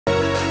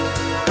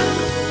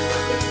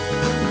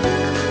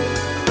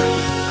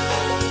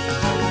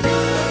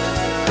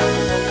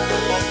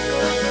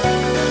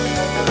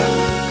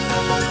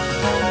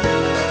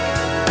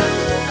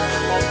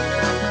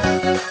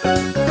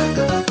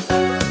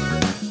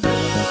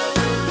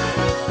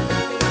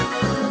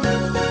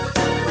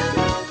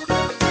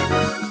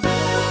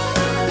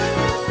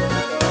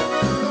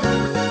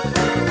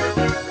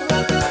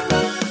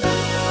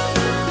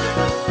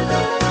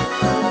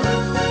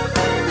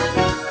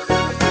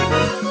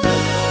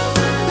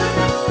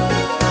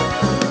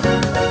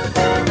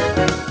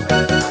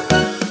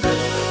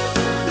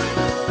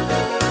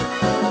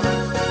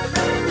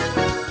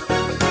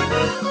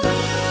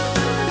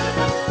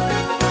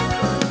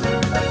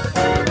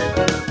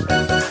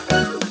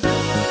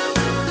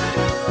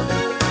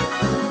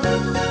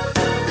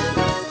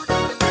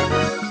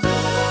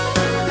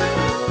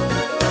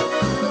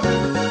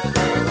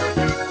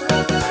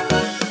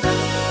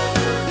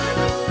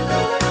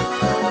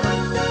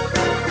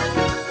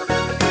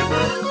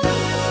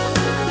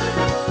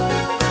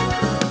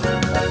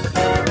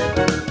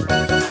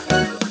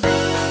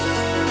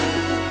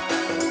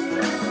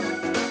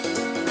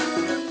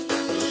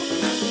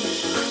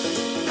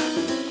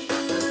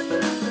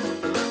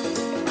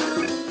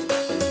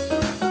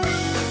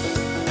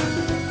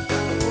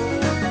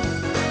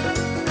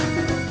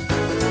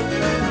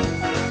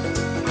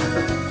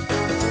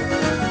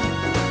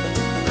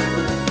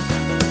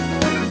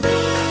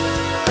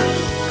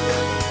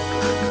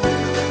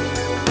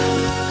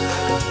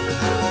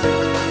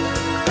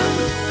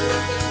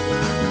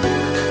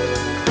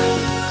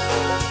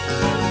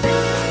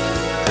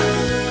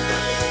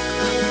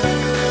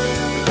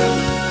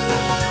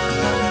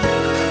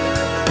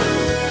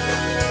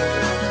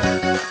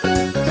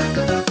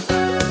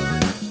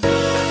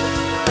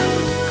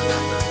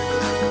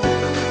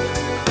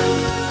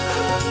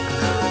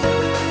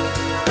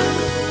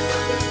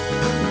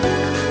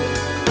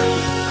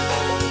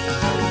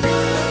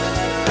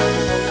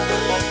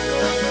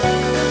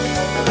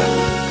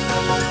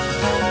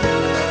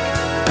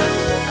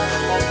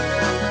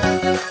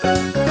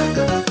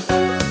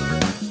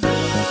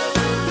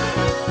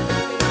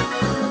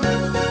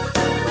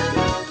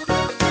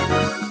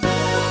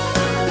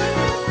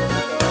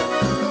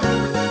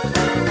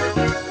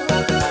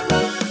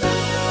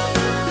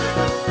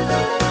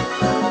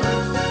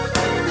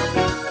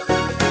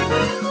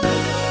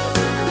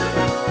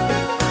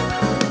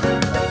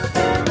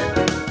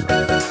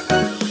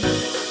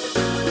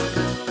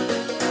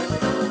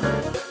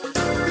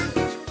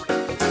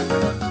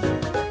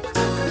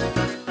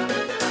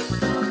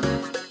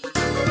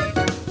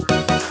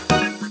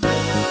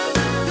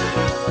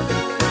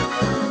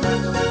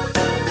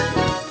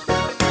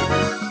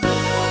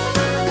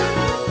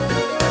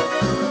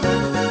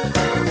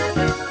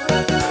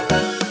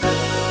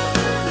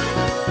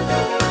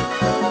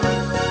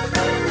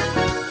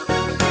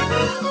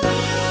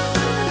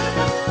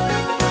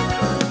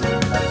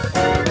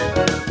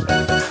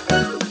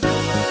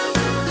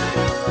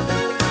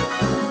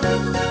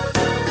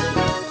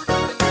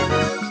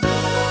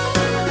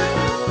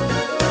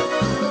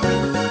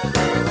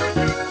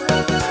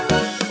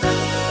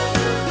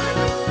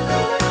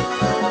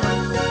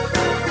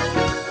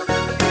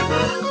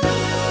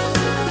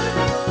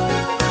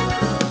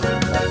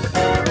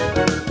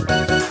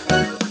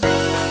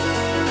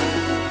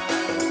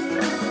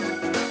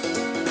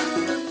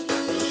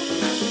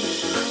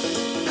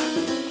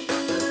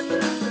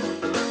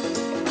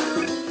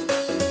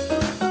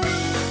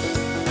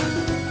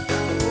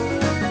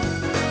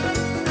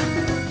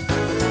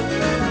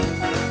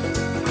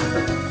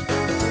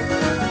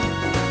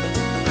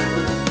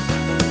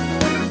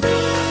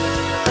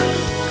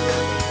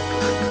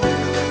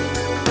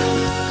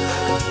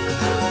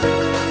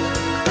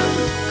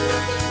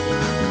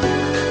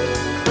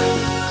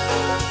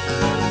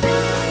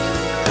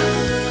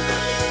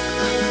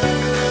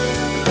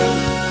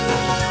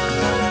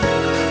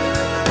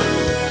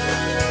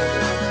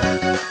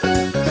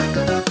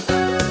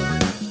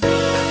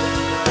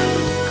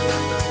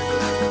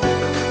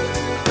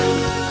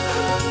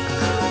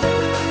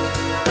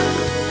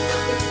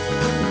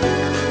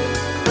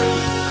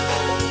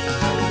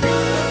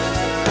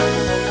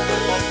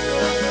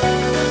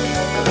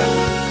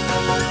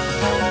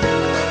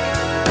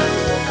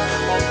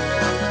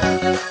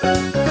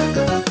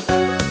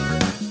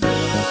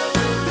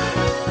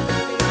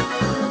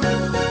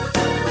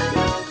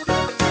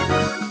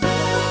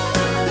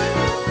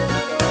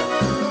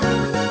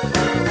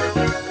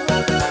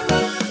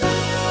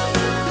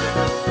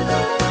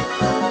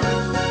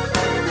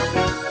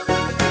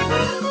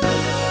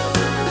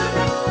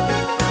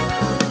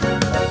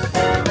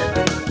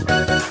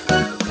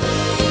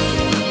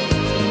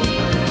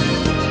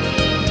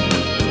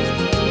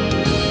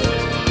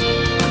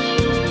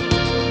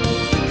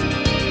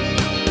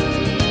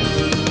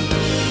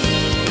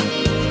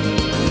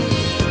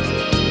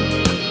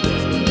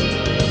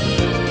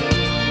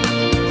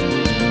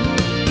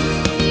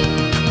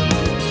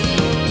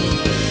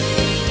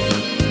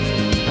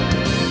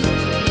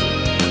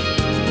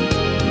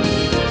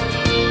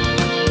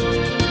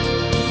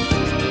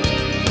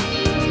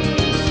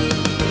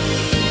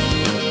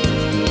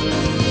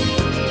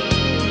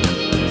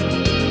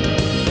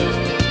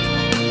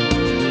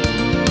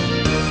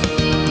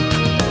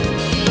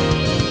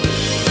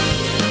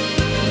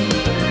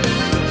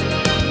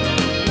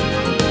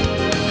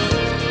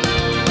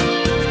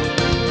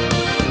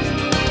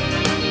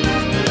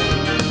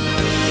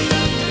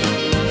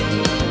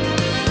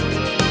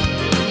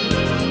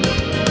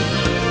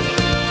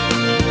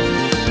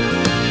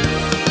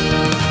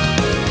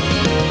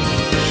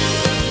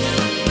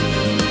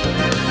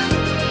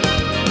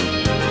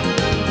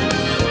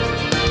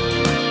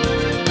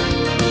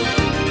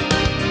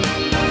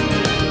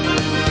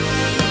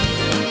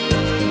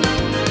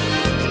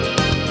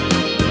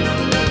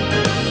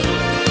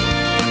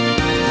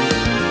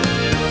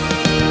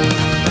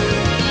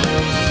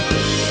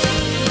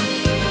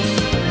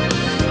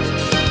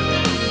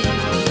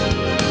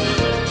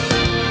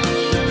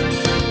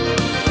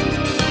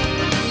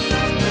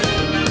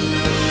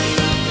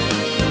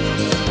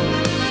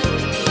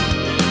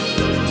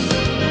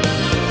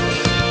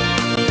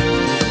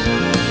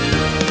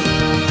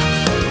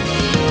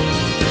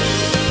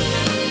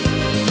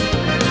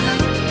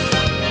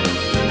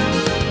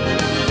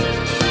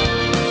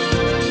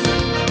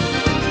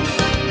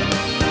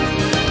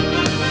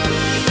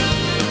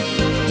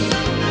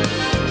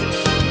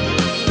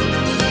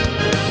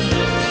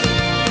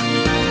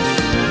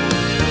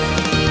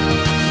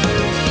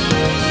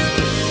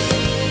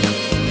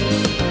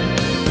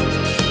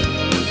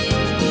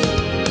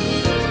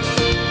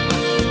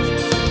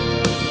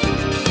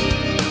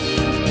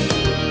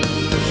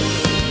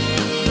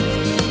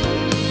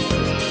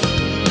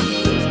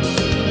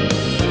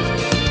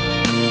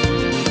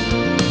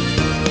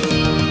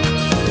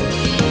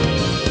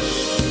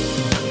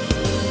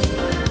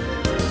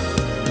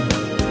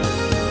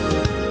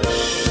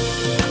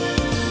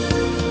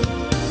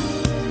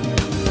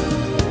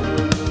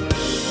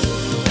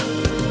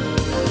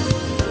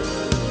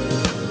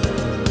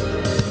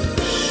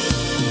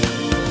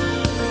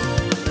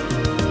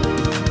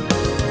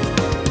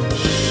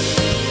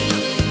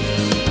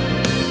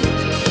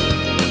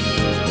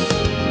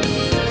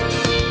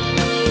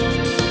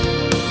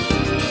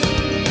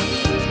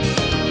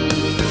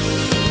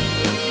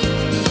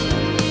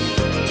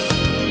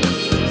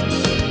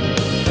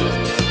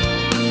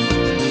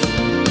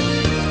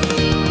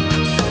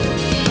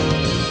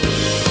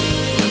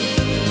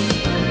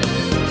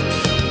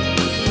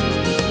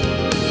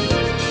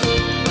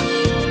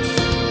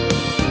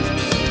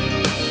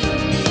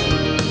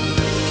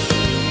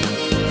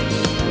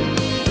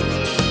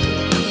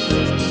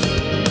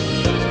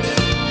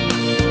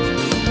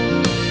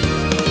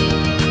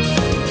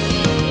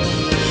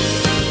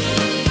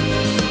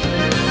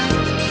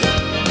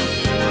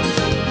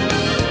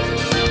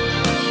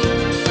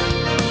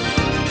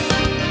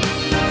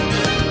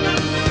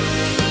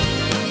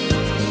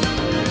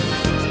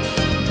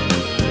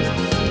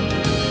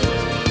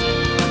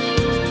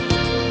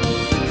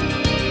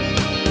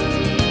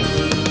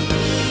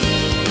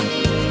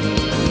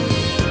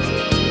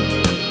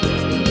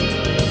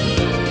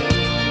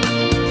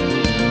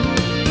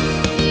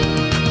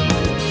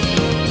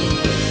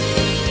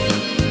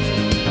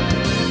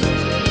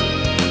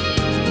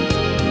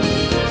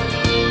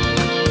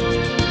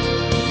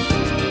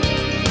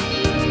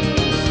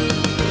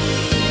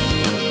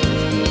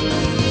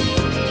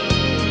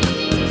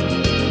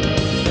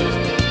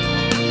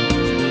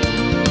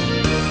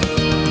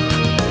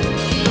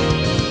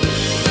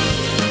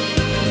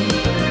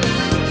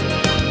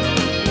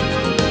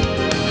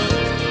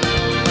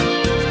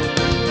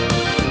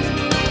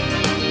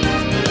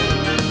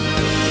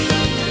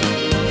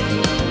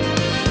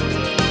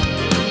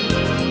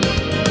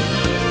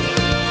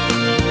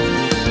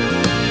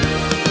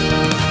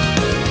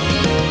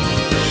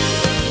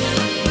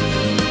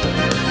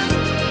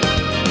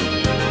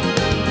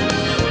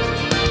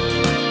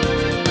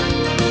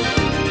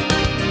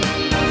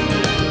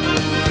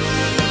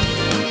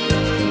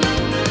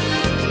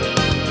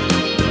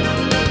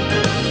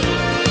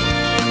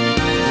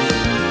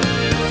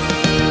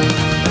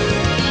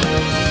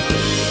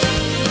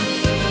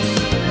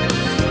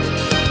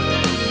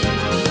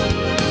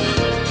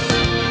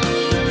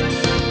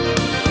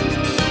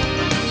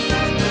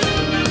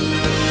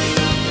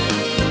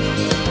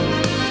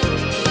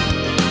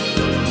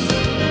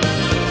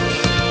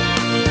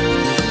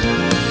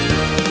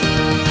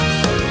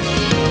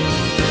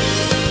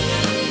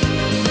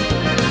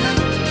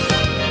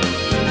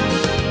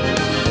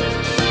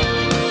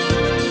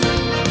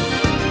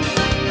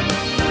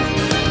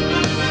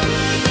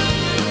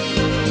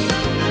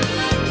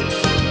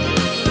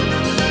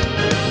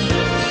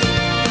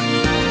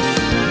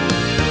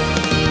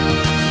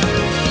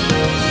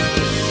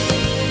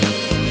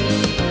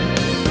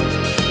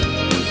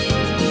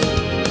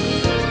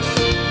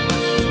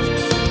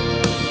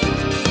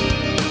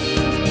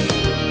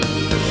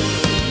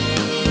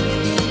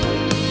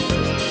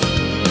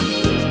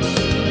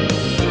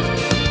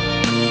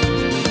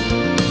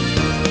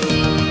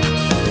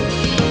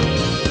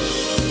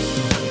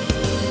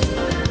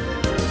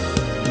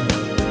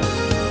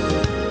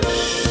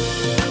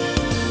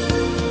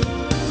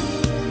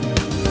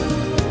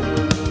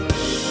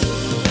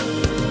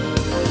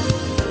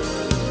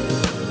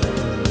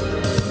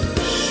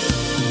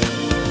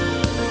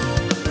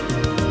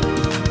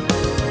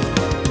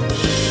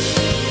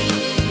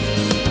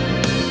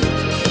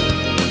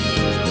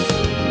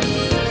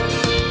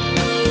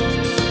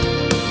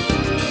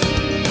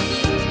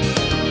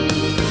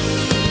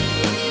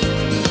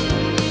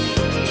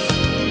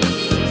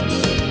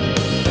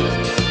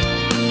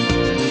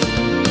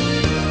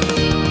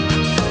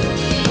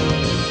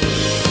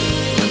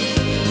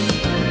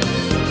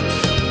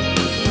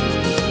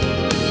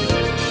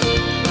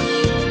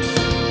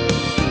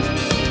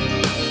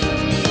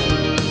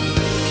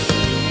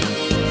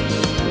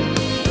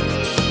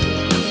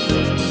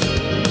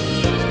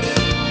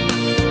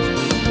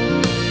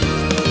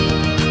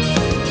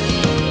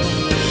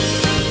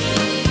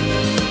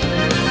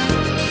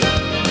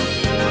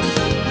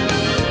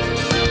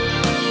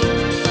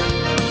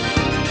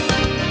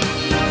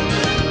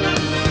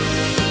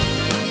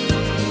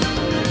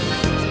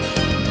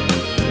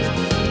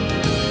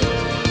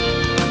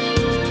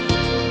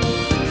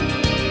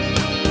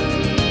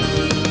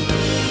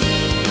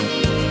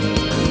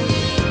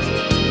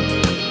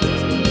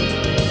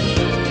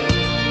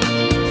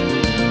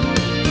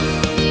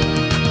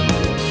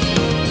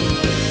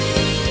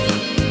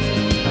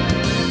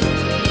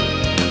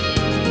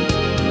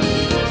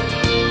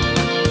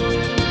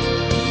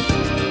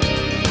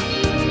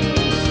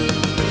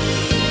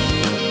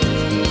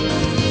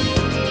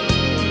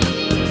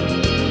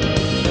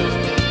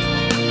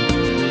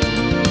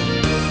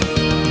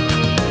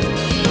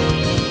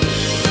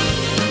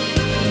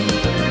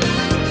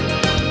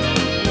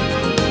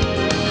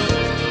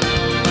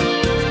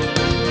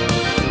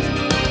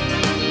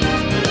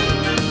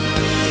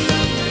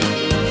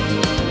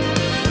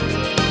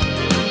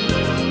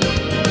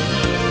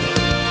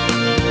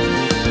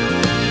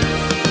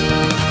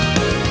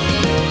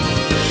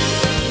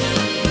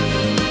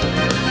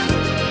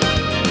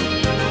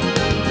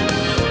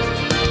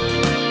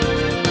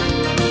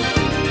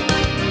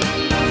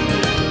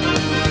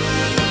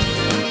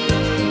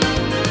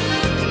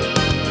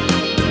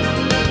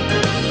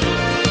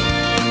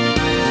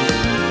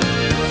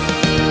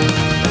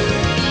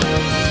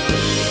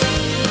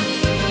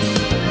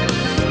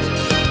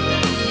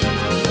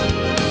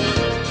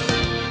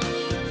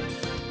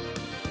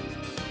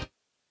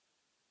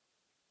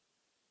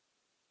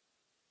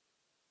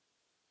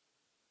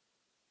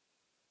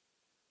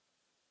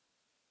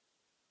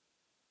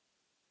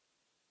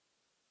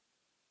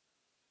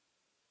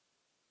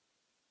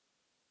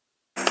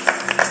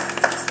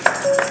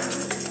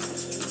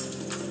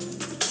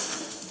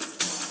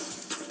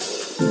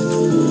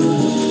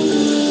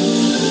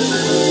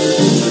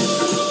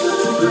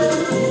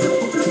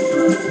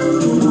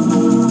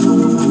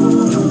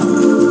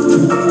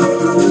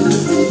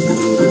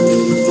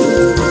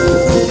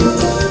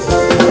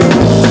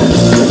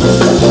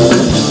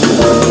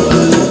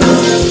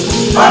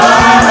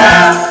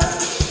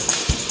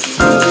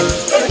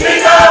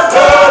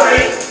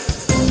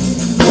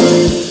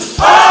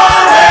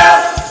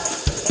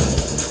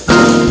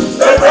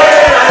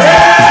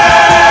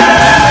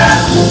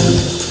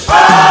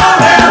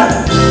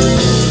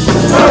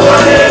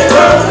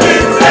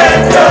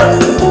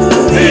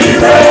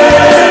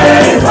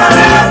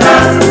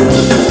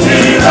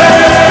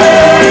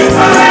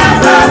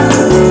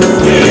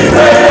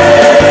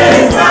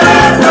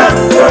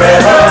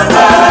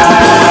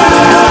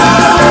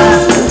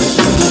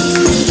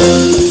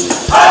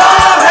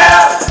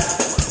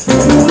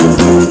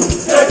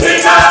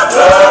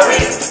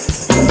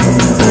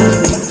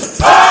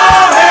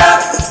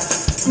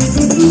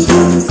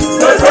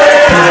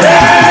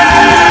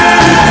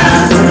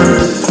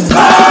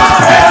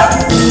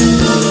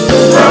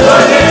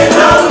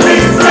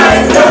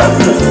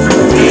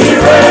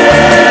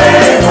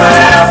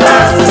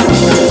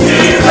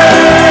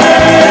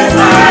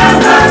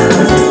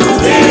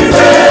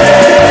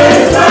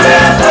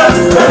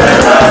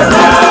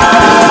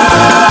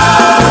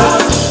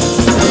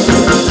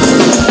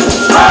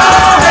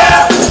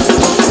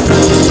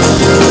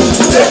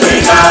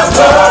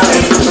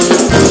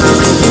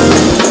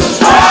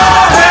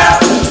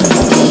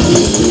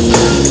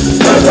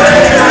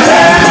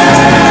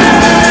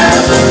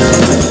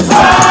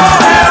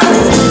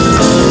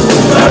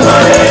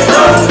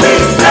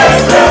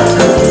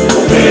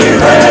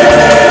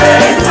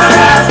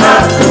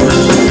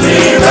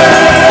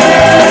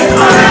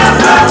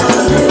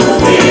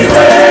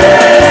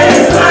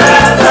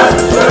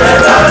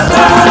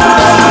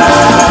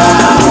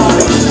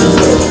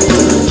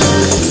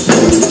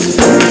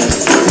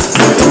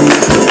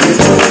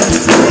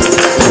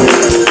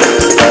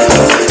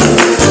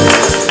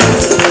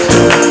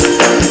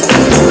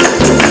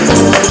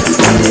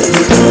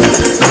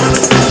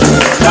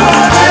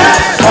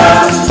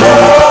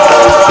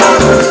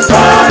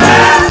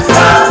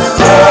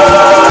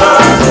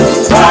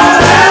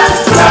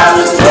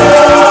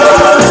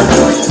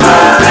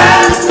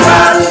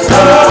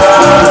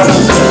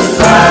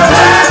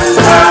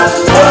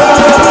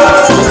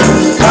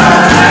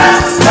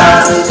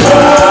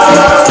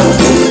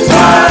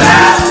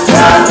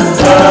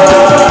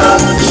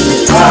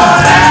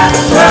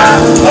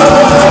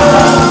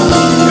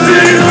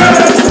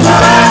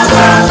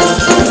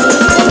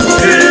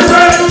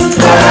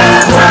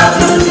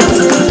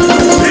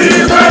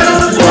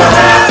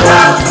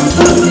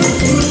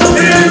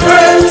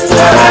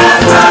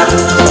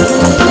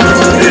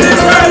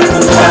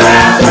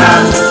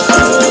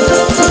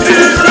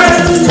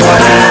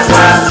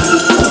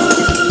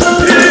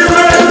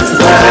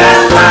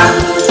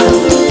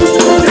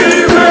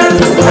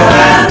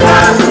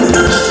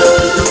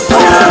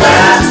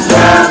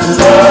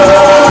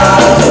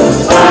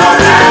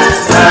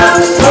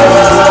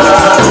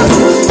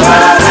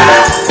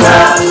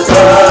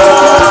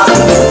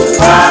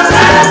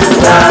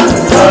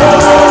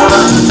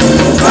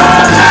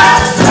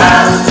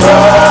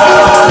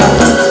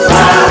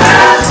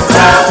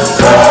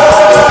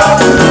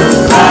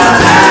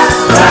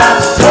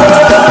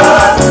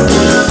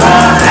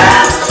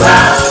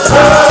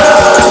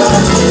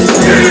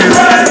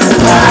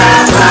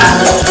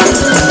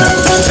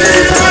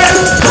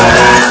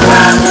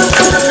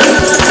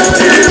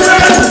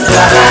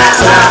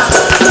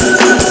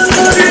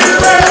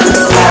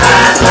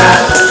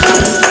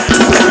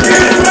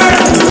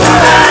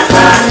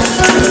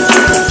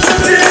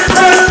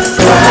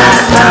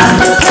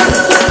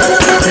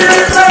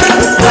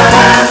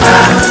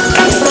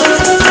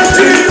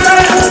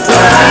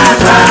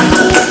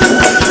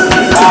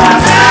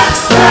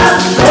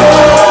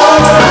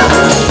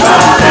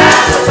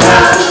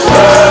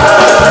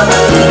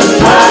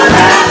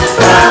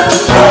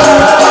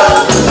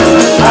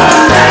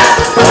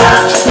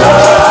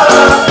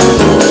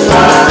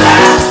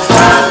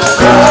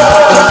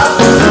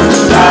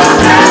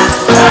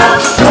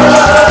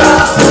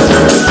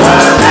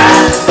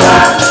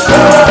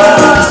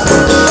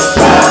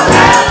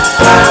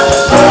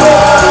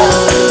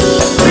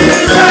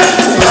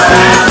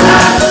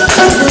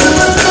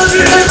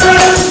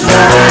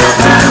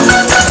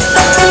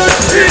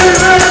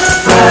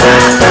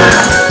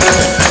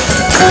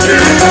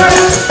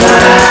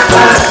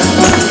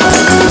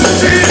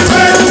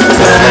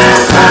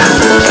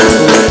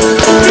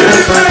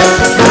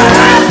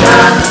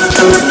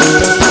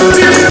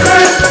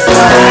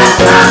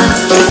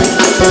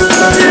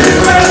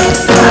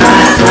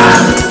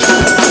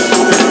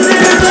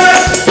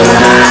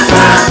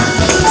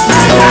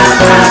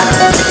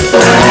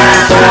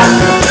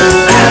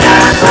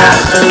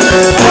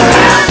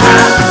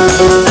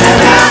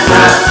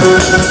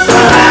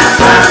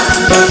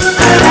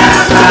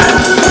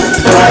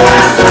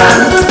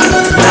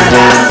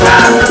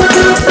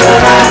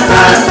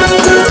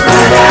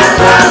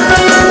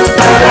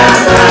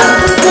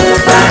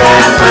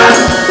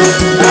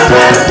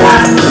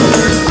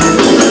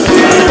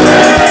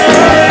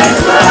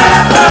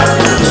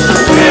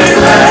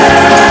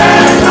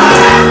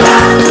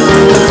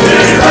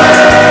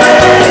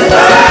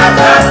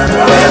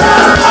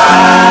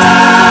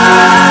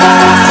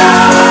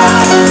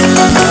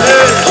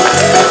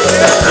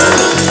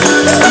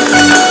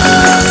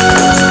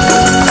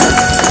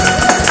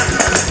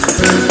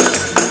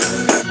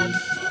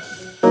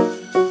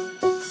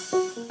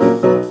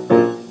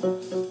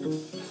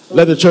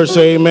Let the church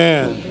say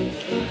amen.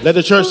 Let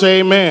the church say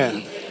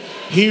amen.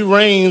 He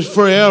reigns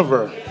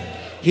forever.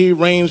 He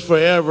reigns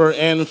forever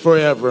and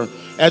forever.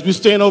 As we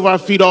stand over our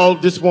feet all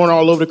this morning,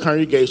 all over the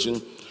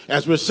congregation,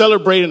 as we're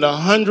celebrating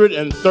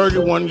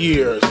 131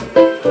 years.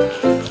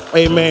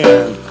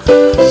 Amen.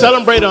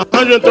 Celebrating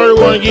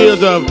 131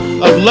 years of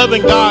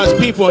loving God's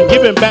people and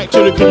giving back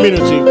to the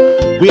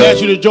community. We ask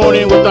you to join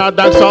in with our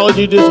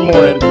doxology this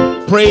morning.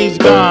 Praise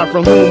God,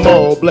 from whom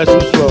all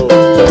blessings flow.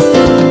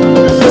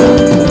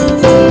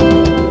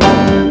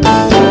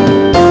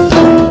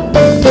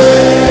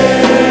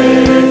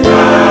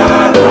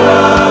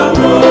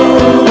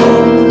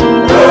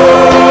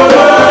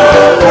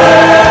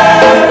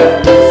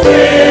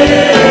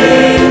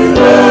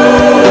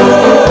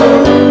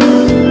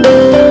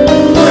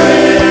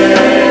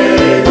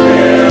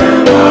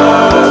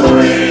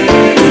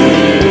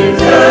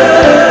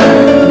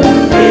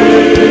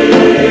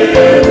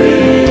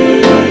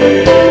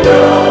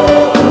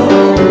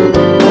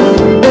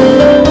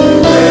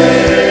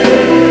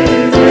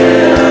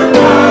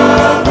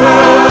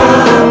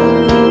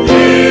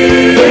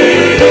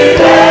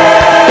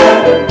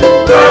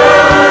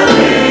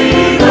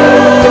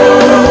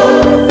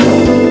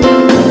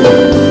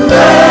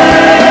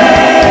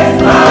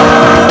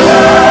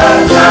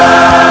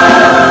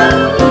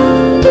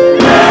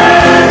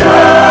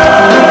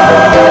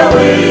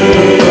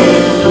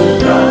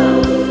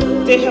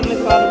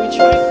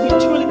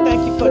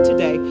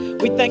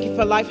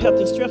 Health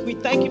and strength. We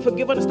thank you for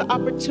giving us the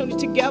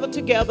opportunity to gather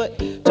together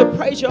to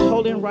praise your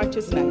holy and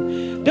righteous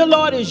name. Dear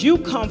Lord, as you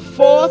come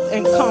forth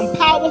and come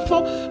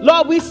powerful,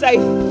 Lord, we say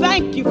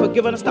thank you for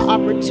giving us the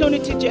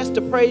opportunity just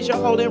to praise your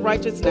holy and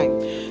righteous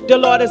name. Dear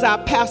Lord, as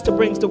our pastor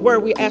brings the word,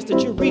 we ask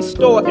that you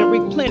restore and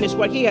replenish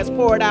what he has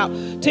poured out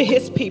to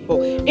his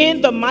people.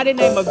 In the mighty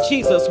name of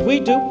Jesus, we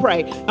do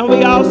pray. And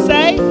we all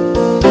say,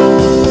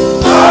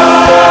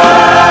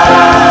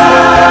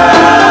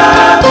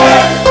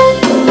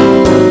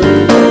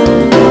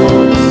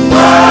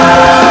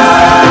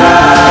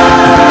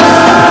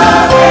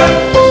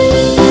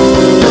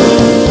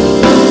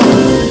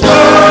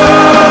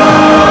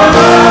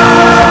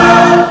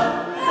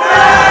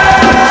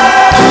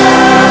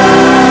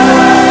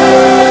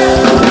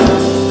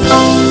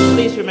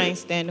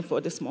 for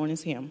this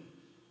morning's hymn.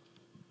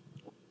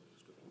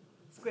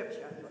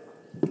 Scripture.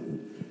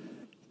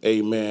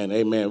 Amen.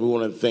 Amen. We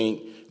want to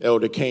thank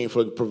Elder Kane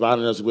for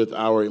providing us with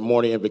our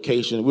morning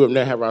invocation. We will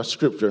now have our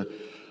scripture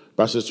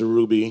by Sister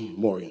Ruby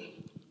Morgan.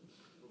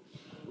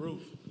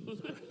 Ruth.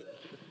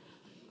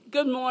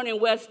 Good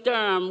morning, West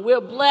Durham. We're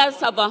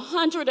blessed of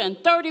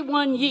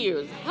 131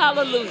 years.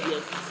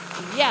 Hallelujah.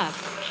 Yes.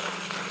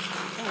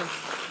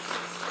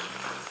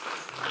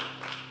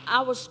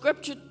 Our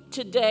scripture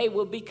today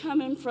will be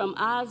coming from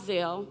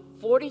Isaiah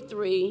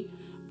 43,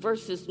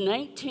 verses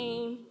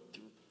 14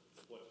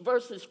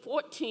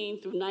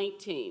 through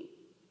 19.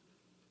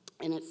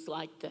 And it's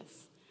like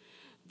this.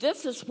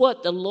 This is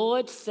what the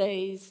Lord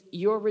says,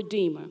 your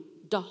Redeemer,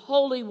 the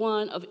Holy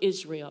One of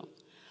Israel.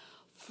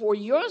 For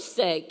your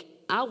sake,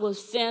 I will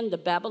send to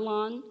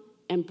Babylon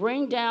and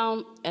bring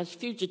down as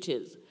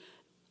fugitives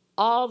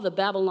all the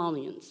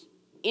Babylonians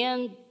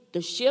in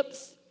the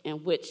ships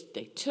in which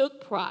they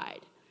took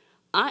pride.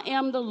 I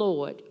am the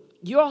Lord,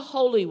 your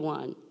Holy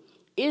One,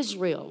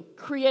 Israel,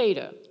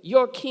 Creator,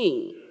 your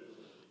King.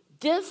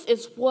 This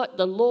is what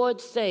the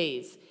Lord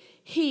says,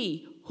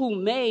 he who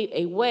made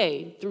a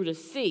way through the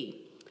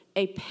sea,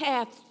 a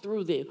path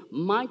through the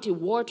mighty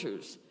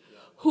waters,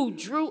 who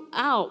drew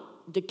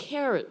out the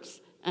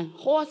chariots and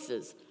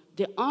horses,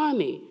 the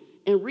army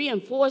and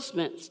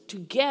reinforcements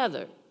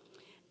together,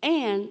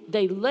 and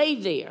they lay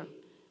there,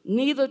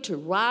 neither to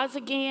rise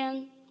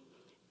again,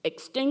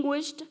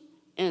 extinguished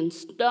and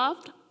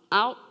stuffed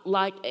out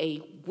like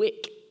a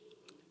wick.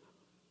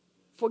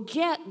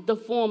 Forget the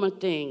former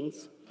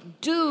things.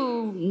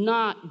 Do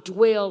not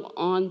dwell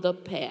on the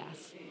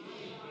past.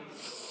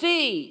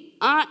 See,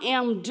 I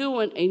am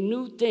doing a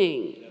new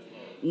thing.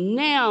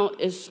 Now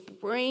is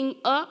spring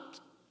up.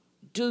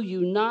 Do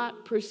you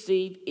not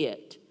perceive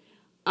it?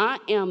 I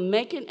am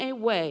making a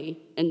way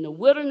in the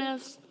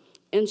wilderness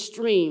and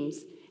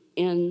streams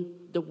in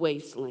the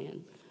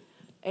wasteland.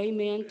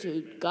 Amen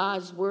to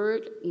God's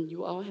word, and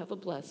you all have a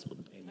blessed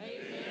one.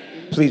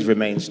 Amen. Please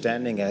remain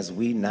standing as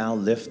we now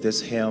lift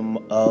this hymn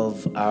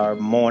of our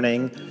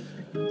morning.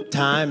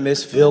 Time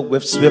is filled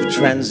with swift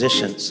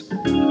transitions.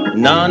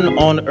 None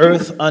on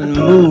earth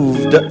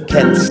unmoved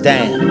can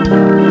stand.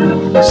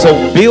 So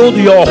build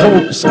your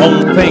hopes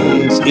on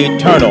things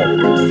eternal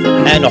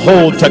and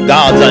hold to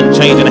God's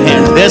unchanging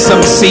hands. There's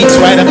some seats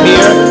right up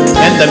here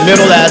in the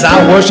middle as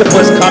our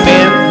worshipers come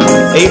in.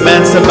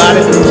 Amen,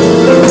 somebody.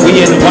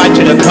 We invite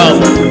you to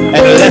come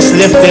and let's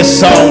lift this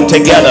song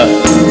together.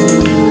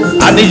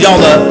 I need y'all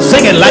to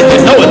sing it like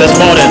you know it this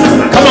morning.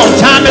 Come on,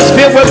 time is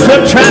filled with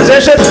swift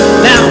transition.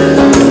 Now.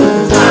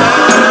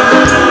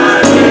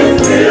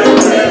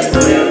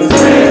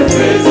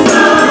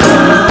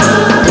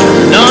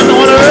 None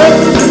on earth.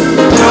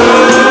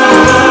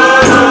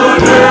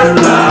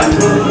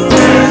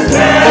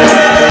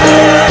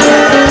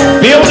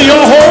 Build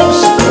your hopes.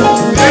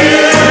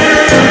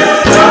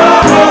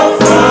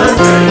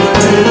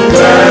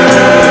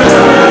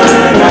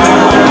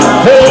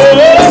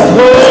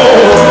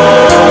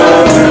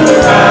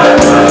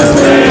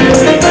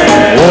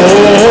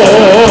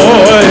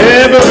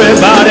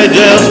 Everybody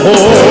just hold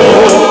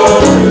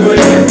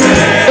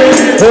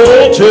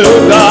to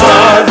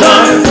God.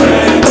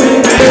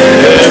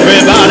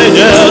 Everybody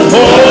just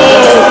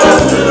hold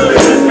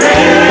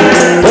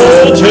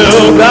to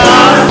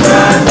God.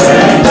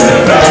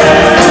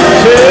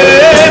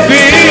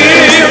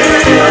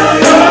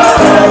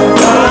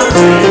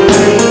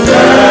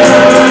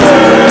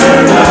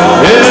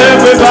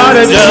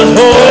 Everybody just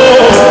hold.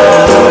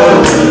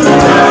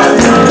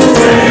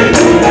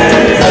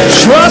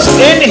 Trust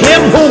in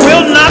him who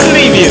will not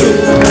leave you.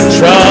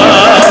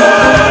 Trust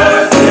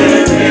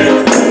in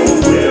him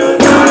who will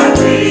not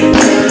leave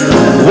you.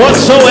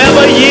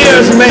 Whatsoever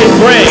years may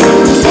bring.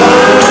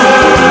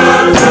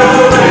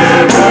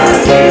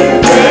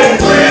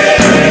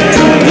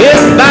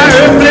 If thy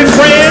earthly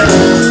friends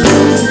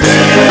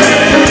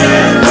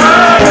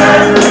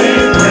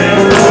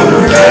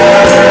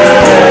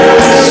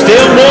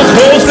still more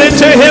closely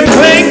to him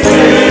cling.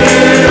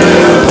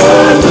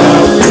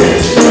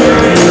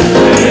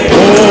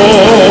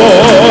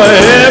 Oh,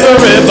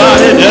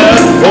 everybody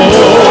just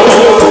hold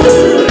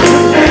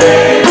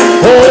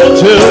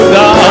to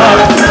God.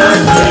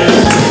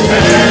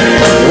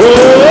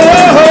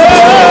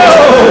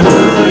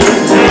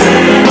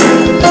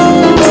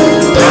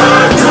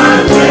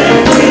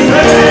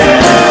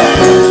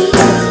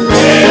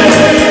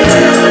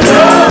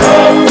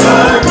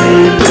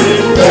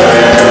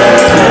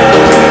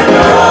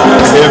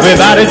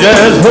 Everybody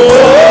just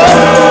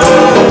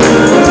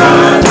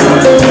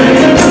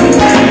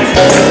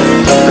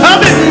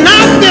come and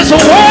knock this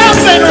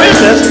wealth and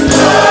riches.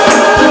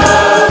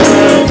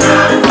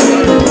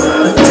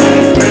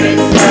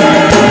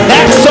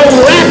 That's so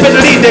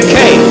rapidly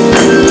decaying.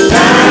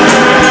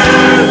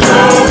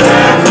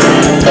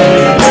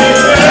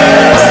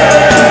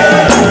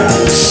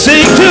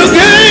 Seek to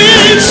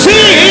gain,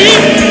 seek.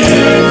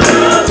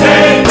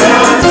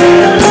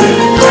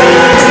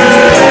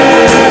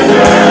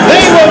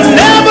 They will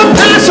never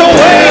pass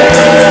away.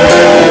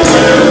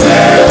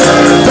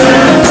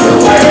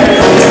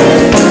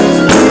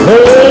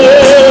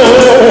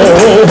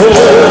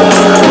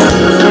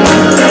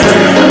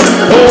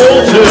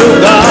 Hold to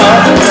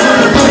God.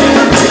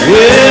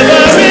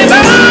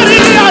 Everybody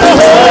ought to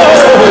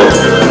hold.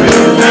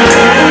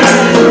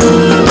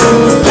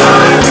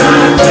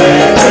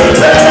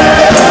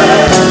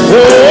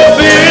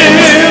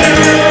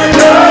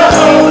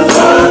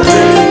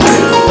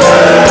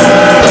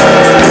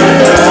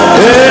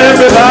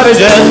 Everybody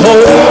just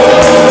hold.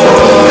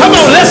 Come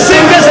on, let's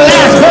sing this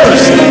last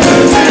verse.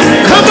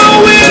 Come on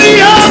with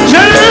your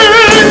journey.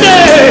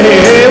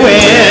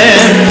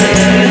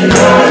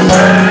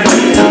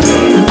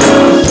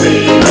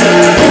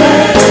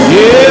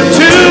 If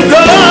to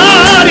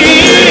God is.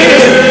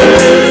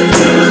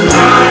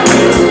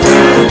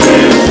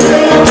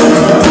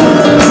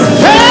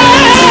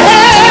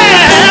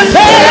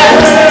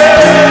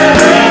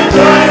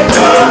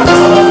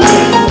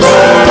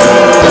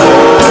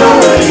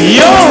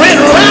 You're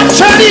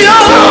enraptured,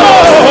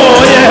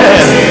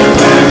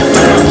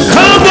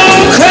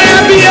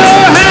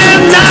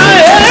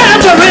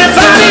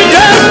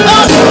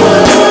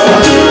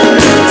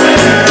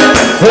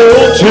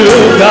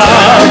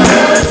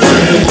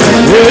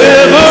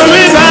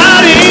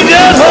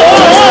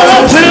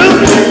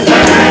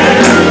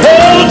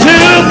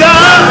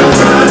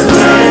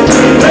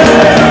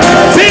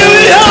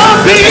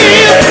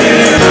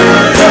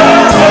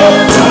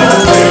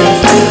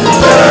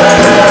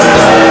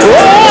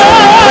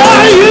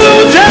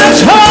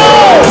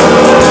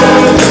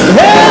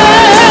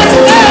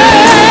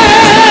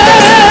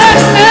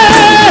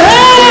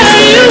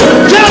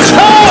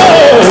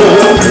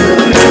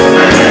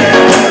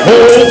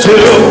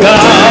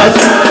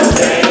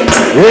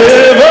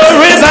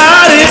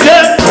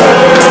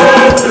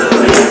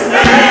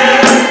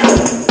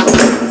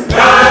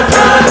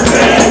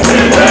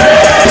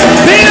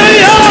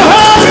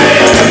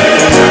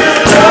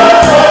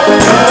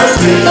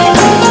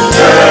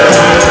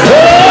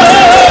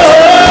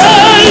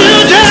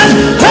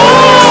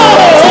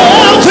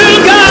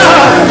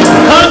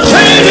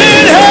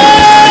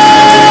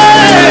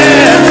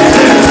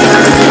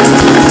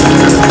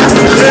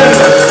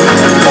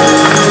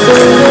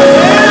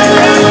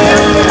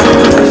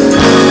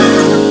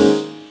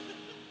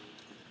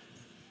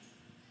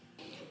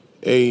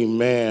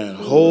 Amen.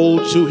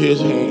 Hold to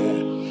his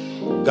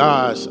hand,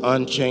 God's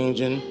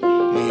unchanging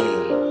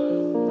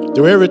hand.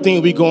 Through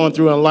everything we're going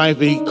through in life,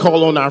 we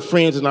call on our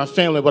friends and our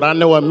family, but I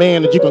know a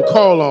man that you can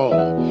call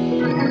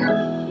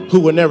on who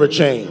will never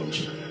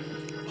change.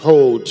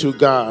 Hold to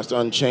God's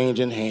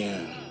unchanging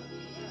hand.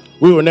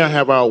 We will now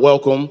have our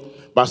welcome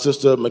by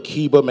Sister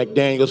Makiba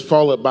McDaniels,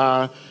 followed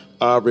by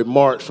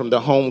remarks from the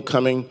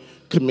homecoming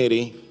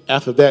committee.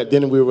 After that,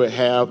 then we will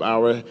have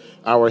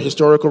our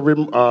historical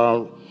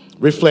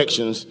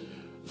reflections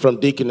from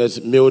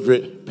Deaconess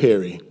Mildred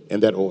Perry,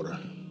 in that order.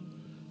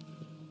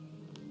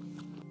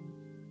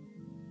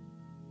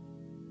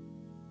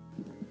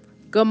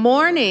 Good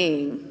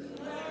morning.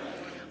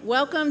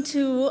 Welcome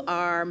to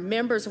our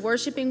members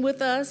worshiping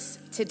with us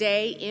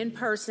today in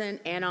person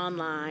and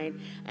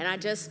online. And I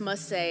just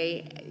must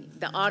say,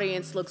 the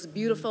audience looks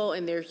beautiful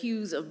in their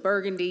hues of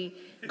burgundy,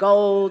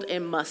 gold,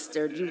 and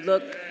mustard. You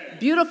look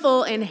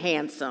beautiful and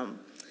handsome.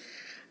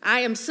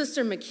 I am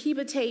Sister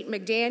Makiba Tate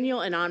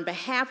McDaniel, and on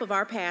behalf of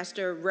our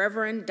pastor,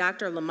 Reverend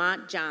Dr.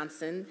 Lamont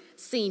Johnson,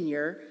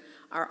 Sr.,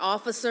 our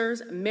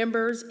officers,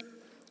 members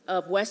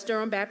of West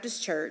Durham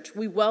Baptist Church,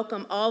 we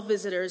welcome all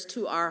visitors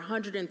to our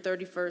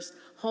 131st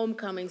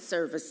homecoming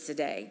service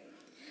today.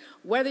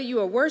 Whether you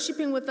are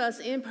worshiping with us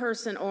in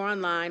person or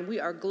online, we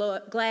are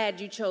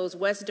glad you chose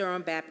West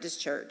Durham Baptist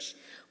Church.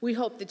 We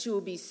hope that you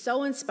will be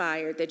so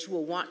inspired that you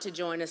will want to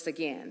join us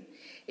again.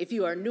 If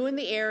you are new in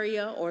the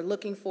area or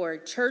looking for a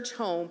church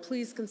home,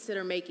 please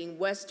consider making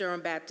West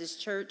Durham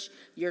Baptist Church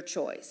your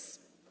choice.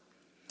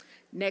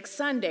 Next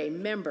Sunday,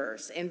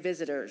 members and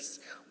visitors,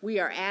 we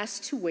are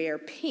asked to wear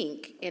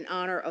pink in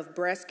honor of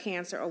breast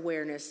cancer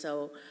awareness.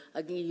 So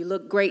again, you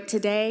look great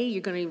today.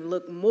 You're going to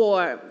look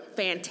more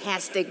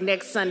fantastic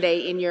next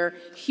Sunday in your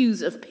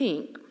hues of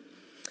pink.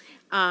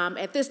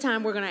 At this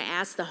time, we're going to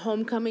ask the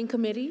homecoming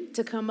committee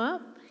to come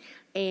up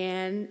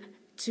and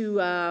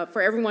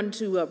for everyone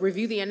to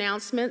review the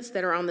announcements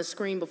that are on the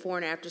screen before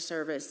and after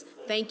service.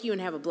 Thank you and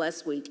have a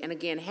blessed week. And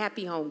again,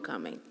 happy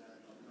homecoming.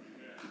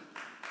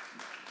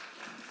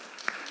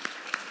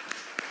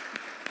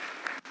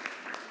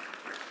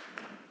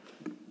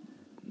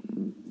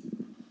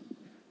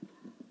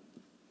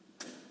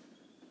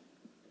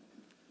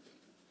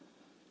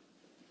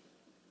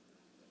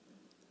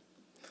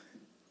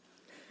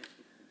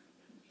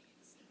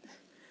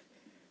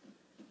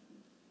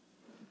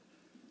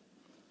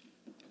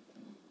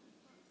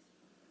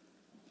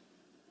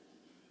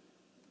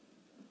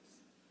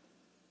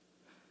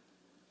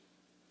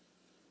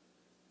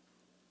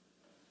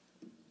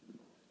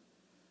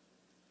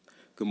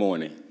 Good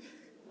morning.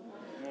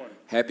 Good morning.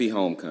 Happy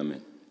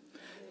homecoming.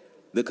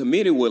 The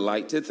committee would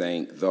like to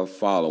thank the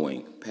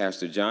following: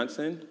 Pastor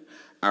Johnson,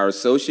 our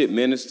associate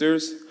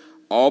ministers,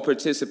 all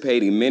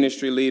participating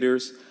ministry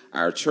leaders,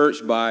 our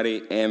church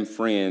body, and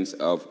friends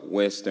of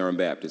West Durham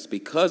Baptist.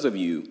 Because of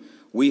you,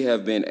 we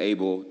have been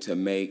able to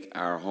make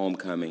our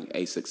homecoming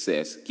a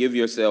success. Give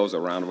yourselves a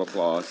round of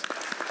applause.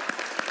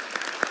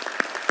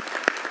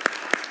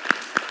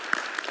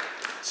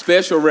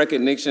 Special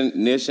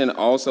recognition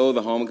also,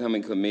 the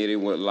homecoming committee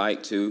would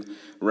like to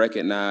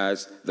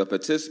recognize the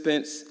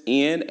participants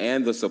in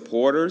and the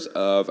supporters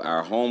of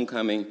our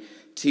homecoming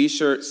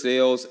t-shirt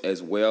sales,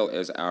 as well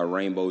as our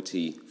Rainbow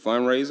Tea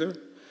fundraiser,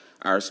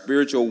 our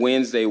Spiritual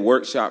Wednesday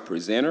workshop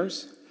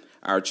presenters,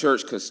 our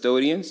church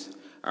custodians,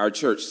 our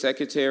church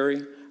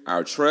secretary,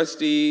 our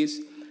trustees,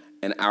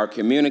 and our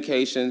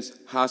communications,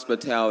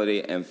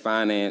 hospitality, and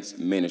finance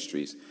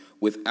ministries.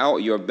 Without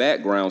your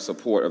background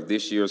support of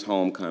this year's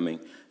homecoming,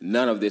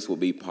 none of this will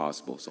be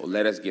possible. So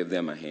let us give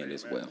them a hand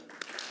as well.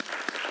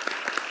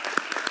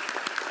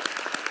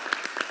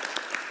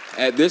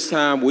 At this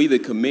time, we, the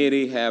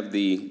committee, have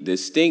the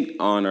distinct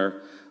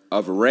honor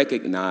of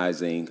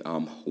recognizing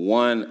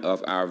one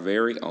of our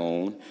very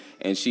own,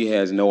 and she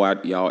has no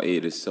idea, y'all,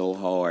 it is so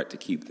hard to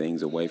keep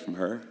things away from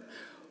her.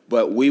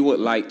 But we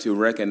would like to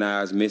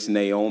recognize Miss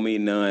Naomi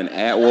Nunn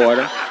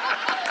Atwater.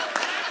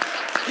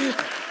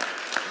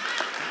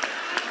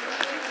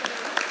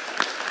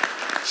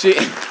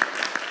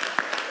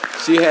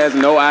 She has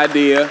no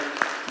idea,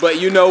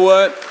 but you know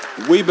what?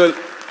 We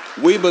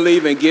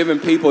believe in giving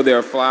people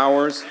their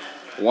flowers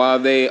while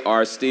they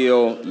are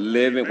still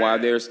living, while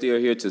they're still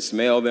here to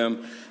smell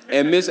them.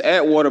 And Miss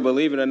Atwater,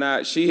 believe it or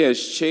not, she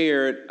has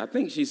chaired, I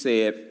think she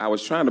said, I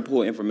was trying to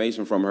pull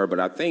information from her, but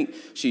I think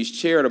she's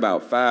chaired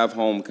about 5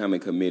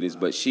 homecoming committees,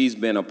 but she's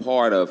been a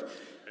part of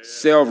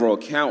several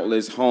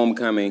countless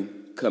homecoming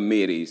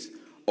committees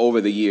over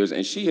the years,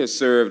 and she has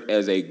served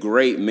as a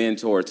great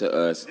mentor to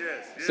us.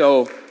 Yes.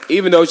 So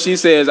even though she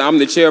says I'm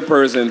the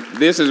chairperson,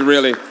 this is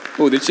really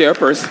who the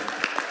chairperson.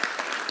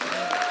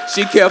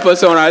 She kept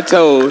us on our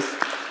toes.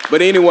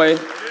 But anyway,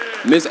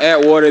 Miss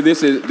Atwater,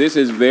 this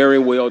is very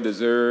well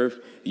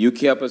deserved. You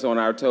kept us on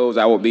our toes.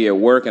 I would be at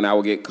work and I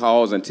would get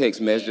calls and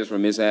text messages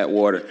from Miss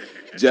Atwater,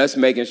 just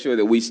making sure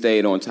that we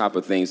stayed on top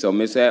of things. So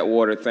Miss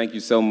Atwater, thank you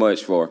so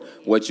much for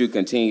what you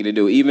continue to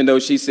do. Even though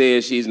she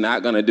says she's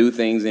not going to do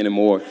things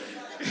anymore,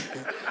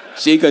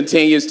 she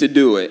continues to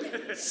do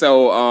it.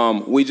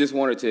 So we just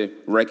wanted to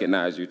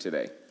recognize you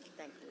today.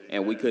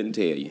 and we couldn't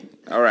tell you.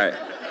 All right.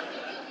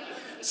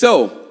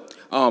 So,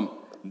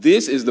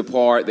 this is the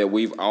part that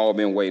we've all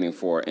been waiting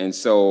for. And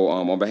so,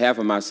 on behalf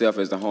of myself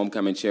as the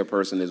homecoming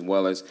chairperson, as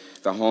well as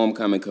the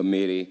homecoming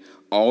committee,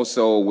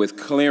 also with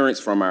clearance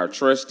from our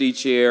trustee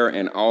chair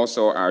and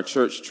also our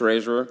church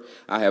treasurer,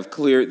 I have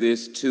cleared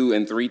this 2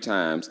 and 3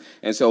 times.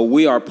 And so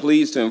we are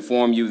pleased to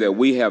inform you that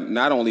we have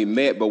not only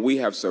met, but we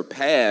have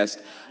surpassed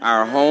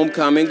our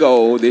homecoming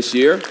goal this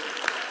year.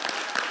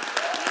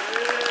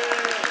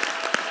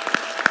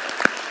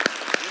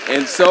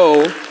 And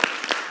so,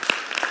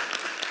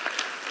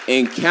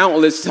 in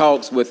countless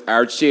talks with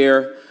our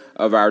chair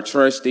of our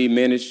trustee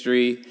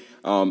ministry,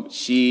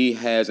 she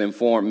has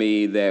informed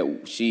me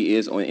that she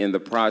is in the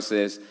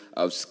process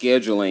of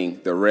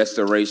scheduling the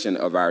restoration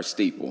of our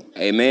steeple.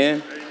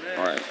 Amen? Amen.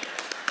 All right.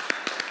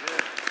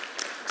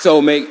 So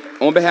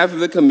on behalf of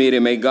the committee,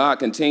 may God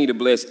continue to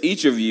bless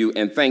each of you,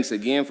 and thanks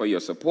again for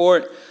your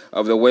support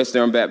of the West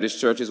Durham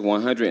Baptist Church's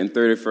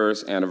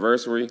 131st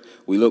anniversary.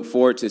 We look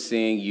forward to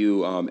seeing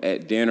you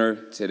at dinner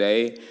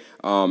today.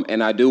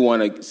 And I do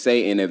want to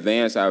say in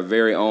advance, our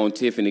very own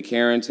Tiffany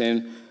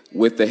Carrington,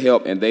 with the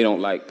help, and they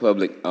don't like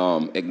public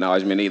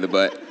acknowledgement either,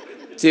 but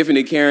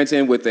Tiffany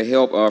Carrington, with the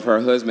help of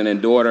her husband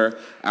and daughter,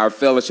 our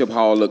fellowship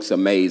hall looks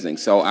amazing.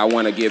 So I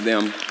want to give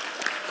them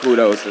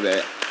kudos to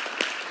that.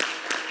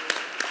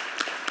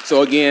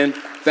 So again,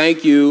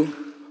 thank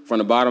you from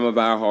the bottom of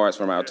our hearts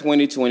from our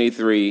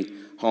 2023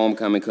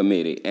 Homecoming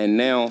Committee. And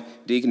now,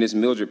 Deaconess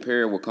Mildred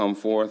Perry will come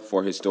forth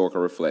for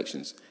historical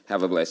reflections.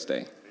 Have a blessed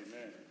day.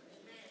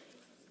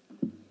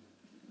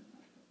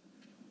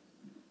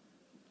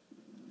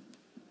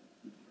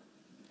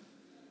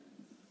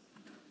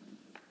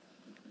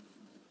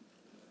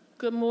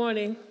 Good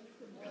morning.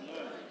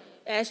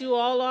 As you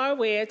all are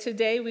aware,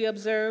 today we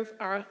observe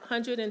our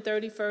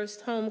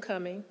 131st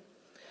homecoming.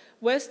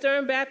 West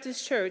Durham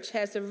Baptist Church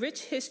has a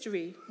rich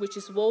history which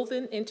is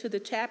woven into the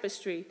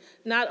tapestry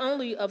not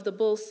only of the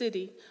Bull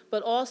City,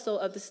 but also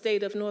of the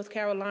state of North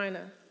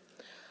Carolina.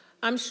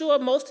 I'm sure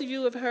most of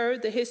you have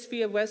heard the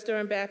history of West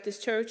Durham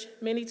Baptist Church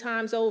many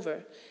times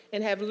over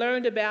and have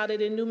learned about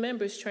it in new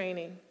members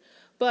training.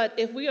 But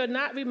if we are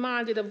not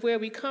reminded of where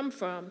we come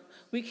from,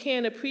 we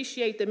can't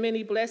appreciate the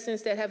many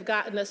blessings that have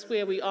gotten us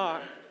where we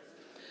are.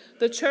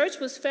 The church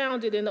was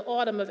founded in the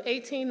autumn of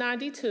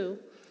 1892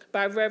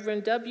 by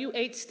Reverend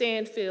W.H.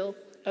 Stanfield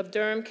of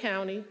Durham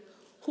County,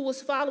 who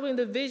was following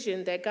the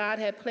vision that God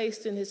had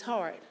placed in his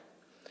heart.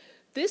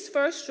 This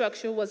first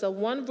structure was a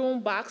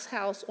one-room box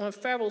house on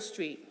Farrell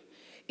Street.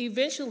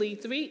 Eventually,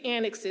 3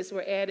 annexes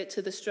were added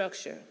to the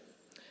structure.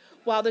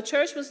 While the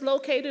church was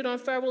located on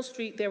Farrell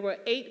Street, there were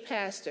 8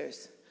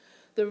 pastors: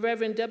 the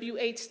Reverend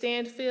W.H.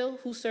 Stanfield,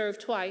 who served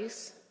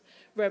twice,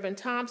 Reverend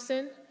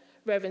Thompson,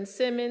 Reverend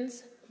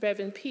Simmons,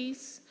 Reverend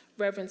Peace,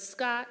 Reverend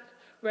Scott,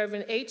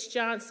 Reverend H.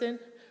 Johnson,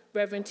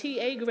 Reverend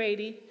T.A.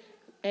 Grady,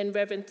 and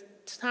Reverend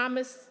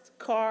Thomas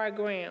Carr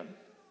Graham.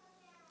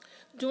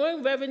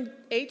 During Reverend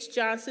H.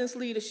 Johnson's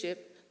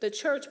leadership, the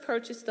church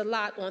purchased the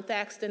lot on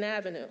Thaxton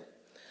Avenue.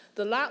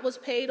 The lot was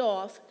paid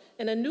off,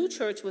 and a new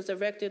church was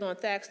erected on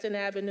Thaxton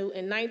Avenue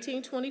in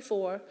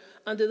 1924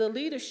 under the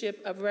leadership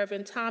of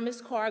Reverend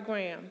Thomas Carr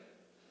Graham.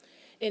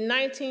 In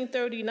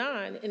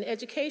 1939, an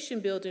education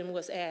building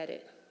was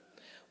added.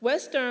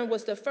 West Durham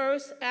was the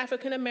first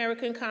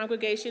African-American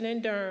congregation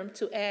in Durham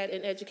to add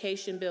an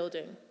education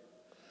building.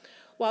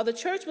 While the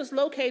church was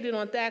located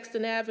on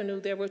Thaxton Avenue,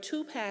 there were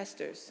 2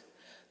 pastors,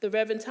 the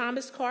Reverend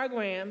Thomas Carr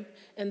Graham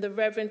and the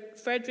Reverend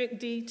Frederick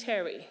D.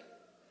 Terry.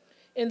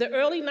 In the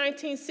early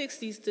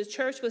 1960s, the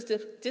church was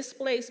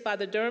displaced by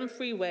the Durham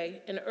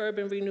Freeway and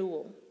urban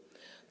renewal.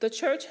 The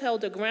church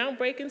held a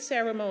groundbreaking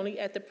ceremony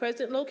at the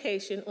present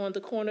location on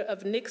the corner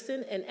of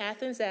Nixon and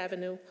Athens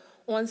Avenue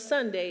on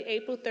Sunday,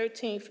 April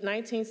 13,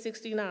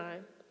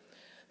 1969.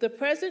 The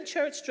present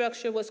church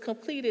structure was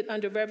completed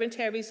under Reverend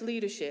Terry's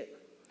leadership.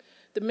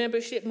 The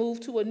membership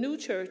moved to a new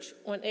church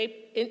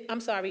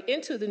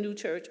into the new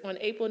church on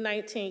April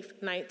 19,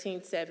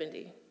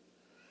 1970.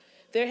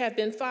 There have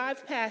been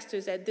 5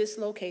 pastors at this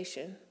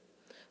location: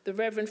 the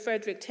Reverend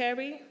Frederick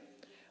Terry,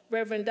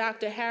 Reverend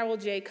Dr.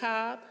 Harold J.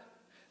 Cobb,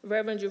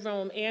 Reverend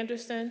Jerome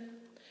Anderson,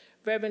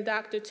 Reverend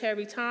Dr.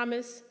 Terry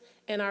Thomas,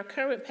 and our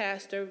current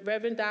pastor,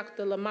 Reverend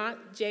Dr. Lamont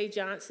J.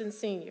 Johnson,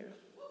 Sr.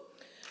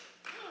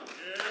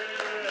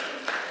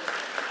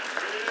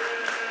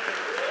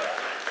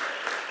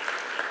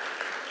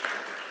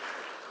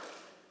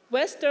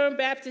 West Durham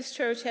Baptist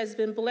Church has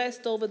been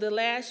blessed over the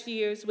last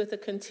years with a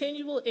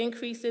continual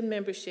increase in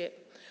membership.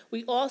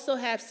 We also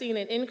have seen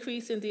an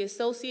increase in the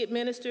associate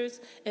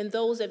ministers and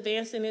those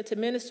advancing into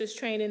ministers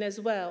training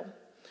as well.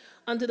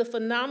 Under the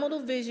phenomenal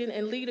vision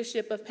and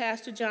leadership of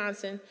Pastor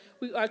Johnson,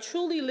 we are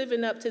truly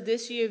living up to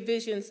this year's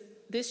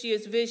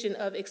vision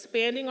of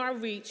expanding our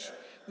reach,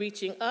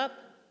 reaching up,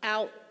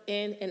 out,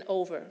 in, and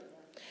over.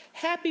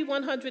 Happy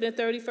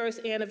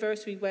 131st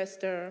anniversary,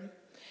 West Durham.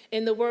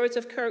 In the words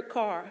of Kurt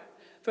Carr,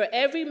 for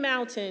every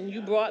mountain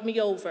you brought me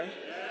over,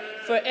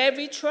 for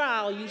every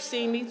trial you've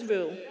seen me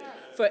through,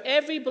 for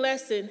every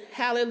blessing,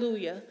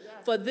 hallelujah,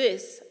 for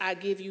this I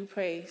give you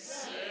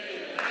praise.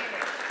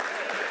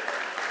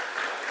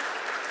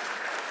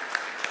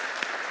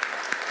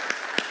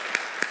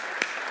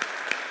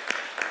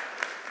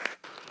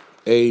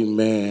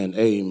 Amen.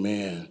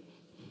 Amen.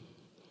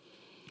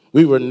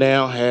 We will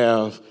now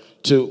have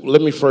to,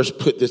 let me first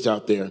put this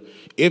out there.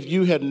 If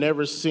you have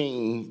never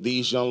seen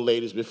these young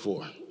ladies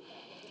before,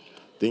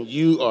 then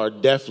you are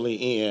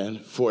definitely in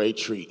for a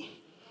treat.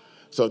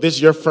 So if this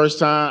is your first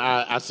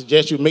time, I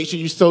suggest you make sure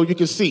you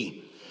can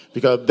see,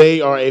 because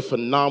they are a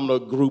phenomenal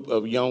group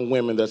of young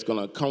women that's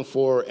going to come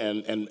forward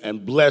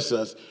and bless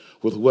us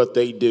with what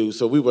they do.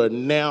 So we will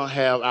now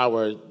have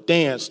our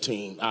dance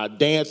team, our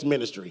dance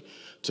ministry,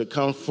 to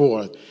come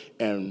forth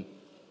and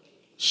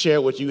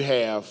share what you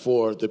have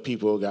for the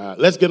people of God.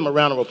 Let's give them a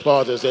round of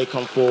applause as they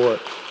come forward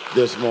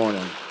this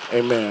morning.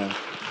 Amen.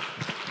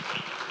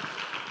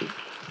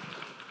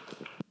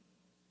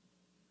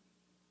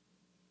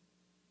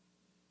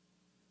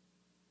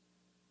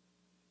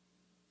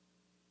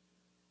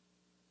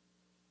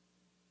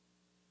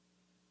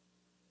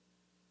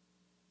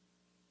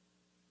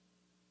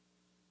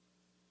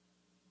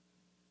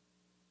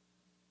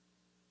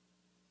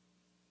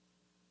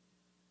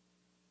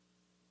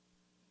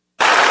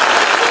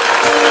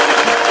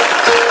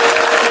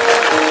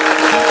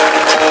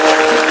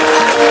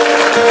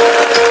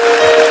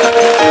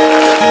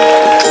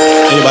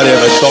 Anybody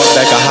ever thought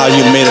back of how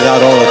you made it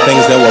out, all the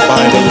things that were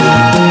binding you?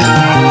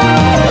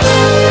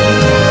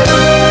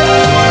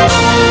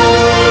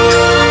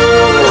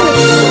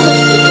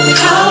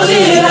 How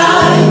did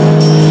I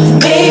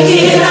make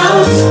it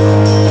out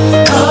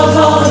of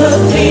all the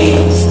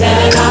things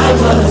that I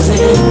was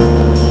in?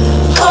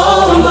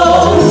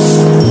 Almost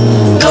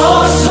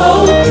lost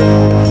hope.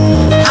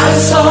 I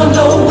saw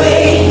no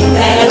way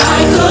that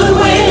I could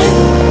win.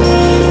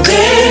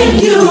 Then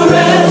you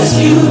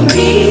rescued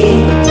me.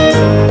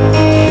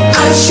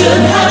 I should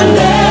have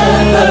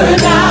never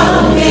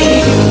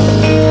doubted you,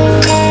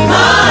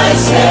 my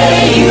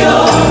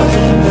Savior.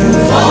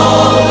 You've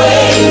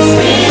always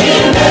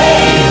been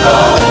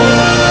able,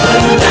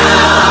 but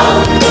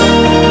now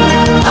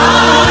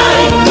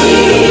I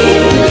believe.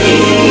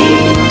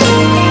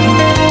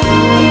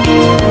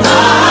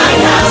 I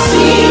have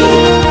seen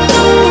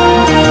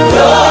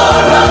your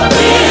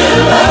ability,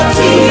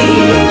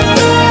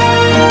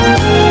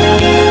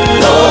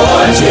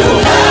 Lord. You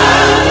have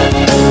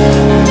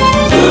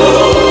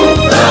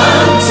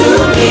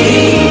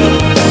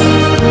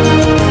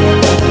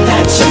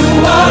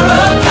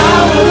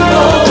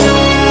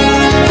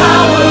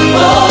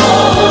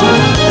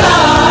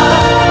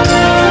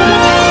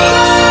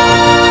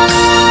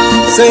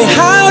Say,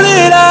 how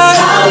did I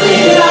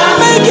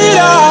make it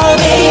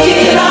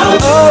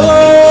out of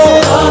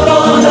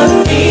all the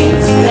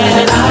things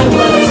that I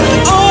was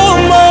in?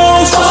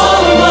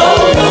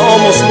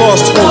 Almost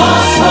lost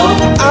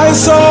hope. I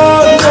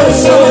saw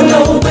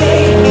no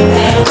way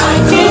that I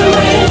could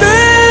win.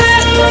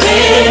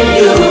 Then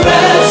you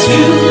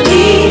rescued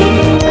me.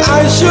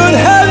 I should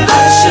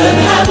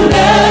have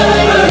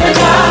never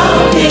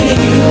doubted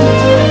you,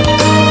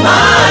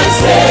 my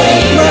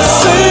Savior.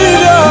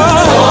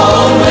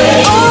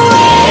 Always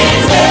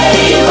been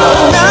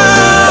able.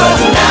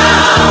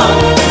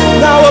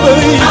 Now I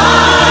believe.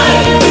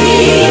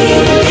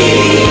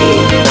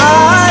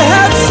 I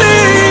have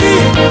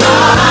seen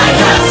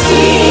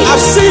I've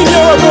seen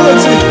your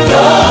ability.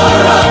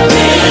 Your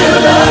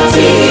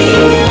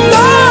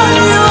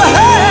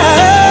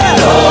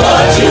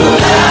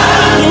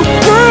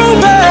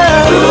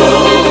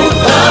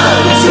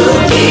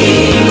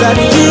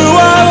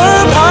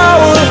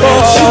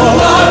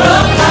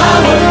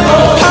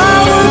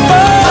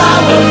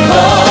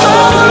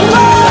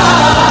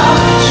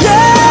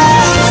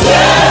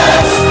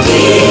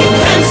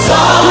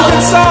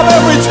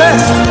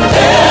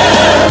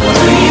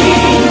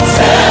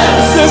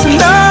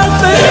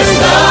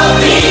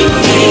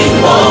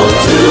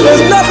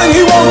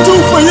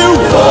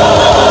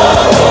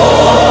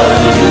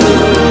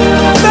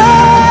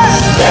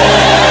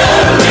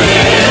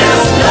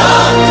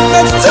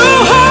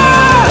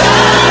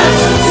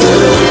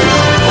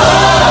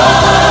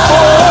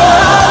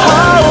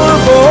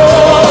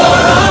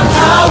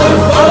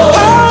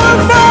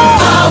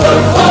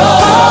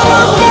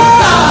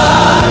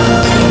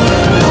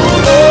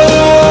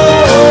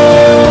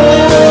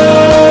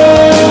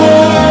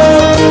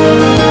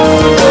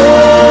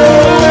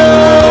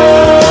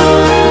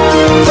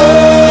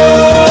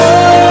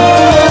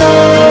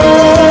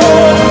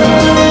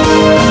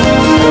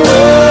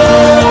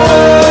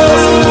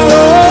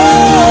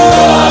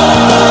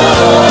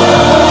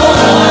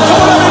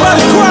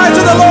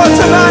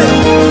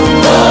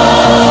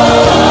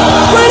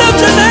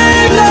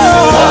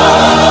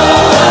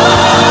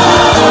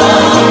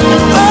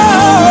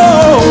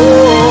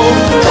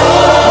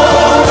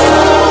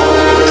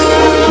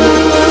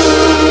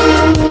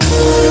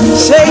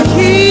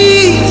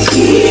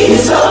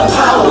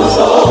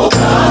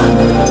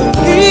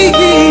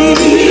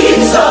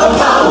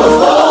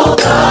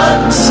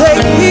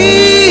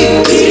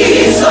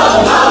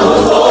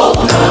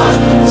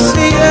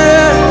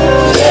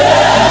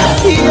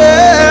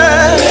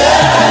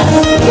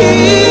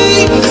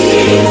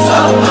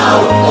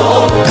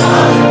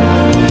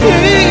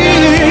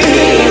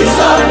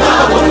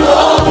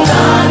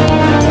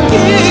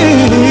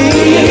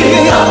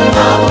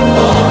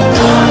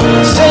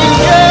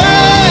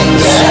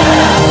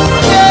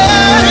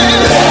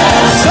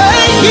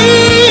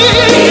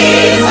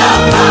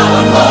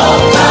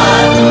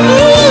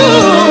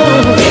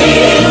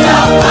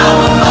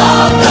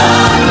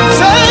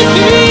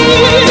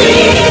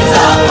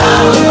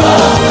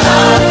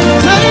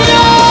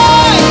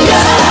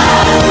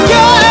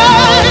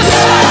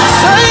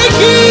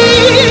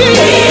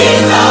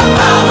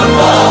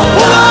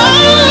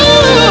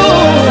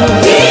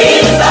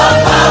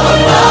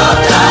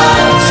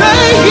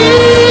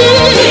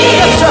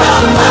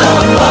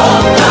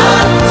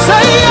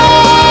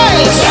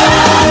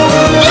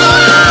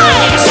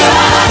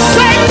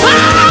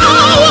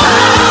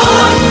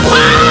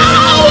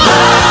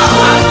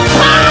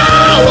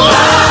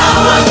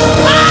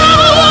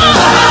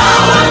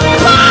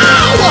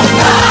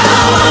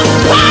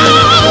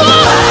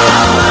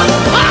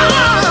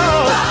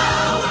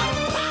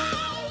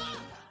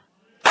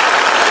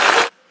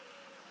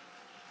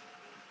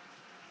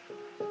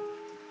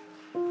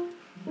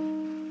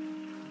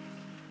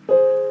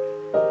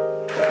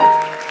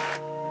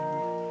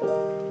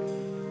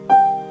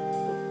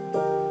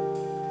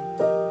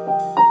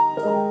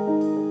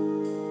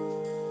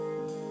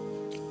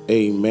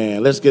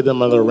Amen. Let's give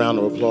them another round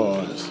of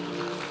applause.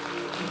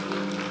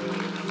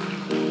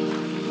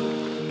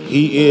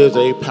 He is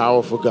a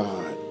powerful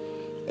God.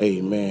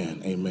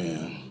 Amen.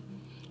 Amen.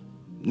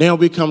 Now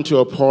we come to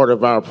a part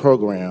of our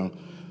program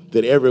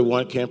that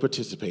everyone can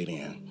participate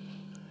in.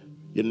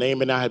 Your name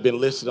may not have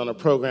been listed on the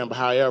program, but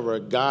however,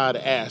 God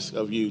asks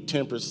of you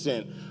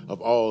 10%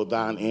 of all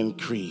thine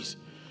increase.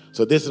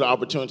 So this is an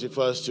opportunity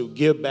for us to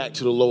give back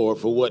to the Lord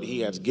for what he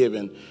has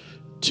given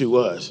to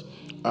us.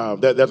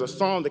 There's a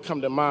song that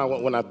comes to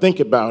mind when I think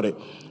about it,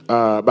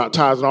 about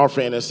tithes and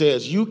offering, and it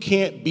says, you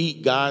can't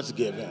beat God's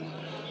giving,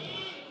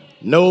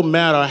 no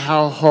matter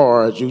how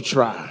hard you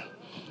try.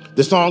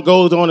 The song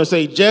goes on to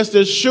say, just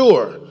as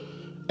sure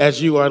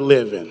as you are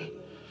living,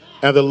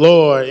 and the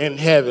Lord in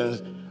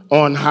heaven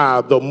on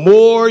high, the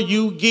more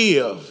you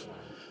give,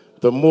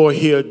 the more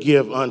he'll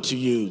give unto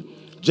you.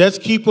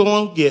 Just keep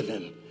on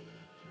giving,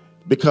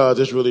 because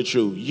it's really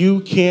true.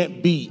 You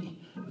can't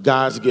beat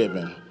God's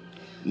giving,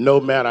 no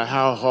matter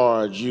how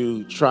hard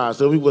you try.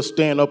 So we will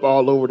stand up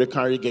all over the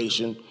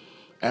congregation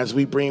as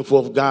we bring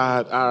forth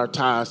God our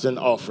tithes and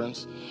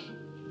offerings.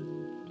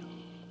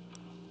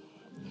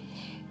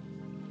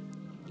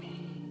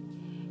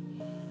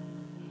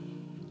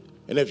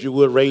 And if you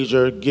would raise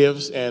your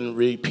gifts and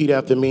repeat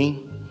after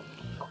me.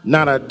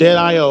 Not a debt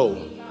I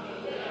owe,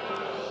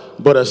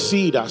 but a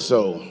seed I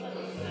sow.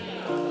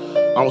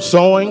 I'm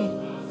sowing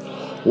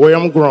where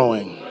I'm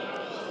growing.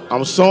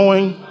 I'm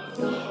sowing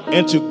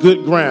into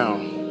good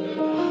ground.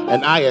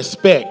 And I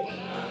expect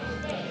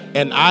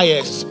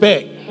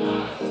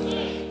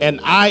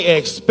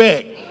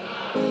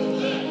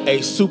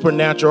a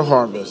supernatural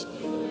harvest.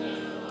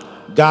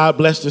 God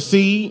bless the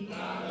seed,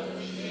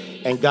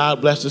 and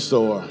God bless the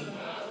sower.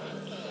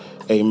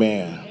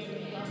 Amen.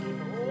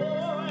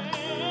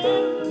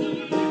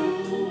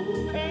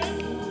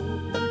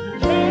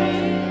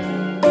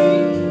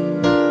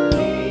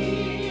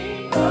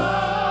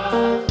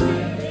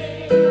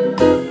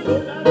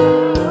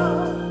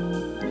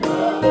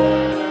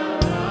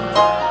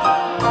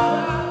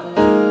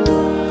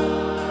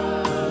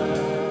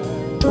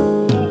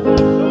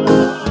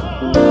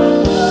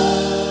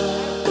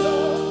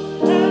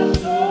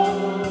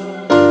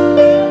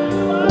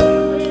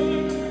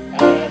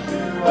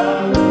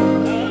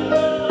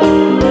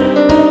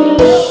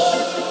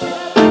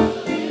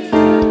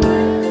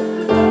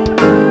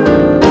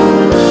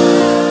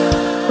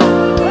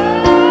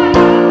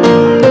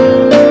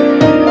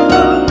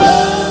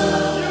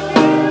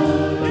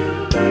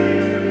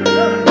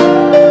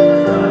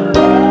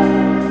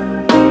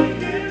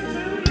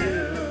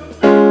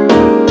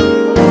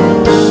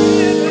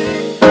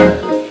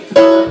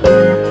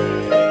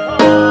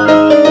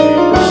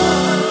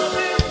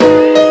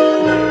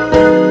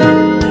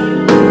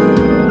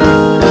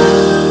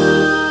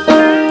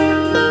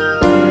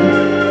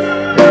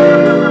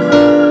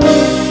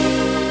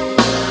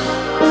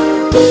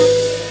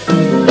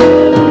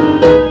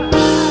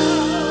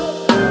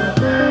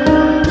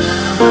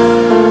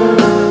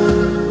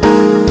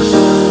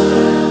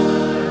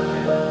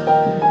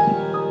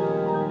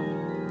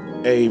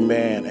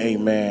 Amen,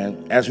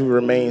 amen. As we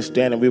remain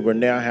standing, we will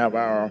now have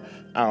our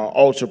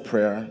altar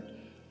prayer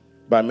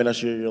by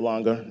Minister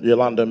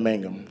Yolanda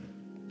Mangum.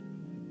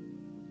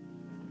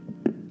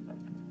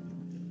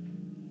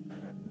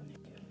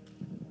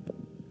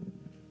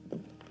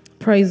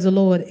 Praise the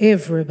Lord,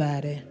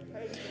 everybody.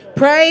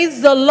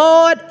 Praise the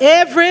Lord,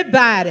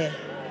 everybody.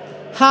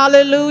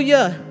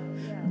 Hallelujah.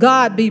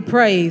 God be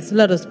praised.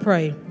 Let us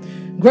pray.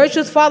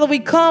 Gracious Father, we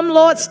come,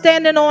 Lord,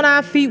 standing on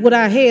our feet with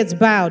our heads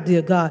bowed,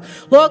 dear God.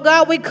 Lord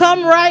God, we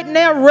come right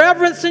now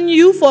reverencing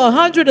you for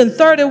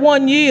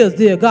 131 years,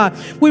 dear God.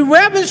 We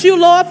reverence you,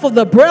 Lord, for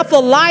the breath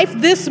of life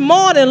this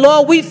morning,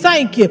 Lord. We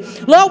thank you.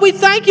 Lord, we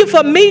thank you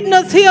for meeting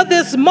us here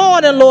this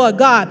morning, Lord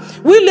God.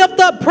 We lift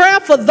up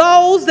prayer for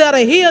those that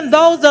are here and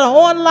those that are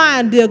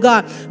online, dear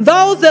God.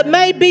 Those that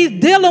may be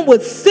dealing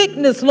with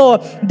sickness,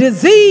 Lord,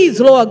 disease,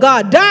 Lord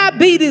God,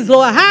 diabetes,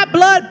 Lord, high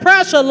blood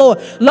pressure, Lord,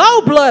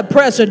 low blood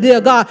pressure, dear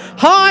God.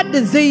 Heart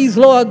disease,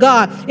 Lord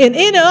God, and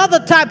any other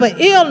type of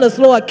illness,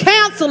 Lord,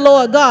 cancer,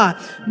 Lord God,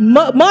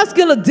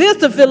 muscular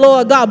dystrophy,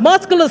 Lord God,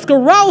 muscular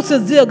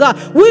sclerosis, dear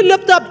God. We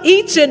lift up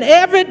each and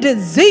every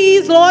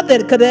disease, Lord,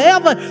 that could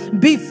ever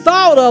be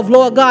thought of,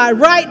 Lord God,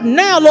 right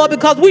now, Lord,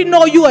 because we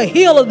know you are a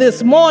healer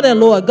this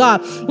morning, Lord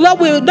God. Lord,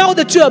 we know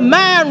that you're a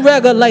mind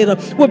regulator.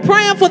 We're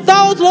praying for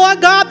those,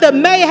 Lord God, that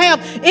may have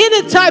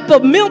any type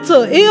of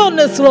mental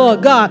illness,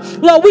 Lord God.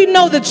 Lord, we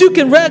know that you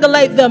can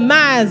regulate their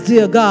minds,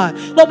 dear God.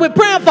 Lord, we're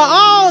praying for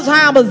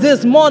Alzheimer's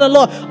this morning,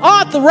 Lord,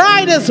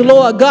 arthritis,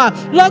 Lord God.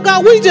 Lord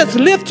God, we just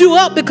lift you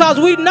up because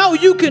we know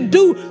you can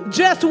do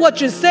just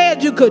what you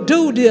said you could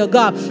do, dear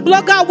God.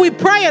 Lord God, we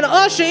pray and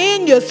usher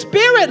in your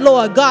spirit,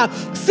 Lord God.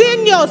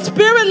 Send your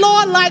spirit,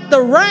 Lord, like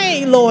the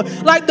rain, Lord,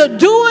 like the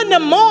dew in the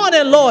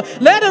morning, Lord.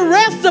 Let it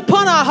rest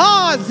upon our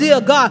hearts,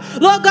 dear God.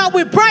 Lord God,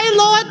 we pray,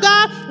 Lord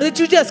God, that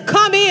you just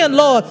come in,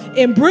 Lord,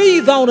 and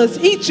breathe on us,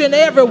 each and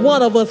every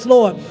one of us,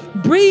 Lord.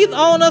 Breathe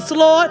on us,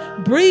 Lord.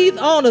 Breathe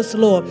on us,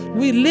 Lord.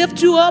 We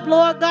lift you up,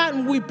 Lord God,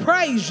 and we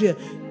praise you,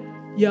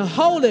 your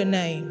holy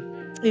name.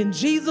 In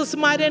Jesus'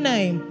 mighty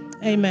name,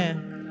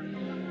 amen.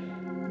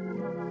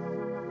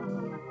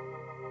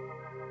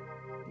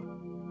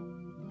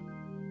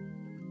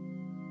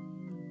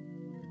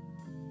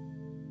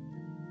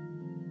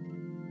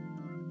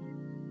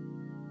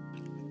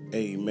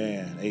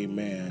 Amen.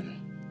 Amen.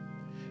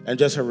 And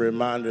just a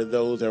reminder,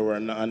 those that were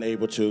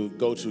unable to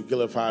go to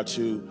Gilead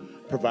to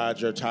provide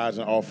your tithes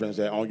and offerings,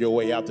 that on your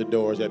way out the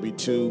doors, there'll be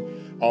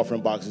 2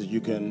 offering boxes.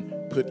 You can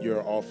put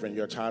your offering,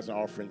 your tithes and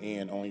offering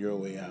in on your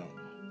way out.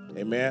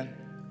 Amen.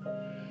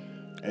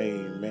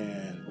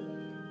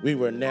 Amen. We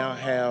will now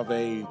have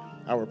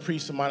our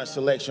pre-sermonic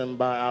selection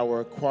by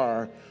our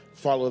choir.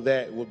 Follow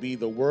that will be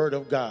the Word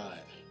of God.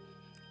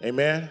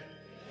 Amen.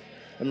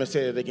 Let me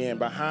say it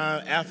again.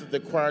 After the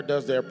choir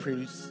does their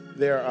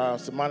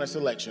sermonic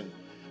selection,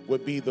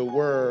 would be the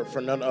word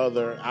from none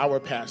other, our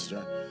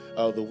pastor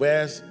of the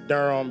West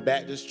Durham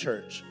Baptist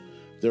Church,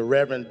 the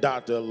Reverend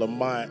Dr.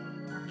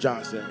 Lamont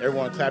Johnson.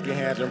 Everyone clap your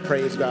hands and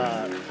praise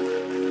God.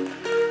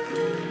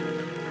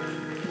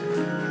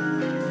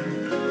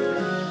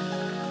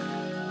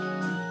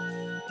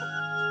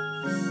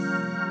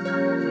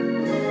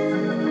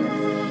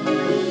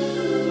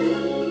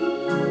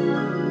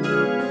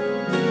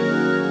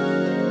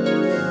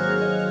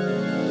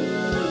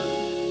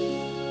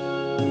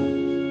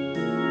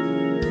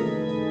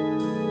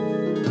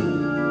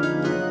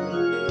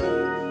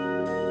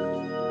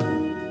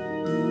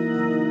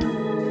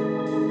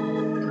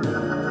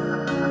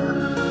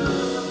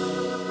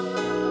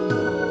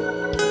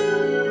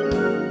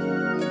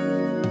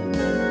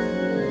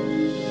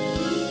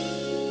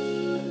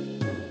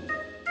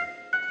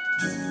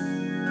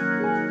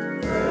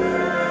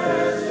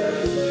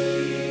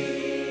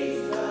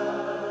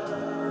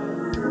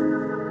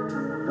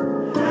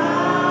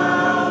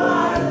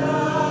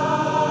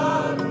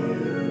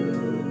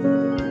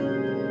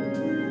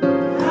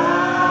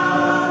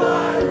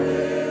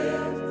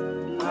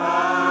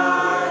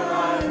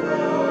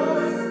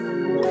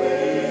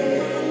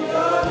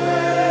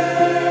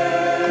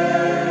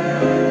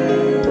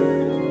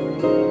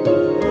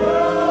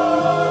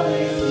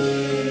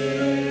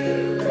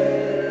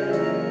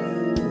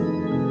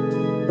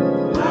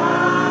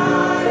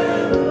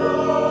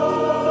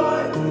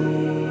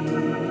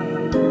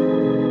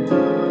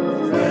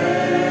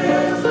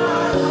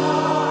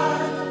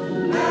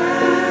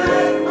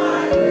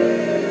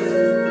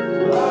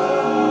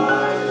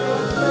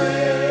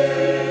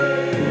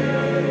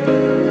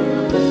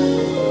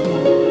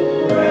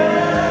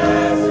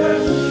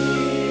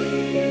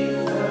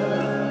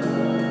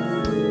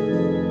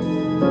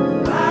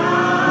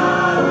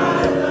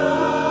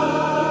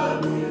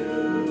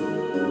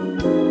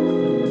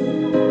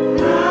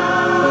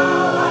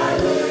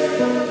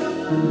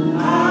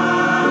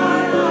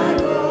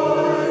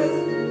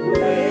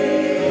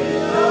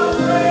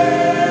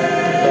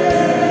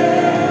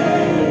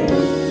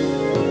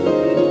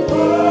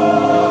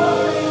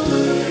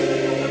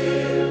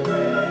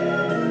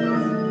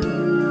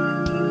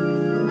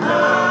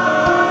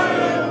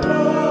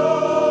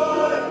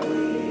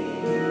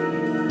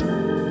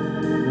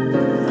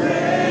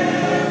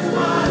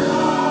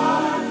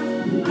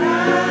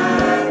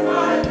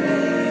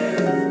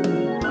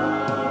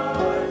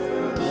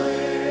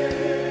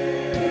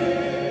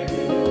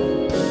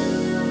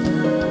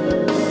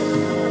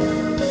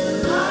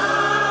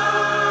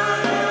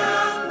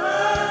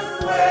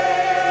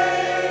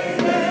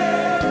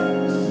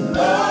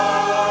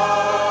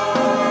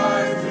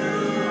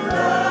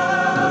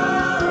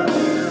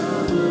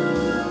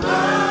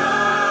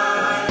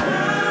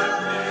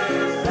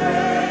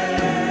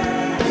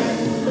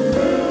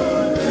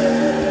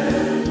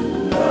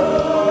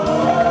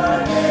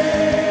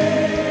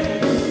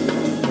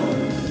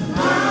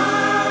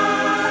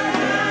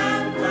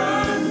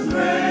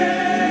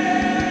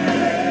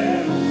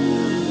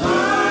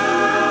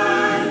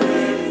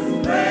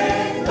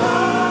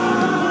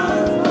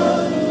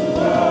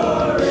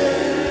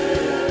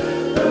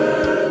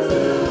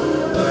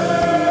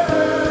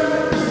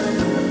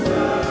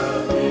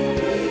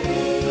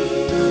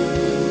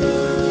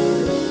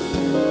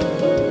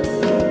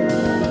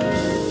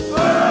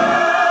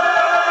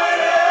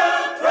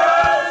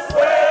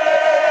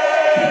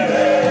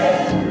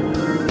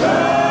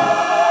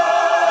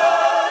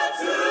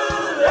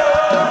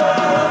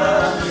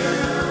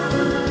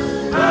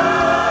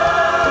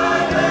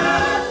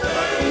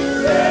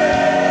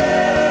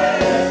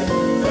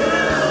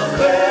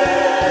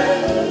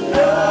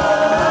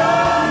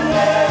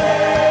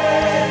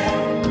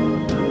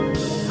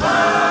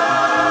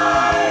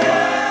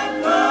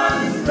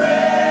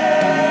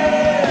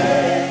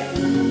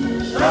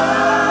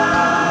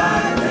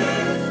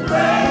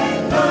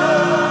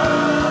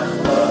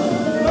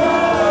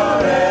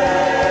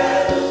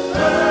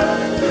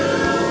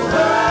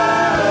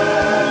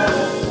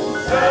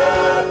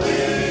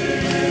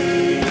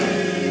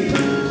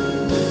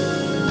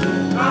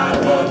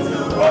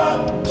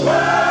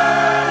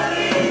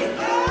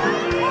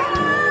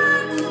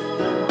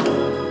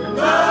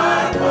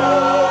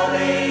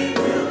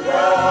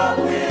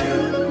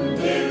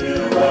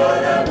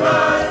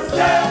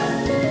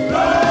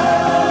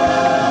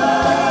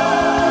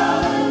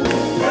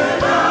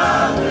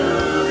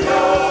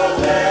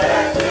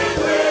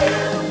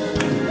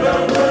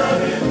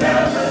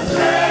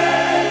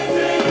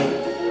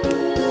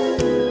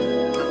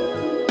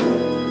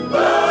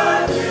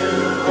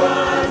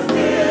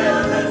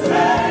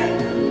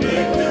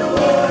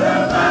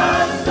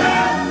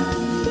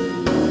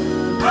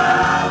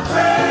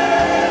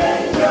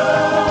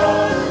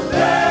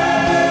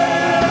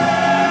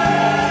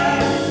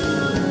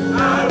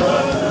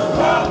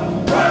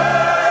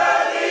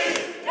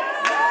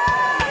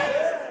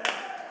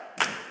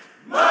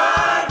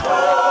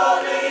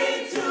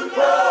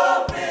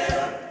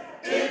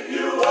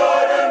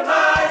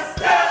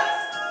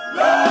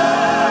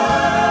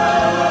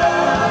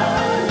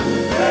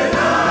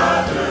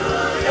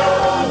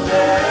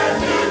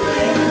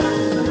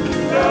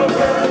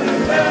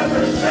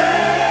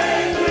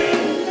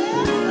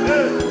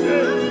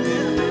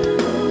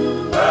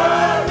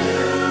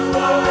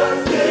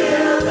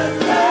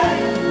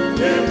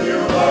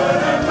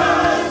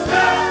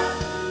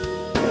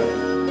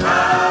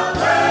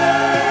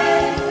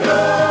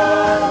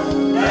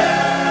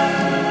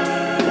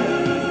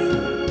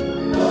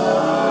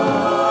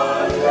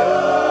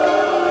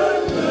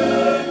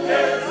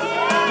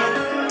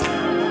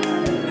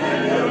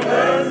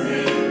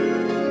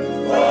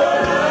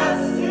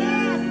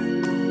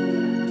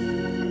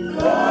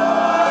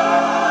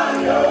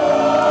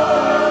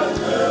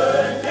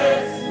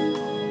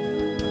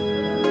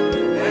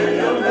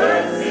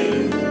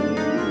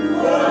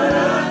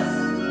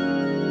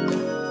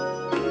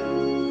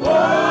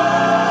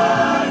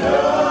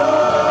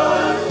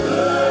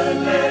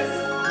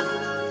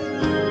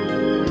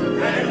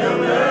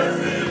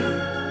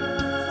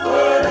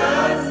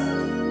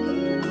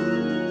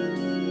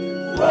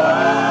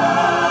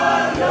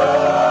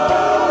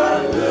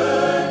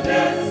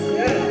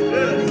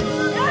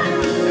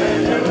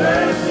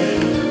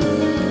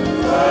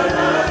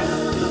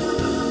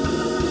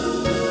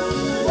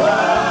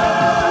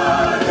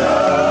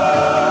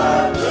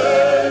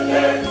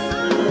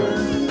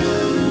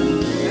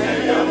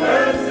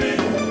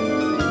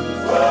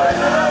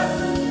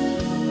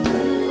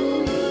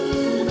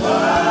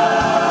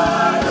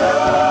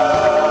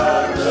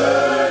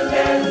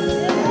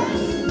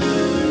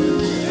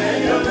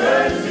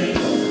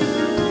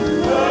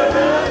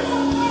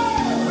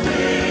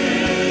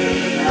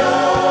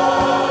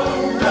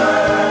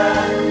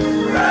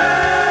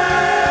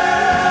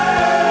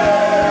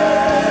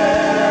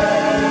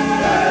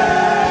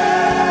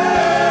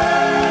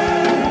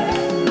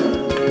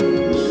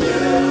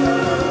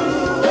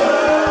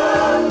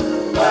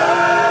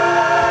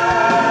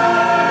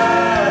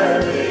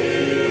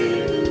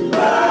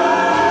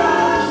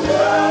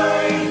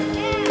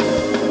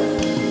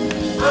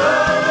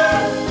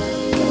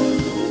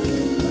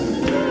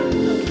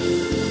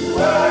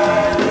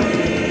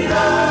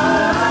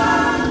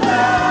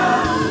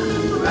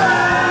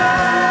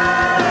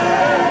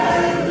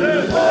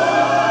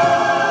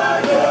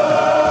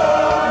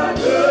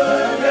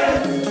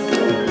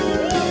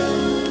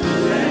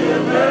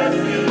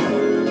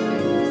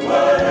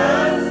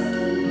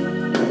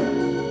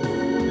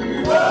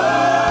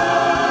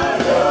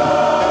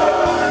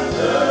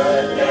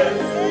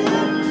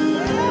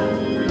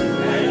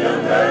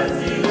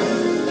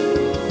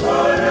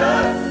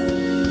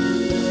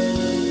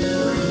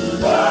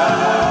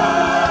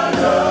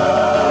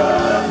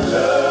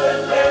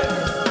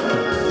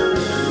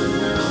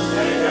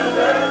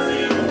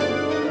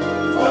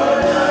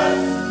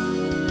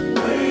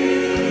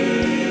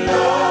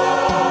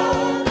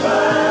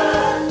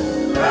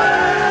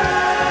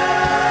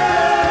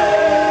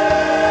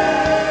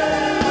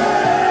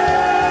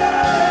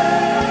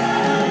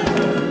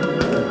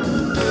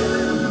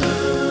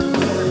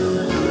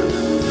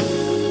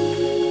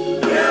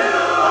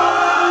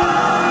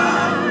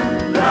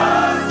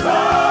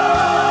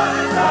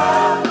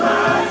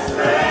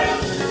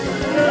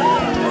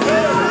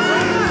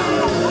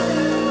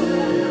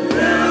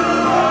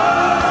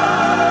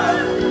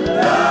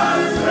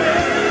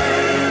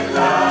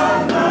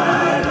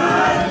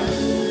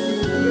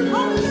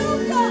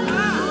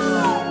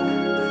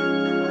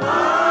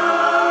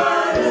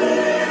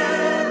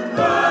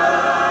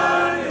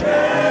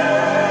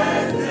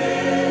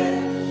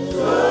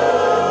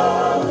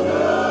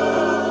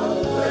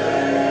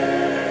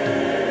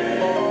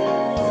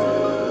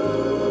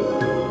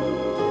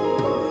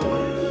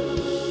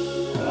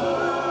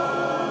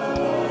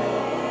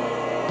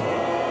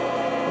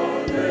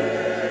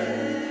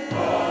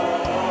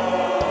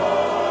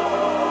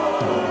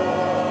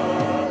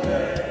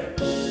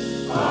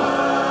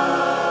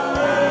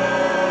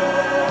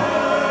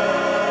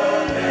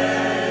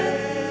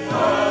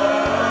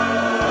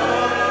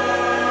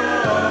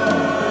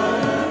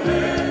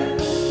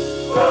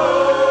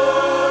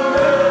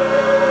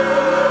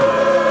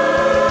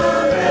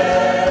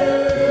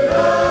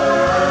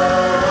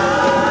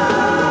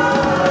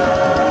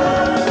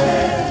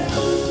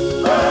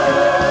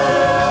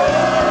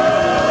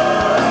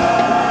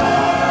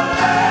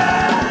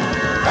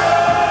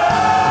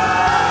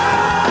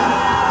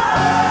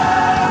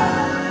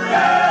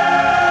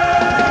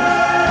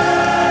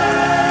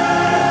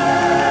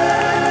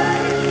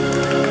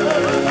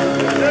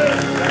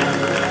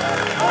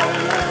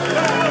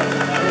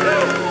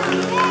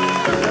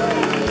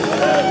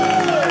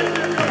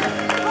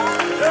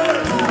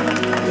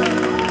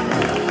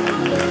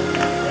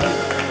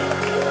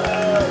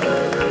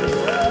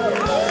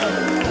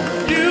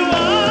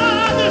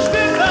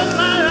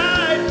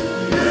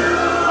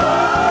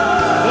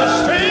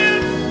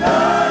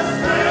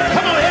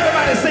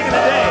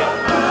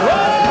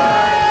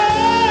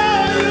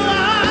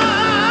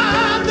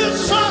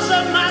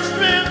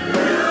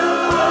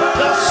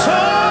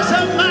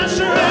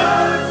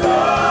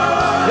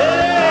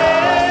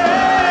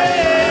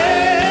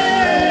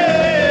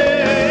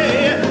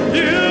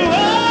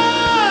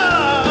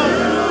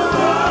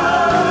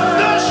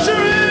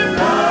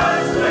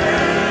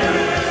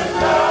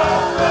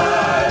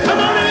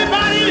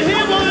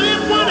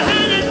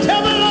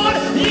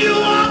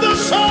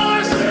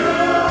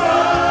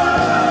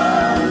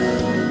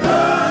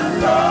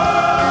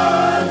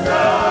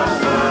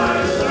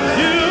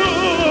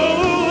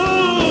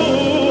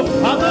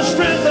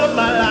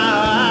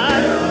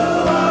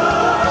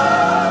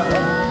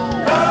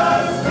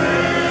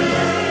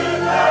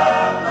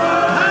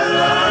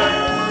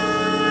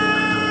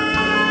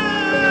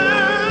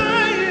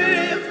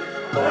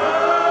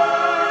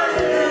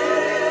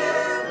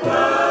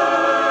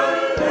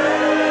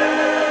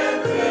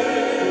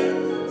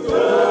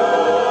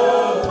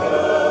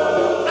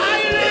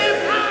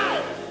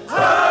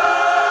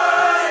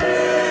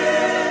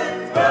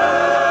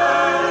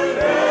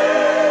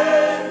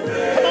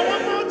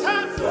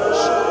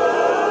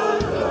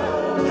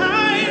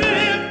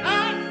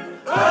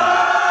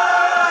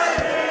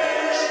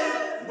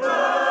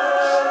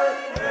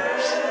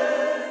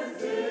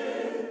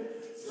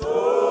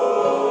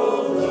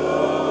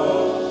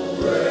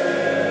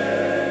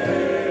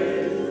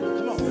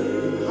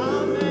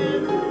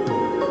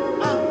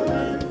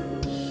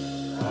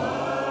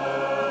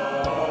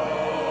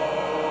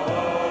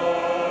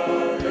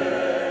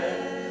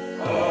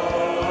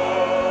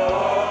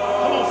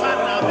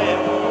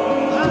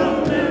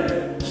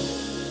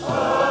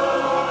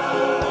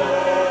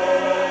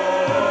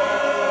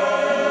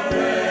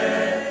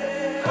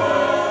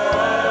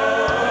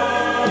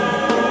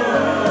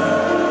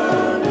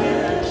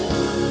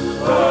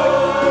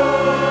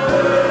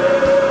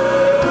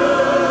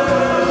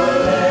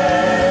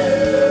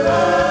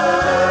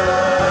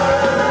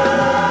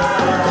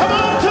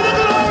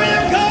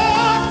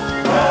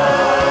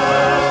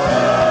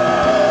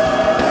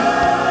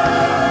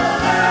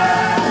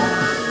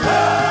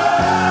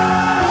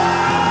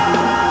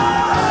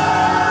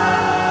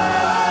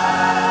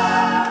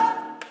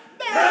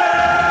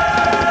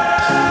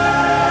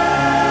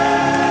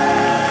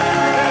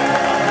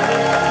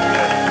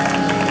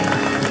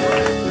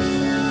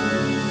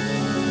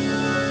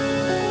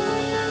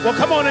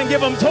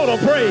 give him total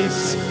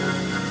praise.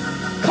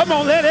 Come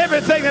on, let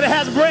everything that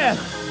has breath.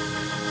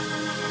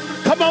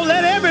 Come on,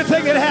 let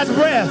everything that has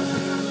breath.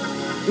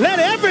 Let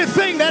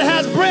everything that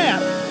has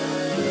breath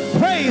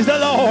praise the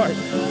Lord.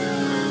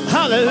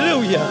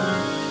 Hallelujah.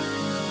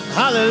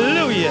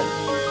 Hallelujah.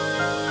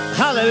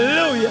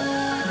 Hallelujah.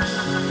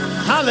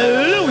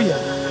 Hallelujah.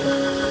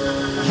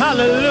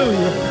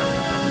 Hallelujah.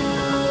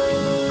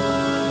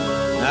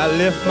 I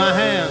lift my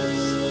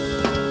hands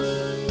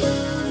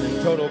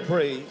in total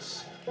praise.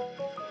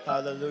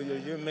 Hallelujah.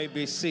 You may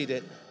be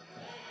seated.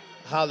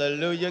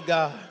 Hallelujah,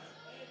 God.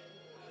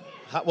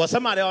 Well,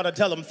 somebody ought to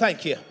tell them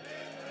thank you.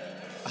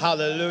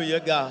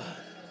 Hallelujah, God.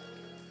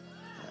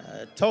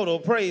 Total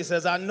praise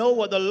says, I know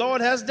what the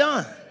Lord has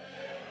done.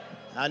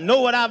 I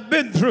know what I've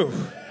been through.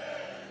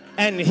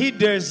 And he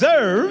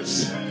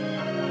deserves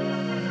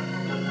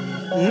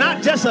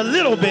not just a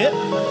little bit,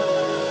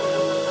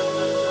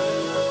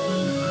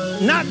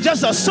 not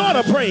just a sort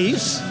of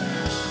praise,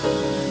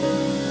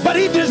 but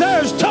he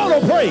deserves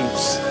total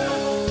praise.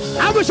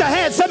 I wish I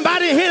had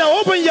somebody here to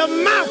open your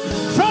mouth,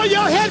 throw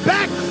your head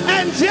back,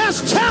 and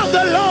just tell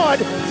the Lord,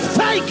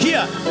 thank you.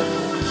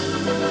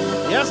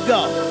 Yes,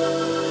 God.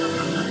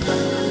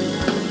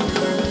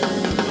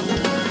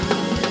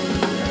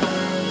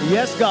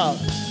 Yes, God.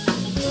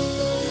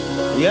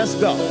 Yes,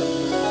 God.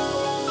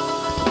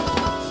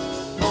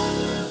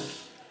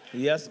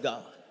 Yes,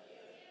 God.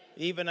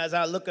 Even as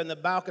I look in the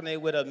balcony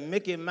with a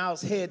Mickey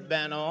Mouse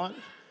headband on,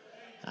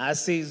 I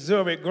see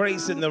Zurich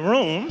Grace in the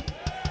room.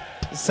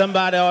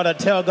 Somebody ought to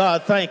tell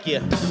God thank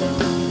you.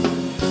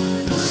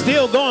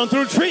 Still going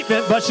through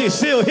treatment, but she's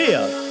still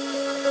here.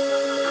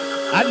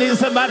 I need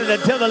somebody to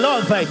tell the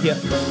Lord thank you.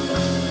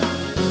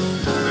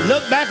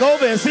 Look back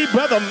over and see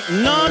Brother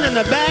Nunn in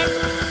the back.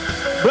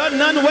 Brother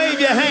Nunn, wave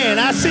your hand.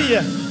 I see you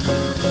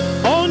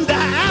on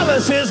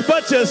dialysis,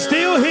 but you're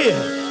still here.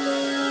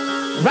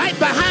 Right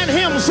behind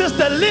him,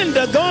 Sister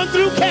Linda going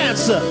through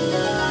cancer.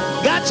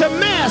 Got your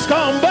mask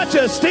on, but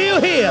you're still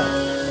here.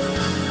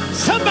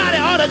 Somebody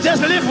ought to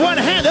just lift one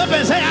hand up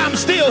and say, I'm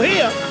still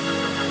here.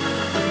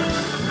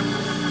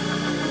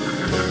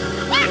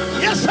 Ah,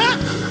 yes, sir.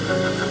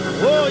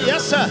 Oh,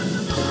 yes, sir.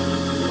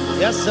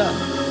 Yes, sir.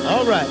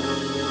 All right.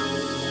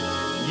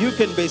 You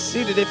can be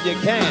seated if you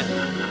can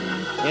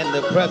in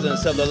the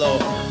presence of the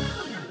Lord.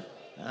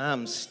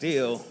 I'm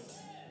still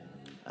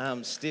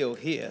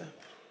here.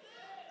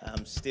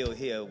 I'm still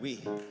here.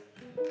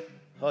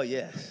 Oh,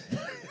 yes.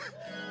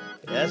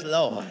 Yes,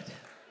 Lord.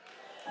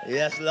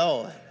 Yes,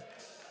 Lord.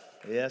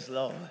 Yes,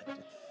 Lord.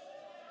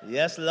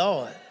 Yes,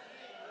 Lord.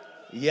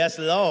 Yes,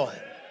 Lord.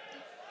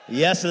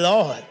 Yes,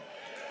 Lord.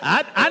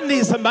 I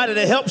need somebody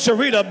to help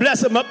Sharita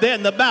bless him up there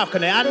in the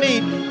balcony. I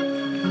need,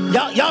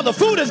 y'all, the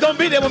food is going to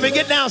be there when we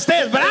get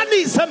downstairs, but I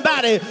need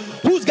somebody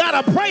who's got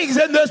a praise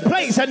in this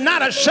place and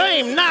not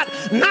ashamed, not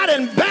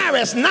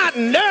embarrassed, not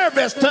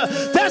nervous,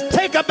 to just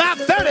take about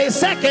 30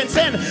 seconds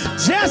and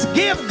just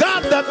give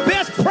God the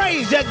best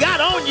praise you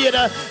got on you,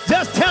 to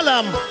just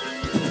tell him,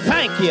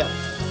 thank you,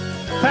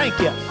 thank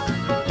you,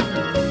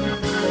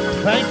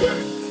 thank you,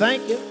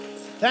 thank you,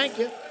 thank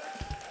you,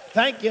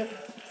 thank you,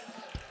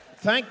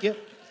 thank you,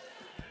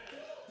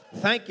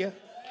 thank you,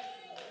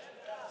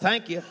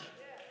 thank you,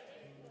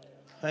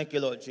 thank you,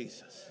 Lord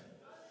Jesus.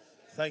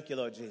 Thank you,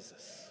 Lord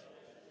Jesus.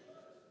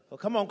 Well,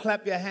 come on,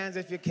 clap your hands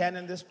if you can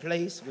in this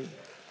place. We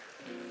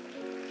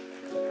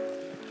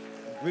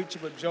greet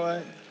you with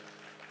joy.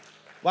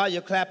 While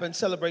you're clapping,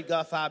 celebrate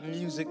God for our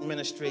music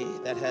ministry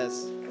that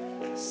has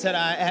set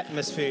our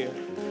atmosphere.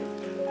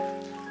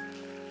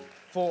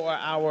 For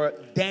our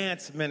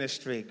dance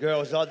ministry.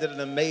 Girls, y'all did an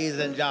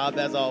amazing job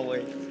as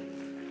always.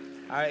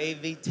 Our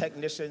AV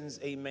technicians,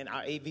 amen,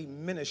 our AV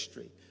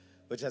ministry,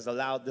 which has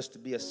allowed this to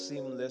be a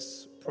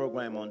seamless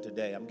program on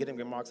today. I'm getting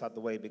remarks out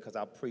the way because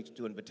I'll preach,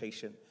 do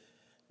invitation,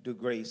 do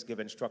grace,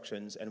 give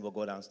instructions, and we'll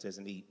go downstairs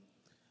and eat.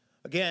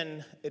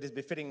 Again, it is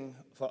befitting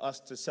for us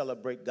to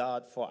celebrate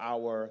God for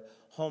our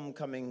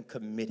homecoming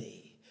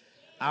committee.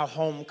 Our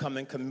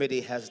homecoming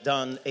committee has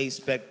done a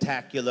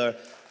spectacular,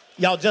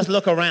 y'all just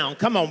look around.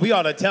 Come on, we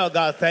ought to tell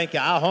God thank you.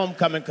 Our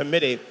homecoming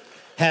committee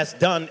has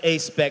done a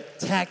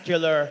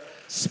spectacular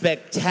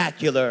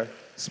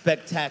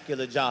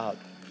job.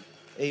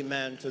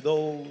 Amen. To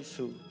those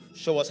who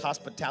show us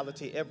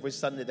hospitality every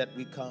Sunday that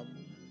we come.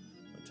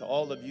 To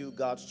all of you,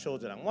 God's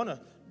children. I want to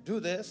do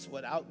this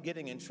without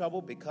getting in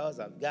trouble because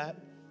I've got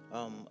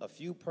a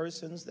few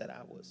persons that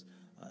I was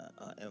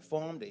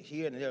informed are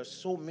here, and there are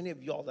so many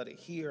of y'all that are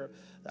here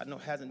that I know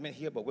hasn't been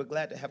here, but we're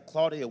glad to have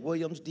Claudia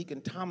Williams, Deacon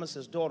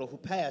Thomas's daughter, who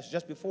passed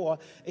just before,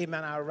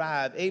 amen, I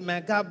arrived.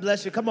 Amen. God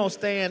bless you. Come on,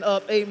 stand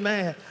up.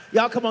 Amen.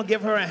 Y'all come on,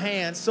 give her a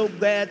hand. So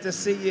glad to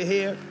see you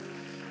here.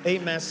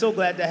 Amen. So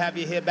glad to have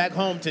you here back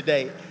home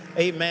today.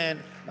 Amen.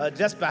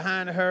 Just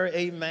behind her,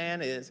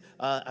 amen, is,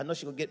 I know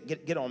she's going to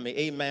get on me,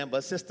 amen,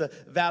 but Sister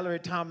Valerie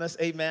Thomas,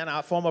 amen,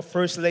 our former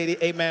First Lady,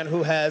 amen,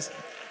 who has,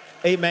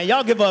 amen,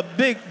 y'all give her a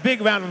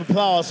big round of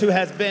applause, who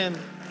has been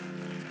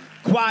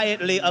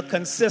quietly a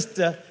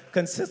consistent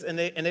consistent,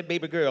 and their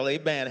baby girl,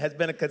 amen, has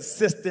been a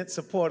consistent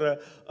supporter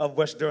of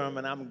West Durham,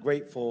 and I'm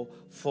grateful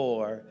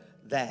for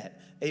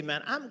that.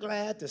 Amen. I'm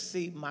glad to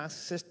see my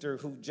sister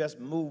who just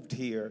moved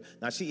here.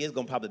 Now, she is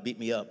going to probably beat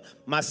me up.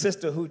 My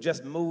sister who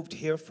just moved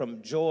here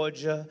from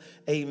Georgia.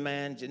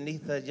 Amen.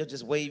 Janitha, you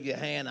just wave your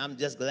hand. I'm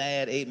just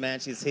glad,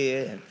 amen, she's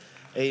here. And,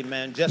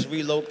 amen, just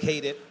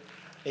relocated.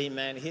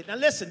 Amen. Now,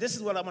 listen, this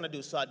is what I want to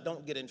do so I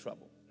don't get in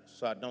trouble.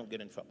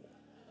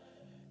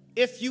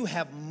 If you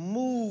have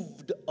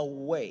moved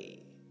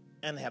away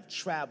and have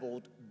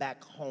traveled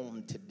back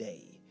home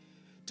today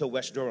to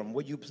West Durham,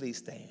 will you please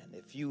stand?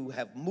 If you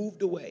have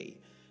moved away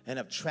and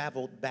have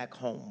traveled back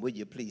home, will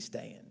you please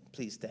stand?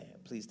 Please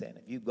stand. Please stand.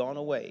 If you've gone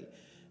away,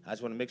 I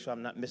just want to make sure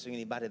I'm not missing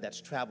anybody that's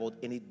traveled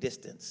any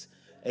distance.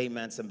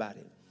 Amen,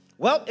 somebody.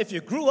 Well, if you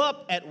grew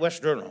up at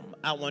West Durham,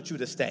 I want you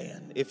to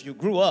stand. If you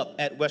grew up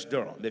at West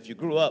Durham, if you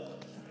grew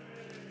up,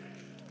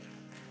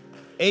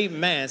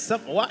 amen.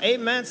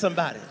 Amen,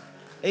 somebody.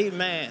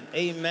 Amen.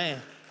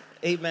 Amen.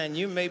 Amen.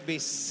 You may be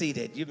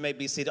seated. You may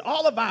be seated.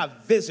 All of our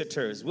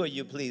visitors, will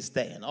you please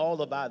stand?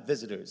 All of our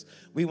visitors.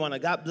 We want to,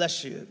 God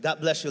bless you.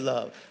 God bless you,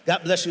 love.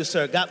 God bless you,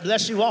 sir. God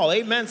bless you all.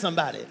 Amen,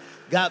 somebody.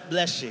 God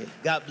bless you.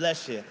 God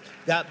bless you.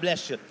 God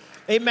bless you.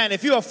 Amen.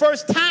 If you're a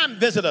first-time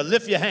visitor,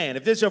 lift your hand.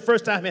 If this is your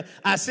first time here,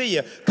 I see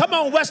you. Come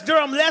on, West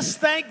Durham. Let's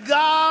thank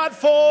God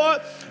for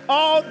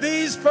all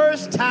these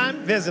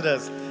first-time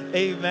visitors.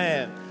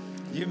 Amen.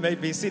 You may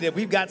be seated.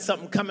 We've got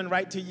something coming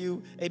right to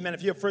you. Amen.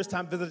 If you're a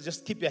first-time visitor,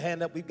 just keep your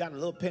hand up. We've got a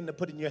little pen to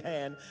put in your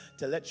hand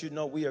to let you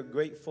know we are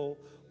grateful.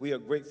 We are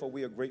grateful.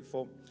 We are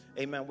grateful.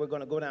 Amen. We're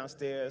going to go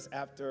downstairs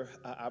after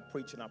I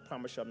preach, and I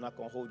promise you I'm not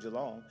going to hold you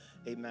long.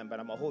 Amen. But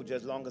I'm going to hold you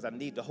as long as I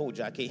need to hold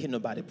you. I can't hear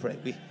nobody pray.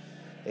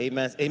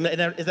 Amen.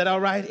 Amen. Is that all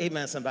right?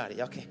 Amen,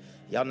 somebody.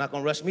 Y'all not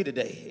going to rush me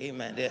today.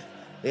 Amen.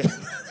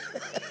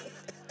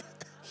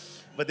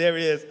 But there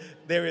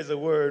is a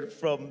word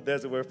from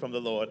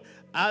the Lord.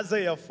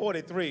 Isaiah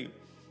 43.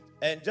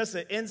 And just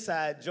an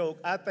inside joke,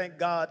 I thank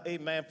God,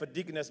 amen, for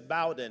Deaconess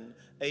Bowden,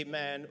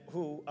 amen,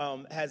 who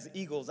has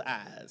eagle's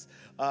eyes.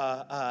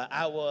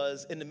 I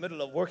was in the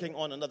middle of working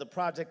on another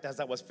project as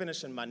I was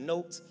finishing my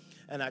notes,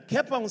 and I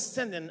kept on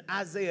sending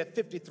Isaiah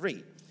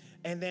 53.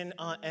 And then,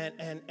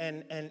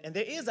 and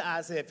there is an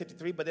Isaiah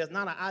 53, but there's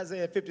not an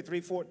Isaiah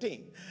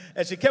 53:14.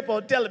 And she kept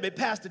on telling me,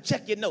 Pastor,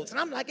 check your notes. And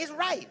I'm like, it's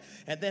right.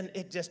 And then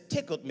it just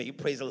tickled me,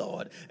 praise the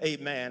Lord,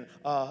 amen,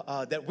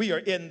 that we are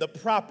in the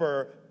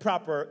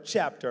proper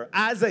chapter.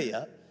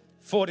 Isaiah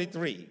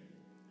 43,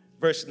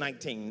 verse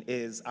 19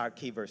 is our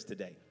key verse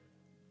today.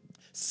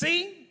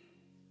 See,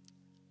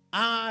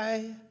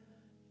 I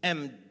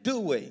am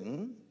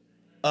doing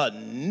a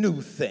new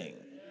thing.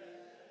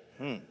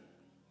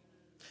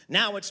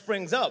 Now it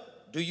springs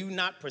up. Do you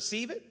not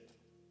perceive it?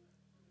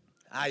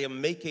 I am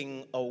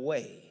making a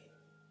way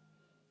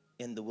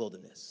in the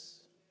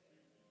wilderness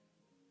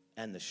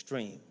and the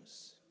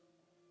streams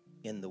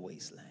in the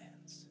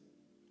wastelands.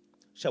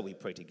 Shall we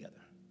pray together?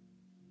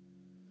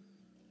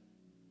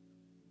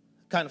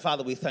 Kind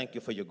Father, we thank you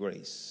for your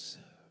grace.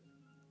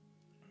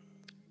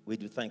 We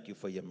do thank you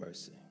for your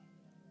mercy.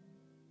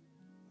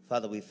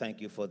 Father, we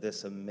thank you for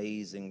this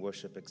amazing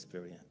worship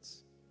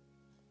experience.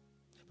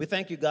 We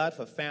thank you, God,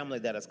 for family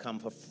that has come,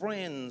 for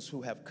friends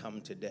who have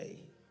come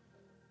today.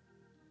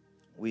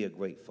 We are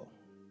grateful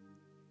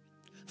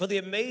for the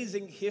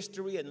amazing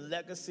history and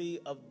legacy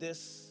of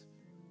this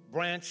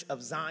branch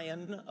of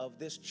Zion, of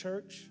this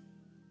church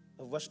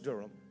of West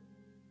Durham.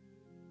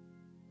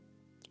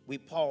 We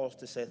pause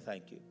to say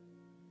thank you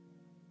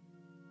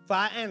for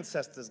our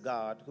ancestors,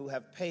 God, who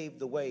have paved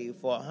the way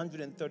for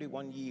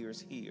 131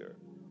 years here,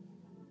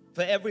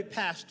 for every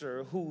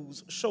pastor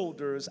whose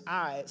shoulders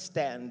I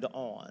stand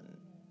on.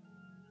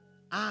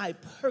 I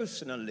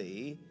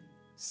personally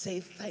say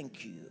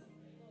thank you.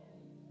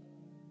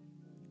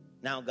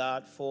 Now,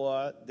 God,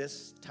 for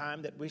this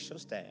time that we shall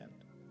stand,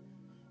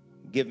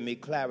 give me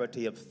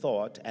clarity of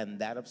thought and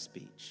that of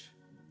speech.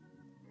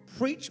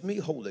 Preach me,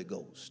 Holy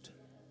Ghost,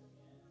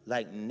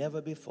 like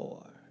never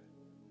before.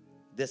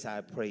 This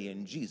I pray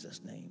in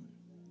Jesus' name.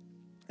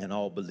 And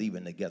all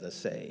believing together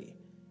say,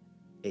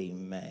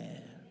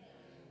 amen.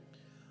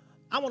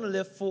 I want to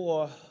live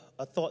for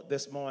a thought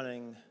this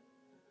morning.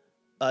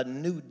 A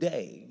new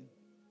day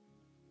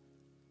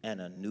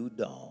and a new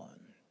dawn.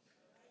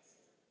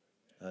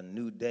 A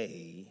new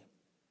day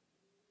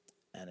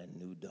and a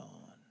new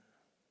dawn.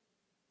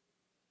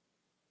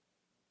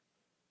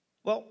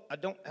 Well, I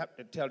don't have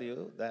to tell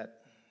you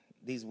that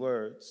these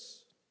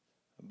words,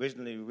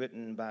 originally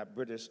written by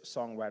British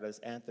songwriters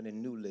Anthony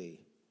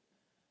Newley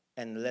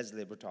and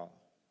Leslie Britall,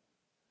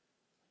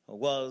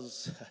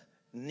 was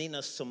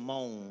Nina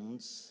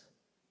Simone's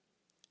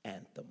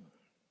anthem.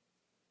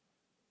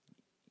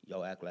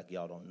 Y'all act like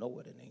y'all don't know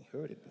it and ain't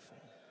heard it before.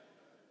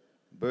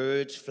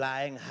 Birds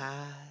flying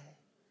high,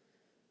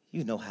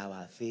 you know how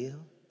I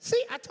feel.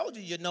 See, I told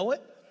you know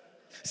it.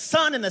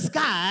 Sun in the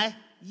sky,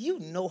 you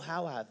know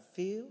how I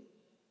feel.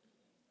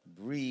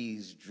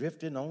 Breeze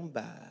drifting on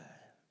by,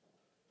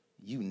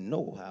 you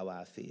know how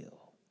I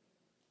feel.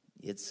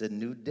 It's a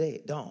new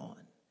day, dawn.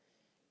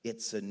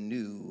 It's a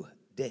new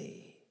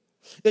day.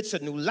 It's a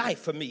new life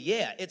for me.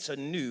 Yeah, it's a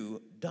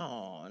new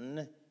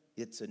dawn.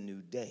 It's a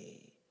new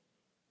day.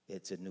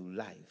 It's a new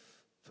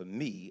life for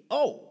me.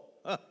 Oh,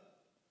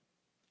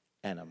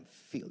 and I'm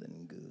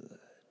feeling good.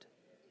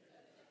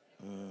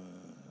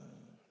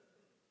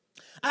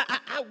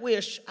 I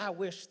wish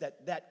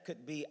that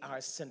could be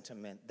our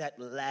sentiment, that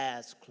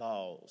last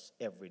clause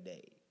every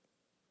day.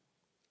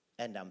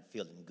 And I'm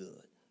feeling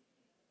good.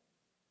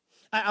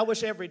 I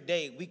wish every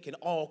day we can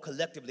all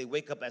collectively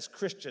wake up as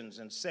Christians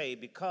and say,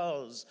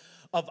 because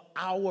of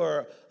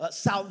our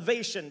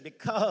salvation,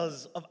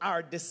 because of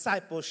our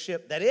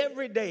discipleship, that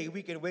every day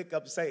we can wake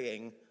up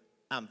saying,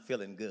 I'm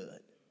feeling good.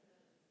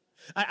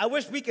 I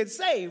wish we could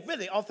say,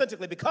 really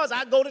authentically, because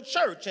I go to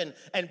church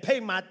and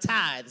pay my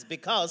tithes,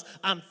 because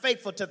I'm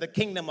faithful to the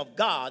kingdom of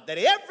God, that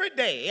every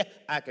day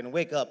I can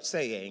wake up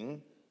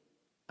saying,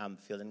 I'm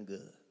feeling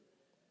good.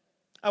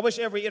 I wish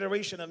every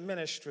iteration of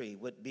ministry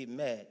would be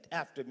met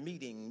after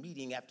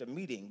meeting after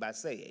meeting by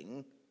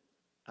saying,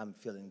 I'm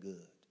feeling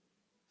good.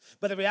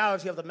 But the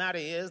reality of the matter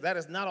is that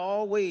is not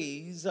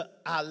always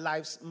our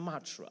life's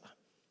mantra.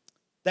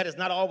 That is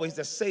not always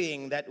the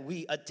saying that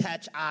we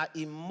attach our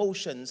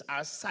emotions,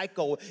 our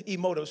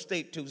psycho-emotive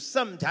state to.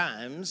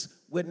 Sometimes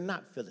we're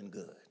not feeling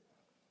good.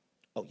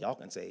 Oh, y'all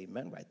can say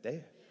amen right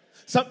there.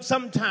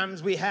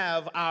 Sometimes we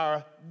have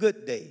our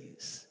good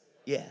days,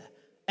 yeah,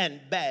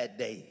 and bad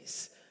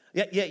days.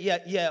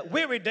 Yeah.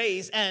 Weary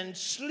days and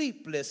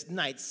sleepless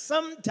nights.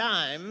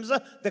 Sometimes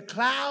the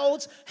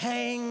clouds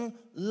hang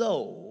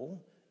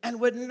low and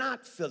we're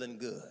not feeling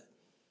good.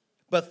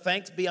 But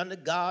thanks be unto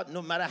God,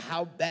 no matter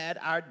how bad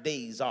our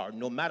days are,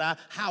 no matter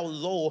how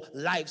low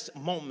life's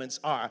moments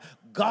are,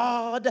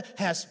 God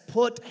has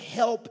put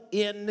help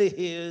in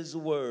His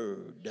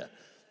word.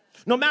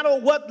 No matter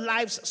what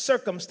life's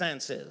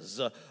circumstances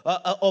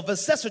or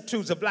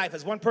vicissitudes of life,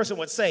 as one person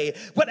would say,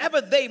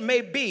 whatever they may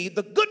be,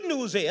 the good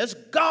news is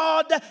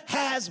God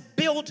has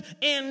built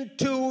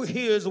into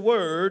His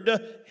word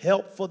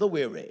help for the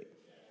weary.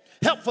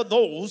 Help for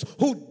those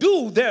who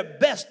do their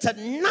best to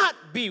not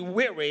be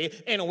weary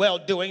in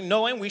well-doing,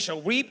 knowing we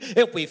shall reap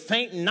if we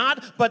faint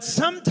not. But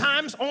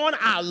sometimes on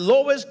our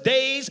lowest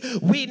days,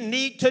 we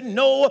need to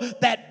know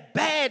that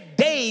bad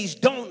days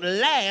don't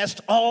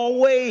last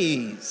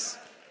always.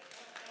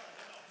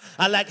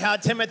 I like how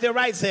Timothy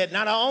Wright said,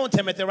 not our own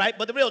Timothy Wright,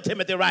 but the real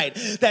Timothy Wright,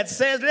 that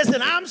says,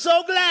 listen, I'm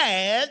so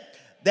glad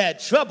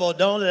that trouble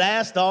don't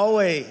last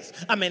always.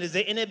 I mean, is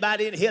there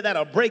anybody in here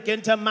that'll break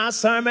into my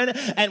sermon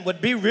and would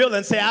be real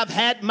and say, I've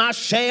had my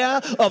share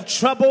of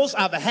troubles.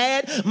 I've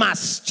had my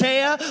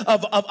share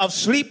of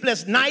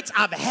sleepless nights.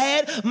 I've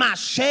had my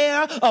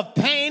share of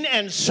pain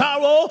and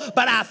sorrow.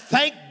 But I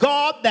thank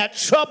God that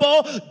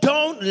trouble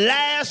don't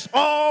last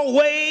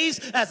always.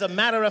 As a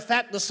matter of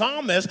fact, the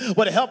psalmist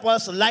would help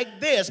us like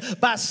this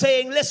by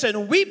saying,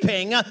 listen,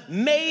 weeping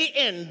may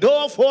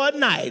endure for a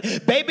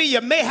night. Baby,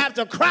 you may have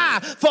to cry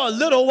for a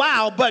little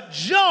while, but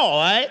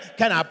joy,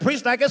 can I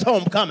preach like it's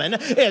homecoming,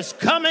 is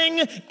coming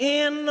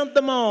in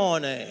the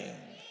morning.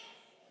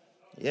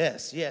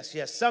 Yes.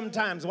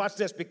 Sometimes, watch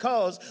this,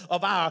 because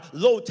of our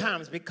low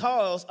times,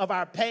 because of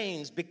our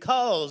pains,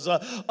 because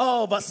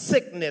of a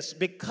sickness,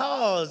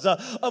 because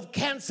of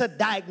cancer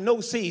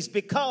diagnoses,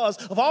 because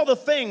of all the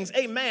things,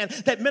 amen,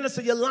 that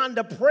Minister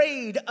Yolanda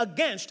prayed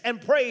against and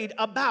prayed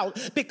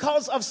about,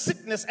 because of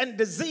sickness and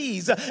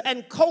disease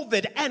and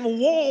COVID and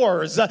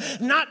wars,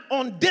 not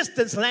on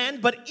distant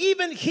land, but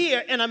even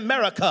here in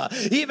America,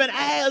 even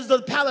as the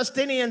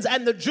Palestinians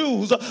and the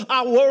Jews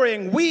are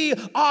worrying, we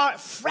are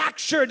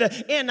fractured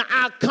in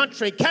our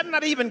country,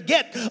 cannot even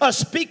get a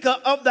Speaker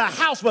of the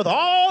House with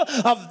all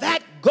of that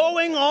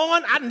going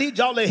on. I need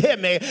y'all to hear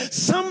me.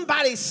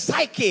 Somebody's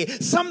psyche,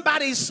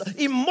 somebody's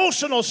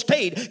emotional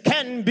state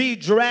can be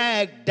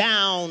dragged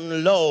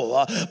down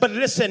low. But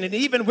listen, and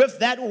even with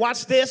that,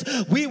 watch this,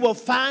 we will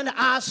find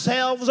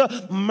ourselves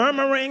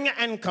murmuring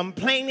and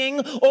complaining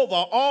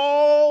over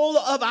all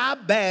of our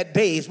bad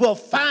days. We'll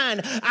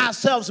find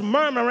ourselves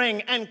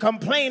murmuring and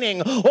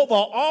complaining over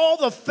all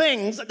the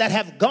things that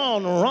have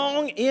gone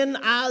wrong in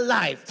our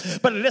life.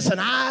 But listen,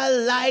 I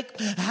like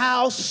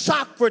how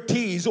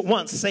Socrates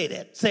once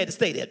stated.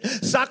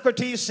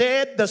 Socrates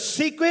said, the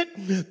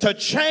secret to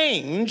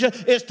change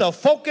is to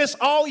focus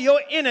all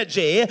your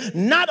energy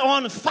not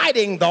on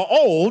fighting the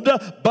old,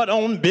 but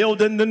on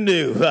building the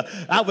new.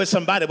 I wish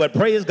somebody would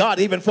praise God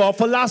even for a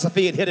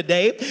philosophy in here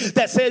today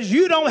that says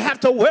you don't have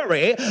to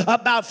worry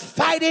about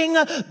fighting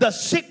the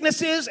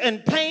sicknesses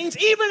and pains,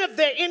 even if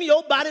they're in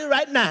your body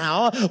right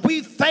now.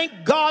 We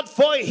thank God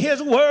for His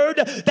word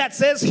that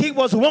says He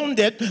was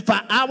wounded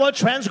for our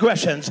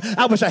transgressions.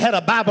 I wish I had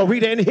a Bible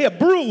reader in here.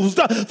 Bruised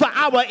for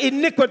our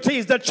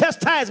iniquities. The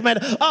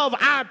chastisement of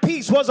our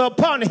peace was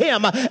upon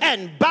him,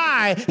 and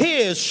by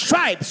his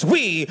stripes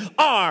we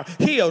are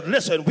healed.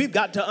 Listen, we've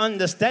got to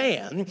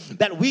understand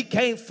that we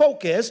can't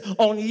focus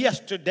on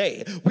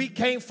yesterday. We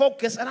can't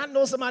focus, and I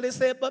know somebody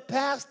said, but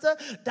Pastor,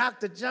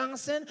 Dr.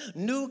 Johnson,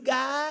 new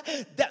guy,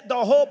 that the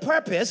whole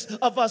purpose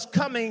of us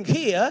coming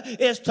here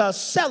is to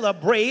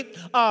celebrate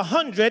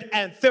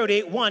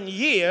 131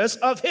 years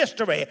of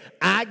history.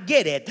 I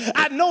get it.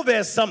 I know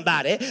there's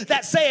somebody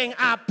that's saying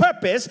our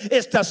purpose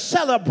is to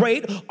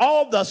celebrate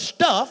all the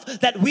stuff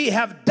that we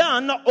have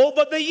done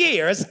over the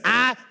years.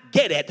 I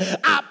get it.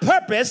 Our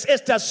purpose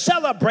is to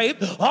celebrate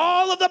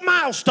all of the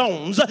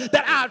milestones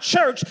that our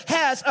church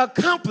has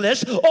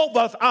accomplished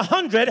over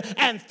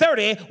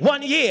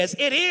 131 years.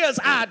 It is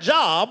our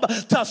job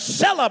to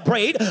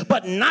celebrate,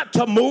 but not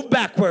to move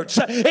backwards.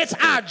 It's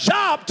our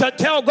job to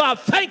tell God,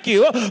 thank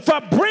you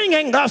for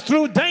bringing us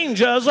through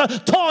dangers,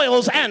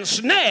 toils, and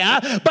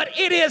snare, but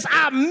it is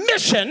our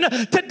mission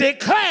to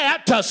declare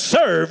to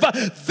serve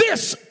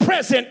this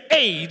present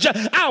age,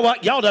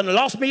 y'all done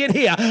lost me in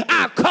here,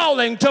 our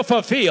calling to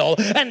fulfill.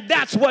 And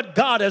that's what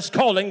God is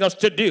calling us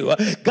to do.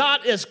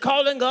 God is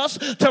calling us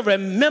to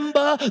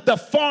remember the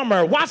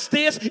former. Watch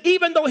this.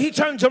 Even though he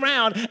turns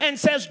around and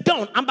says,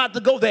 don't, I'm about to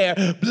go there.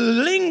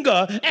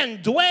 Linger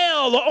and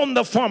dwell on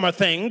the former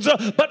things,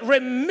 but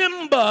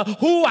remember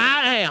who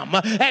I am.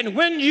 And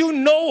when you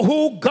know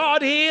who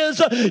God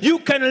is, you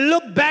can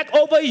look back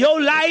over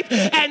your life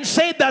and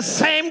say the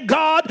same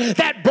God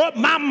that brought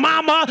my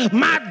mama,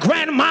 my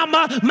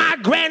grandmama, my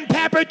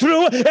grandpapa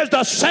through is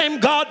the same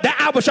God that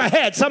I wish I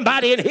had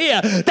somebody in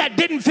here that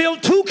didn't feel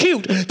too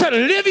cute to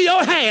lift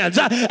your hands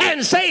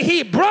and say,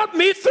 he brought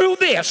me through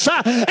this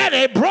and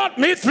he brought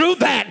me through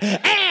that,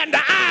 and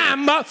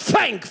I'm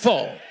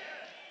thankful.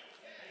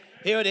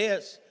 Here it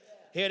is.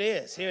 Here it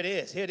is. Here it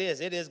is. Here it is.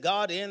 It is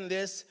God in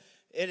this.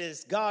 It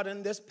is God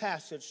in this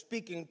passage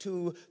speaking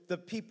to the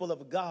people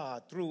of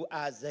God through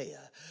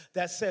Isaiah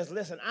that says,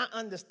 listen, I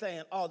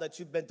understand all that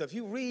you've been through. If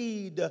you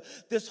read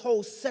this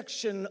whole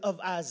section of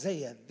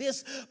Isaiah,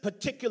 this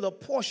particular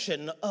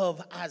portion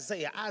of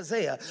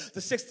Isaiah, the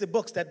 60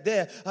 books that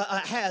there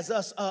has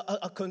us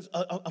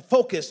a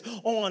focus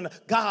on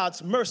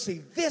God's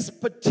mercy. This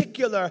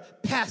particular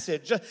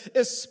passage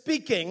is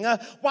speaking,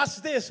 watch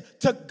this,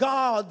 to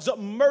God's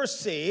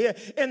mercy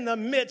in the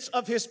midst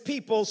of his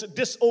people's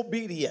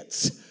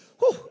disobedience.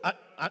 Whew,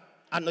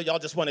 I know y'all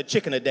just wanted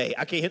chicken today.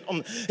 I can't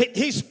hit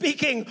he's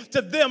speaking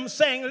to them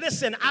saying,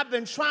 listen, I've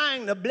been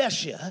trying to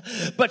bless you,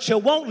 but you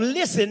won't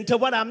listen to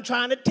what I'm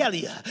trying to tell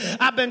you.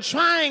 I've been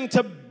trying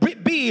to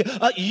be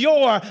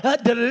your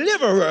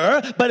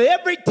deliverer, but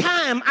every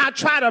time I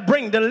try to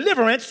bring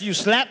deliverance, you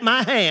slap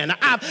my hand.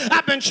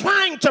 I've been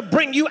trying to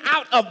bring you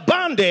out of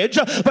bondage,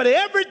 but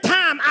every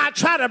time I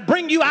try to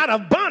bring you out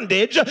of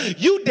bondage,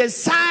 you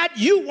decide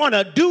you want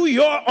to do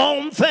your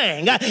own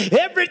thing.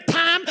 Every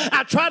time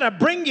I try to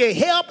bring you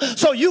help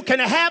so you can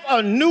have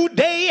a new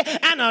day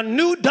and a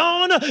new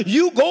dawn,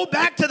 you go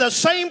back to the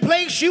same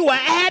place you were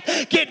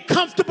at, get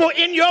comfortable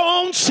in your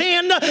own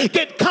sin,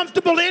 get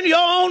comfortable in your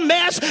own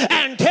mess,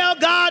 and tell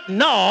God,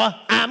 no,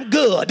 I'm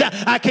good.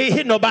 I can't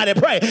hear nobody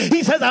pray.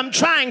 He says, I'm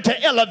trying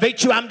to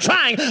elevate you. I'm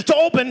trying to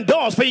open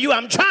doors for you.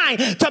 I'm trying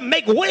to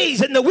make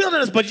ways in the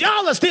wilderness, but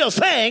y'all are still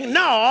saying,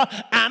 no,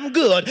 I'm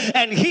good.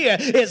 And here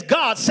is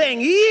God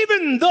saying,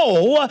 even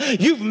though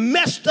you've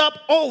messed up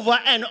over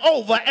and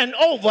over and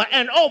over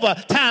and over,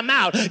 time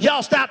out.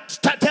 Y'all stop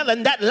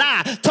telling that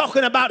lie,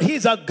 talking about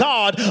he's a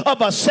God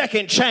of a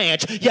second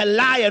chance. You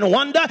lie and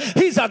wonder,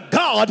 he's a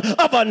God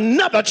of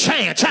another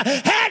chance.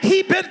 Had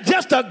he been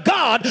just a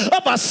God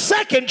of a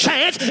second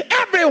chance,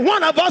 every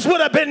one of us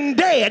would have been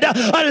dead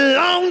a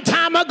long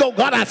time ago.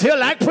 God, I feel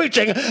like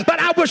preaching, but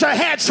I wish I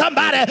had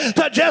somebody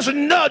to just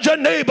nudge a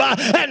neighbor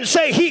and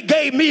say, he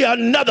gave me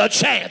another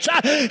chance.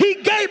 He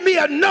gave me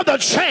another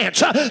chance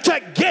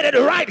to get it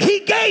right.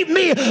 He gave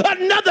me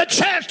another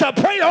chance to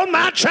pray on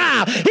my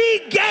child.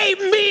 He gave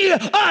me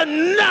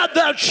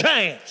another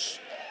chance.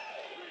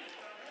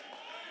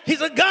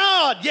 He's a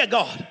God, yeah,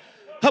 God,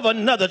 of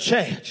another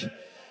chance.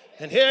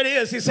 And here it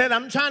is. He said,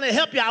 I'm trying to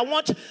help you. I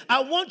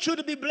want you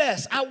to be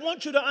blessed. I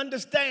want you to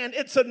understand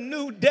it's a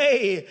new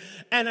day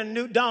and a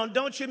new dawn.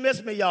 Don't you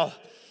miss me, y'all.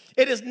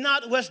 It is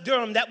not West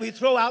Durham that we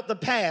throw out the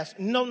past.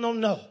 No, no,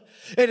 no.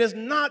 It is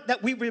not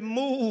that we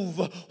remove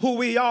who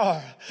we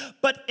are.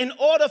 But in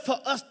order for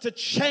us to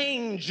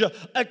change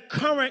a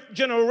current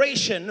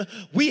generation,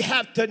 we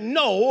have to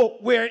know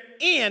we're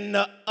in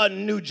a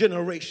new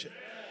generation.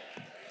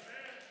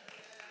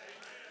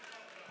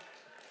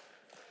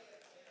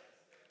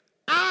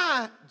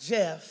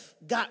 Jeff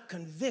got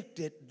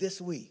convicted this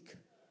week.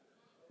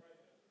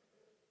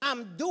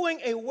 I'm doing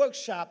a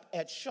workshop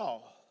at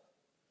Shaw,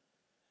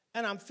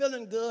 and I'm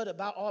feeling good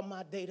about all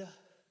my data,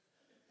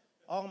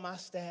 all my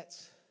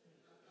stats.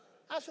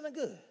 I was feeling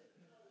good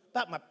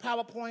about my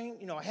PowerPoint.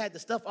 You know, I had the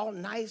stuff all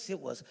nice. It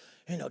was,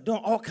 you know,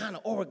 doing all kind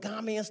of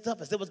origami and stuff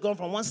as it was going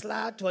from one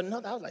slide to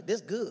another. I was like, this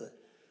good.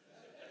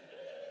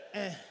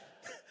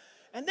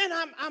 And then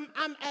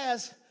I'm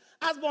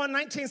I was born in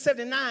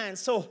 1979,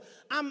 so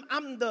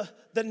I'm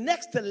the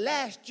next to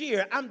last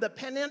year. I'm the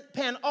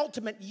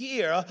penultimate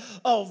year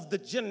of the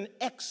Gen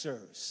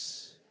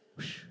Xers.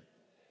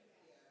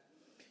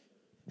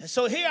 And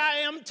so here I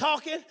am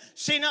talking,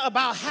 Sheena,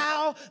 about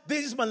how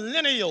these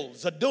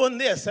millennials are doing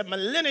this and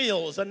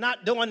millennials are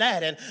not doing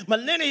that. And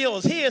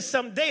millennials, here's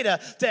some data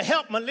to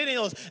help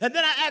millennials. And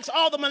then I asked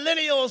all the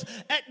millennials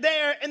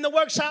there in the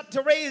workshop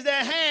to raise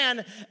their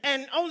hand,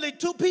 and only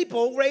 2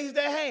 people raised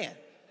their hand.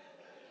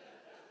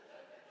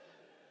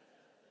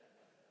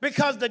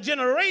 Because the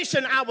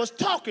generation I was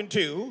talking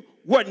to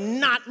were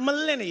not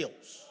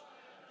millennials.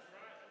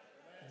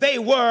 They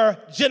were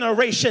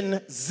Generation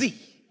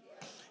Z.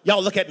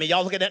 Y'all look at me.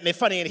 Y'all looking at me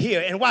funny in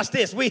here. And watch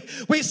this. We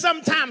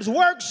sometimes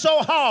work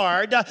so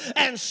hard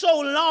and so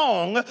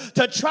long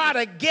to try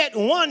to get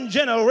one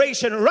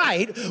generation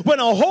right when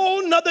a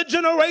whole nother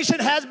generation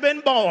has been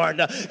born.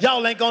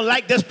 Y'all ain't gonna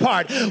like this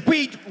part.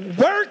 We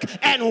work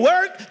and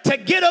work to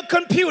get a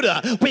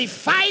computer. We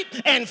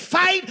fight and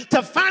fight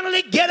to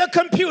finally get a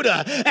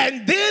computer.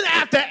 And then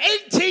after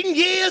 18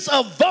 years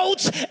of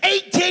votes,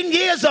 18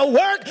 years of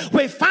work,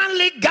 we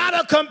finally got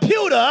a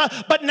computer,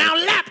 but now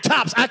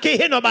laptops. I can't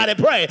hear nobody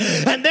pray.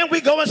 And then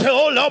we go and say,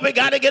 oh, Lord, we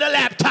got to get a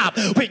laptop.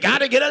 We got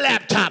to get a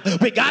laptop.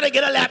 We got to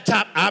get a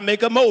laptop. I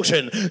make a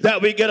motion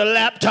that we get a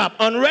laptop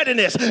on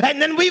readiness.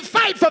 And then we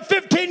fight for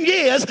 15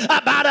 years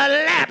about a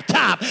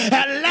laptop.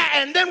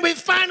 And then we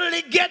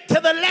finally get to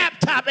the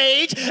laptop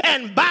age.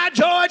 And by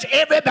George,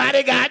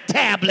 everybody got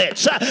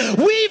tablets.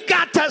 We've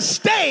got to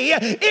stay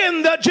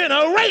in the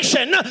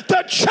generation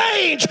to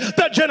change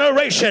the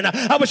generation.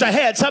 I wish I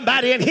had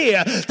somebody in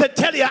here to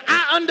tell you,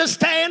 I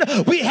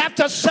understand we have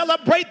to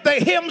celebrate the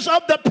hymns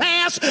of the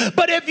past,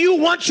 but if you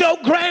want your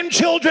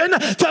grandchildren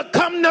to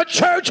come to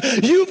church,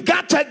 you've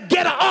got to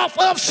get off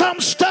of some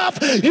stuff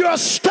you're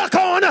stuck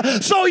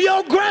on so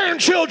your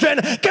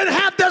grandchildren can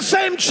have the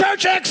same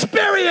church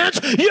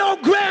experience your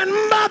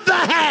grandmother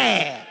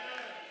had.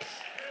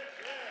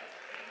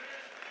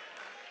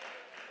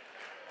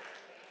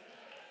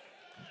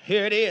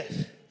 Here it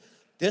is.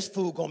 This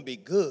food gonna be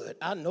good.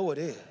 I know it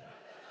is.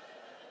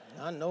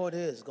 I know it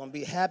is. It's going to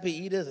be happy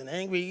eaters and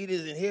angry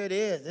eaters, and here it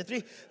is.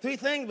 The three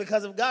things,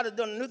 because if God has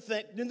done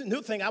a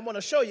new thing, I want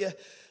to show you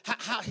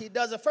how he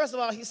does it. First of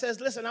all, he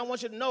says, listen, I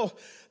want you to know,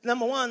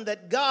 number one,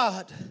 that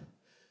God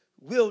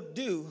will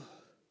do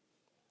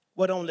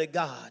what only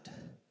God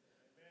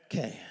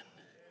can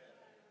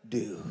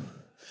do.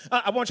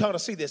 I want y'all to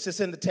see this. It's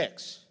in the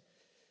text.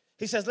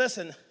 He says,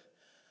 listen,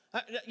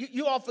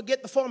 you all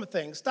forget the former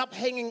things. Stop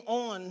hanging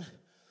on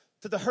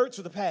to the hurts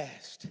of the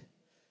past.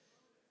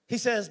 He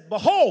says,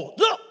 behold,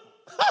 look,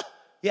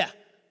 yeah,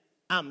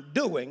 I'm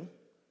doing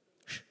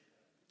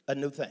a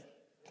new thing.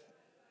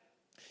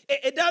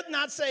 It does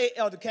not say,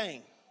 Elder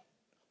Cain,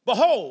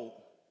 behold,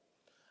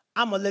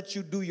 I'm going to let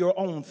you do your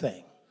own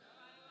thing.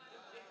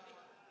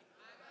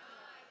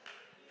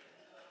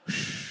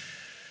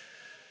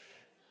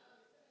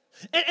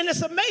 And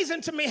it's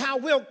amazing to me how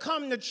we'll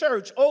come to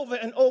church over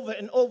and over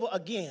and over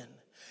again.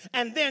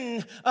 And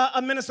then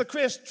a minister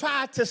Chris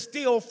tried to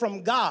steal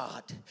from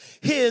God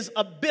his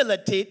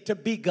ability to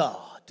be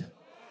God.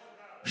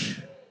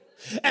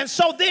 And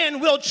so then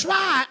we'll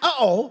try,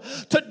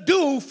 to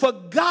do for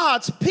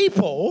God's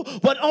people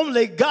what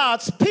only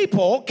God's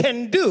people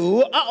can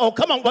do.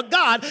 What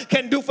God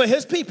can do for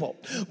his people.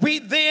 We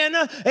then,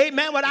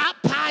 amen, with our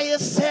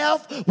pious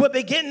self, will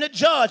begin to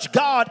judge.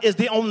 God is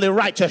the only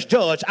righteous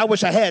judge. I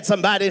wish I had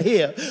somebody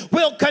here.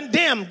 We'll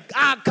condemn.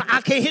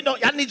 I can't hear.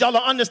 I need y'all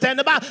to understand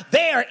about.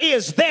 There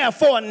is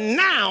therefore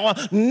now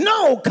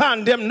no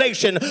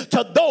condemnation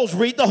to those,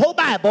 read the whole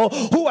Bible,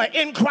 who are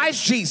in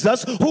Christ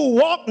Jesus, who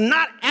walk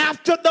not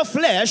after the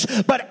flesh,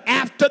 but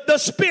after the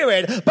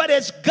spirit. But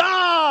it's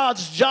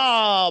God's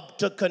job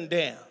to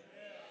condemn.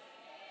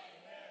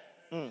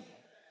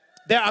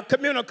 There are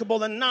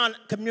communicable and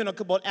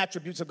non-communicable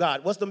attributes of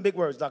God. What's them big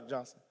words, Dr.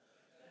 Johnson?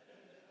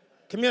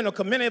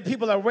 Communicable. Many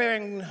people are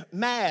wearing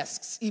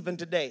masks even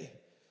today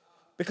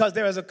because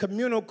there is a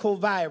communicable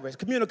virus.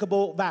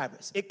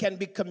 It can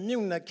be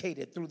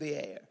communicated through the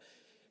air.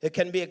 It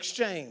can be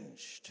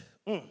exchanged.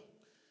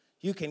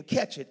 You can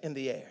catch it in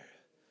the air.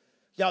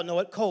 Y'all know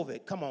it,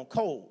 COVID. Come on,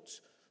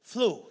 colds,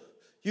 flu.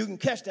 You can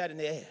catch that in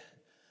the air.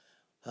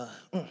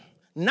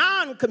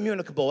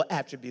 Non-communicable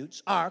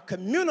attributes are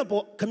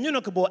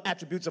communicable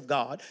attributes of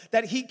God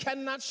that he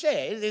cannot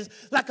share. It is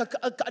like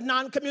a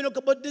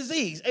non-communicable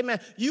disease. Amen.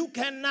 You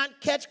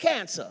cannot catch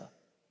cancer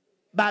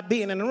by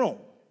being in the room.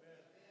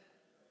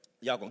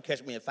 Y'all gonna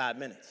catch me in 5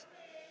 minutes.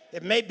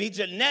 It may be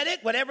genetic,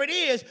 whatever it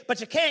is,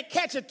 but you can't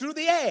catch it through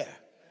the air.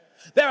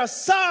 There are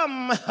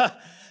some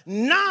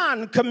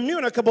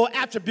non-communicable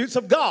attributes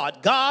of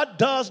God. God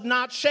does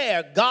not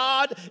share.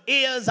 God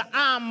is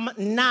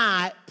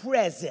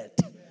omnipresent.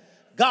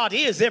 God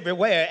is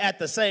everywhere at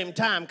the same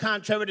time,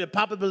 contrary to the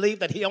popular belief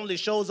that he only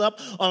shows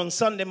up on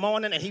Sunday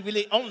morning and he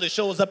really only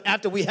shows up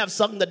after we have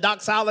something to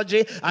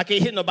doxology. I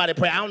can't hear nobody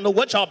pray. I don't know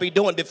what y'all be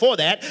doing before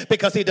that,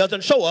 because he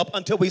doesn't show up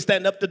until we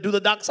stand up to do the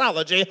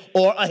doxology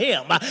or a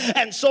hymn.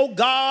 And so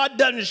God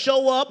doesn't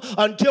show up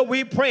until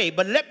we pray.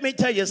 But let me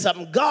tell you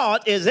something.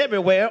 God is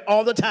everywhere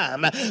all the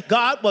time.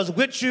 God was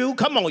with you.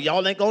 Come on,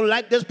 y'all ain't gonna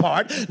like this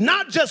part.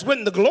 Not just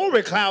when the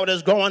glory cloud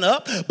is growing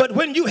up, but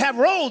when you have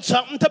rolled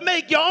something to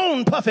make your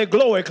own puffy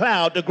glory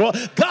cloud to grow.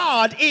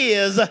 God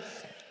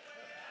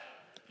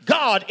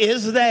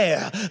is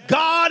there.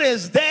 God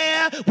is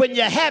there when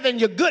you're having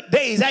your good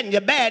days and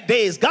your bad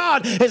days.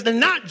 God is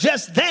not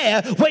just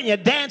there when you're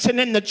dancing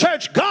in the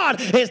church.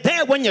 God is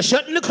there when you're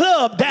shutting the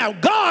club down.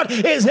 God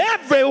is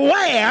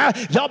everywhere.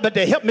 Y'all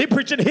better help me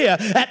preaching here.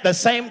 At the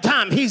same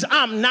time, he's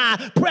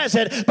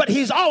omnipresent, but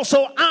he's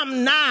also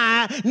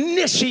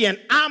omniscient.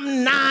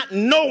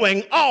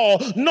 Knowing,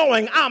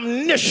 all-knowing,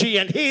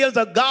 omniscient. He is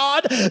a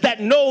God that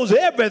knows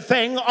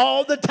everything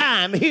all the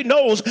time. He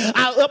knows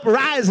our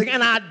uprising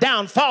and our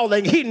downfall.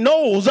 He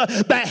knows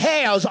the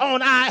hairs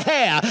on our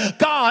hair.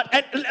 God,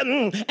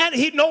 and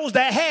he knows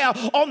the hair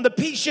on the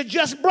piece you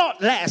just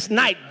brought last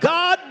night.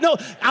 God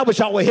knows. I wish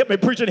y'all would help me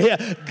preaching here.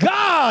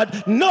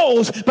 God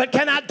knows. But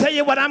can I tell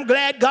you what I'm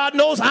glad God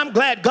knows? I'm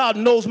glad God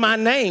knows my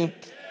name.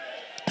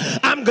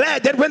 I'm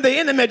glad that when the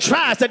enemy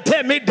tries to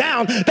tear me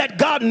down, that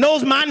God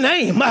knows my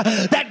name.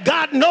 That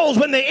God knows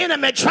when the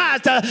enemy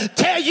tries to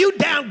tear you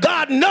down,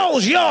 God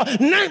knows your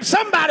name.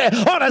 Somebody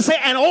ought to say,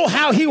 and oh,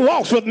 how he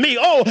walks with me.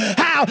 Oh,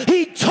 how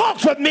he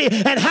talks with me,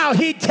 and how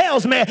he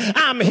tells me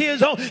I'm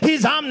his own.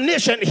 He's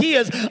omniscient. He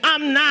is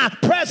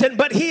omnipresent,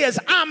 but he is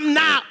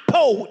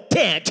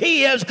omnipotent.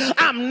 He is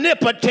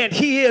omnipotent.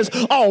 He is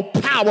all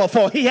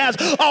powerful. He has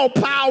all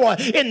power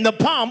in the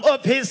palm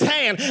of his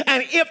hand.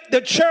 And if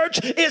the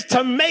church is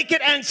to make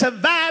it and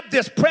survive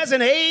this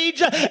present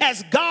age,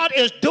 as God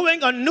is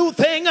doing a new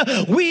thing,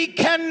 we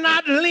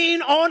cannot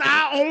lean on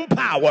our own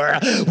power.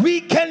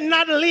 We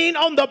cannot lean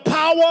on the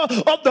power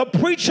of the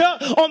preacher,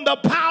 on the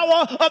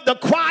power of the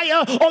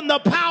choir, on the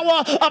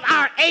power of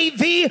our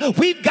AV.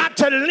 We've got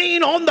to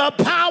lean on the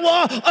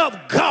power of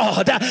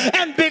God.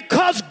 And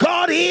because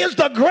God is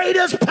the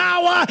greatest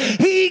power,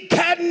 he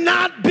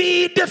cannot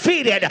be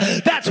defeated.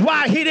 That's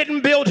why he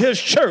didn't build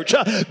his church.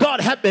 God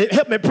help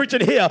me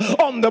preaching here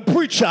on the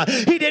preacher.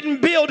 He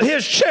didn't build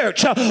his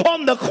church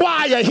on the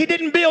choir. He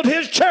didn't build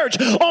his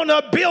church on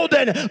a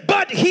building,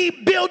 but he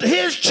built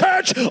his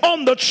church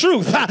on the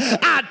truth.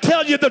 I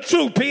tell you the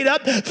truth, Peter.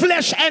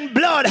 Flesh and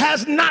blood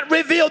has not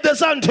revealed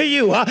this unto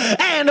you.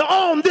 And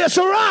on this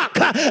rock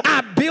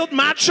I build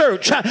my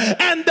church,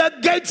 and the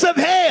gates of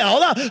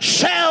hell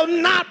shall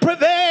not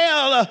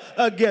prevail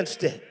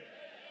against it.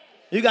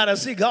 You got to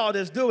see God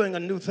is doing a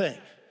new thing.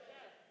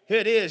 Here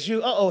it is. Here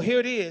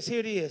it is. Here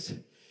it is.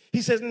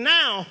 He says,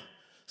 now,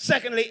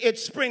 secondly, it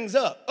springs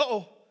up.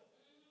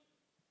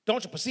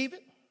 Don't you perceive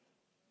it?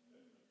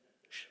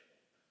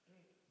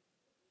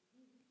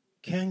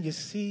 Can you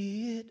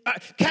see it?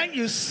 Can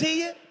you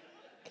see it?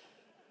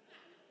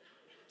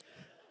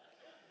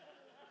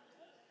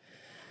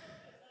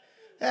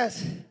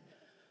 That's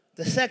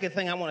the second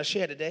thing I want to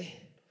share today,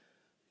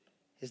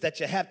 is that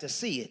you have to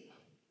see it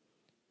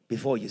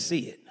before you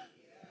see it.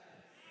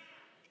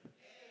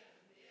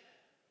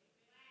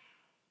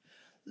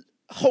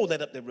 Hold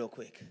that up there real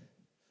quick,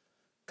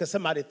 because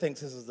somebody thinks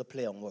this is a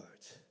play on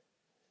words.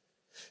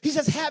 He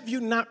says, have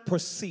you not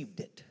perceived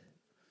it?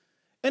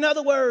 In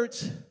other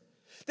words,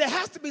 there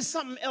has to be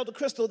something, Elder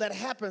Crystal, that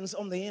happens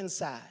on the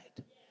inside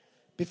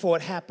before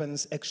it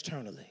happens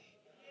externally.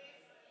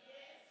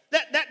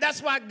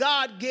 That's why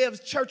God gives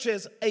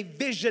churches a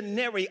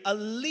visionary, a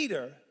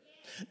leader.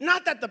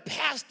 Not that the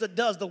pastor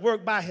does the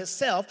work by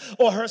himself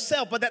or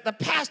herself, but that the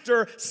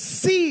pastor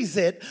sees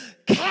it,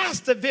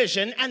 casts a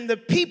vision, and the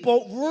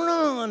people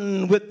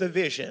run with the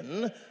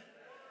vision.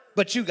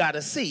 But you got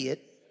to see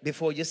it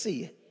before you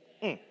see it.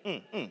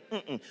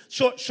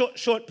 Short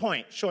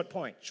point.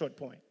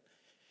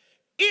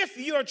 If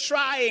you're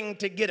trying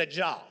to get a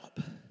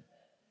job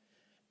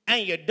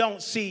and you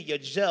don't see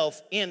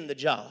yourself in the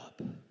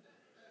job,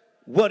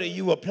 what are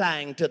you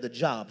applying to the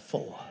job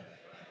for?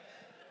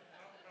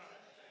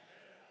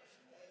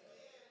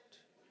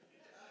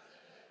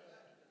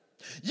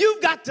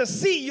 You've got to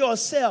see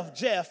yourself,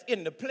 Jeff,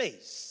 in the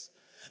place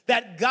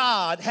that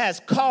God has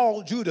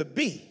called you to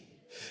be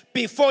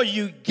before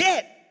you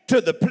get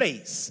to the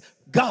place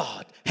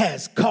God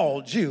has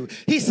called you.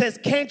 He says,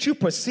 can't you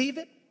perceive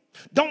it?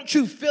 Don't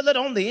you feel it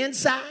on the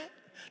inside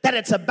that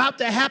it's about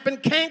to happen?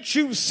 Can't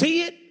you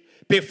see it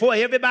before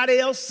everybody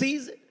else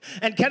sees it?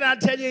 And can I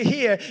tell you,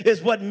 here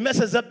is what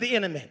messes up the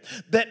enemy.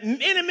 The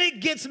enemy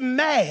gets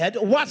mad,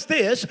 watch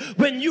this,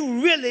 when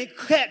you really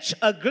catch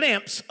a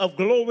glimpse of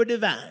glory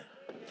divine.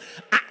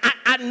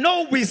 I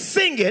know we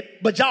sing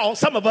it, but y'all,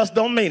 some of us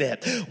don't mean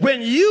it.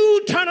 When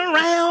you turn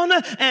around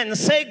and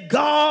say,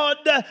 God,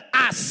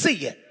 I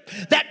see it.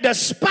 that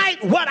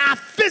despite what I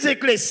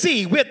physically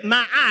see with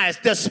my eyes,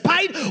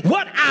 despite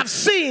what I've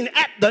seen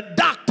at the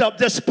doctor,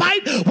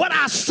 despite what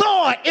I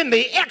saw in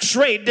the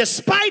x-ray,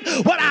 despite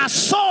what I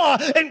saw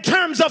in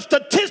terms of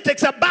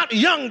statistics about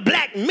young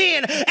black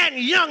men and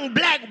young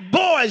black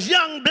boys,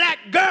 young black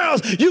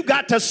girls, you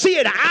got to see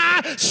it.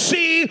 I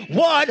see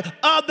what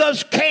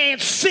others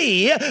can't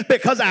see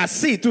because I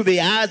see through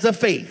the eyes of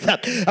faith.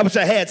 I wish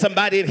I had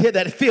somebody in here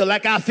that feel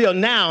like I feel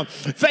now.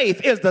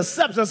 Faith is the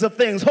substance of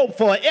things hoped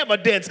for,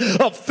 evidence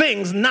of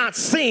things not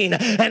seen.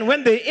 And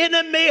when the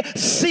enemy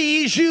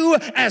sees you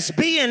as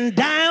being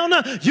down,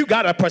 you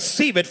got to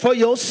perceive it for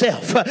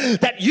yourself,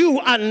 that you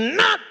are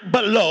not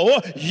below,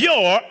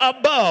 you're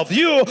above.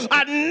 You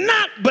are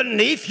not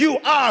beneath, you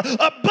are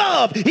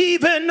above.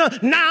 Even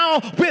now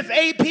with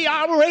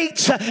APR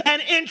rates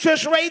and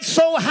interest rates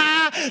so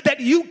high that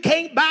you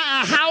can't buy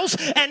a house,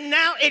 and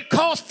now it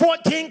costs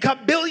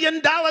 $14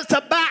 billion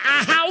to buy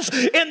a house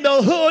in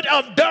the hood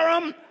of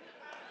Durham.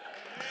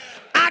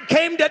 I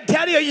came to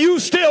tell you, you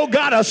still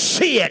gotta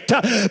see it,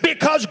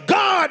 because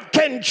God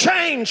can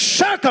change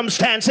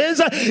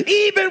circumstances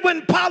even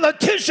when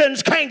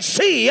politicians can't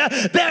see.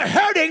 They're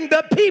hurting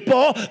the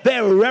people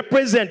they're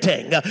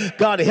representing.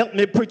 God help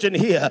me preaching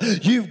here.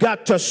 You've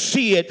got to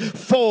see it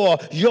for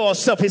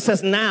yourself. He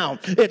says, now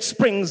it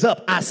springs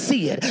up. I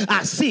see it.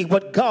 I see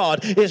what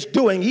God is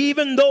doing.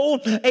 Even though,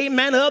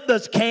 amen,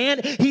 others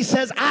can't, he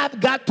says, I've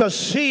got to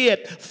see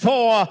it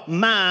for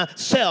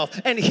myself.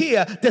 And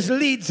here, this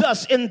leads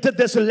us into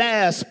this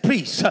last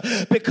piece,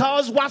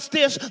 because watch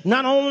this,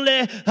 not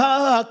only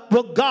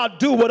will God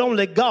do what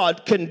only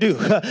God can do,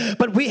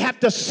 but we have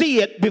to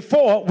see it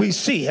before we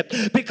see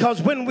it,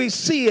 because when we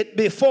see it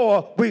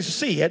before we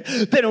see it,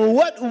 then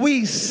what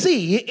we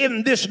see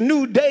in this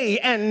new day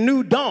and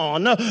new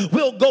dawn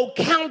will go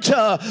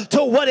counter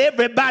to what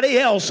everybody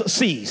else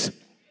sees.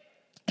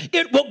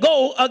 It will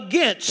go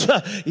against,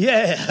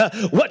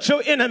 what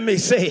your enemy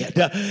said.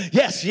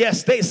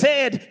 Yes, they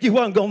said you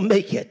weren't going to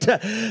make it.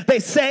 They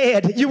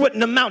said you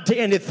wouldn't amount to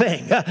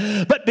anything.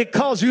 But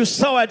because you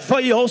saw it for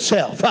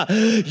yourself,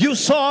 you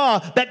saw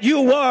that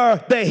you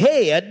were the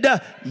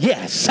head,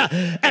 yes,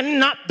 and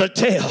not the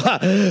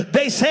tail.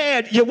 They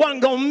said you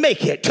weren't going to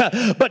make it,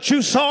 but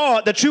you saw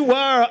that you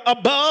were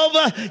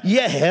above,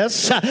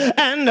 yes,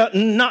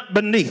 and not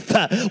beneath.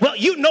 Well,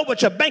 you know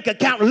what your bank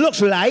account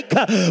looks like,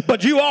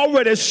 but you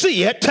already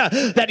see it,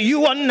 that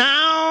you are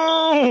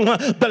now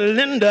the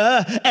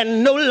lender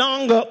and no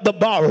longer the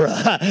borrower.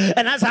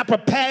 And as I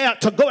prepare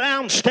to go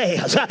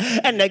downstairs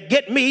and to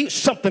get me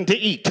something to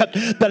eat,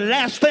 the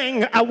last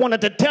thing I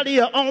wanted to tell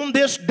you on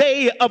this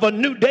day of a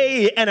new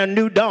day and a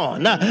new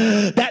dawn,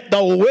 that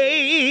the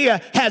way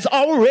has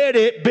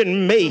already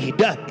been made.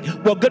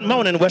 Well, good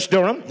morning, West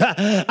Durham.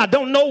 I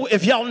don't know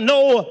if y'all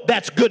know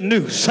that's good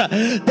news,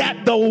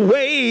 that the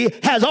way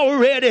has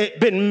already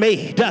been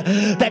made,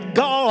 that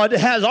God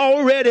has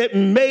already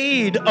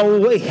made a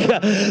way,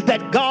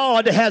 that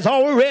God has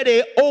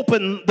already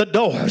opened the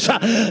doors,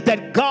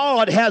 that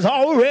God has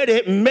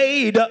already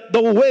made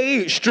the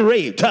way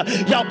straight.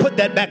 Y'all put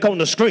that back on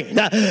the screen,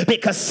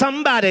 because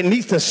somebody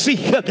needs to see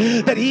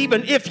that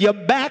even if your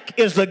back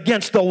is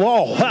against the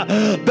wall,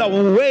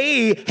 the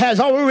way has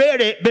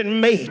already been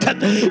made.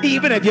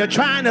 Even if you're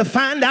trying to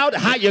find out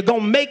how you're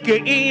going to make your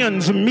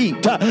ends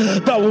meet,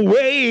 the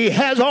way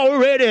has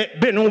already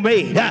been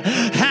made.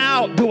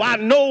 How do I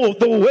know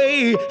the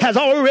way has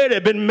already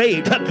been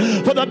made?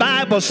 For the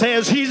Bible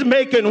says he's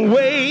making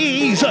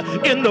ways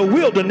in the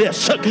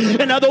wilderness.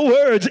 In other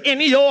words,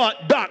 in your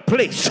dark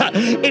place,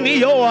 in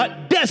your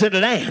desert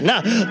land,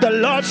 the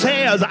Lord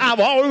says, I've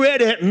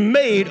already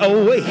made a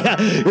way.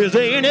 Is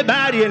there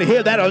anybody in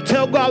here that'll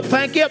tell God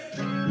thank you?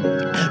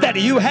 That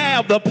you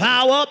have the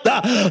power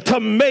to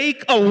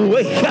make a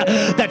way,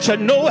 that you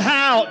know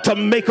how to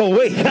make a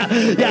way.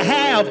 You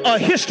have a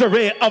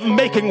history of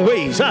making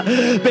ways,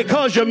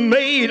 because you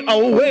made a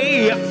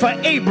way for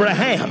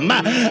Abraham,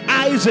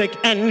 Isaac,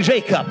 and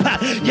Jacob.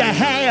 You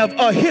have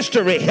a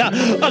history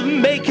of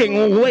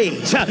making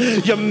ways.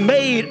 You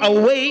made a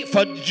way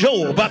for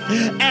Job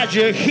as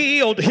you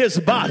healed his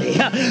body.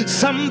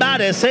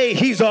 Somebody say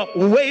he's a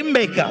way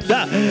maker.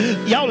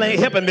 Y'all ain't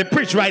helping me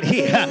preach right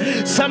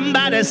here.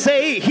 Somebody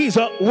say he's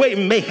a way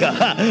maker.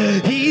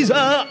 He's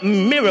a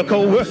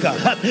miracle worker.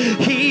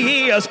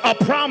 He is a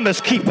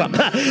promise keeper.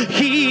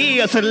 He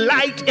is a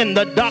light in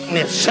the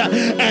darkness,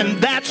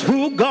 and that's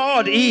who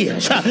God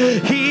is.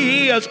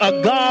 He is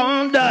a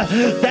God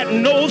that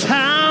knows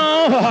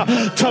how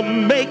to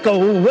make a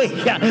way.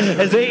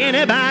 Is there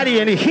anybody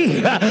in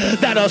here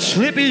that'll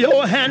slip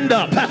your hand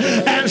up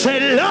and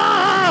say,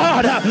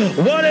 Lord,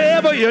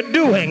 whatever you're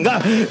doing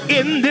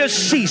in this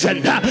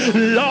season,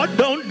 Lord,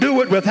 don't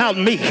do it without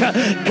me.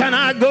 Can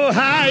I go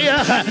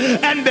higher?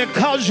 And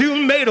because you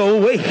made a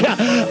way,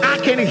 I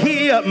can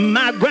hear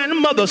my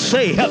grandmother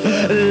say,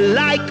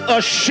 like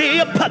a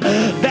ship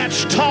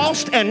that's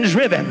tossed and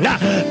driven,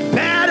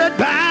 battered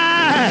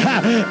by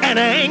an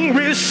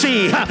angry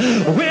sea,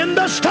 when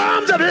the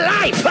storms of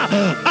life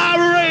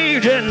are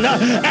raging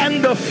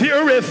and the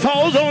fury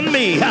falls on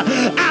me,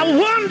 I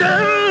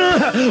wonder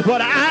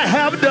what I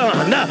have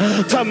done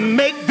to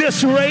make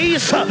this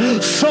race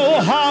so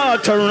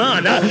hard to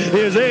run.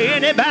 Is there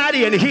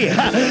anybody in here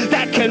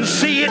that can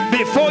see it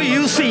before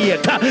you see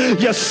it?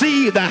 You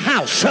see the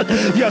house,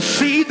 you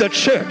see the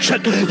church,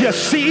 you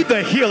see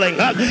the healing,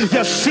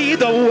 you see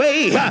the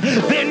way.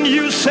 Then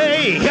you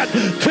say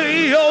to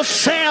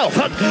yourself,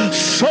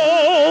 so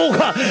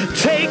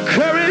take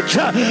courage,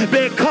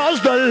 because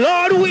the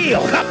Lord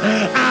will.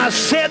 I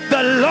said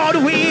the Lord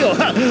will.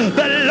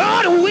 The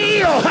Lord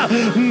will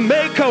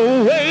make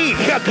a way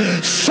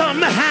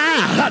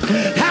somehow.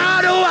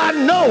 How do I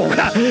know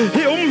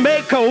he'll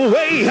make a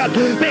way?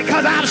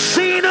 Because I've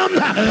seen him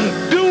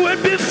do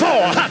it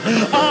before.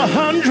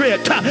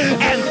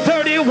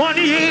 131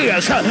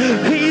 years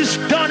he's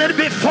done it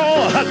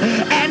before,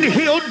 and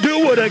he'll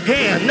do it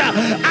again.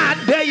 I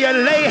dare you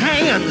lay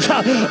hands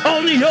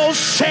on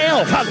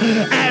yourself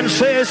and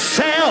say,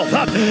 self,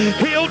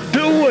 he'll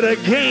do it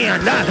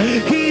again.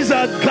 He's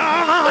a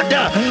God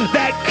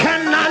that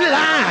cannot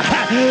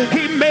lie.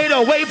 He made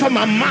a way for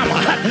my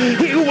mama.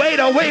 He made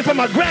a way for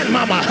my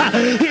grandmama.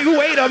 He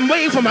made a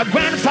way for my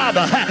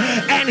grandfather.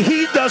 And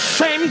he's the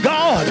same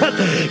God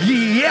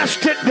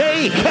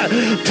yesterday,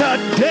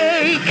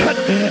 today,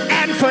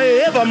 and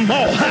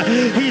forevermore.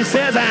 He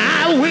says,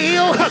 I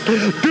will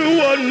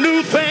do a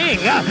new thing.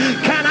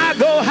 Can I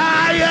go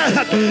higher?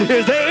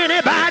 Is there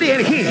anybody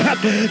in here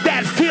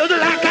that feels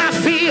like I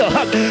feel?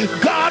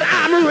 God,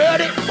 I'm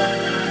ready.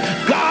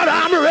 God,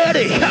 I'm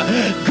ready.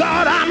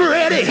 God, I'm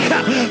ready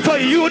for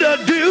you to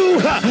do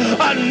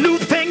a new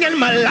thing in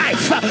my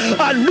life,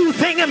 a new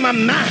thing in my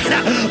mind,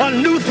 a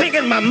new thing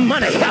in my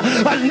money,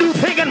 a new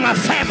thing in my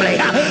family,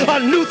 a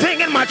new thing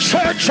in my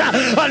church,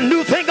 a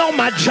new thing on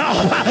my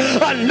job,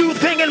 a new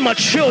thing in my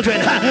children.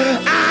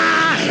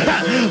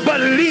 I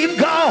believe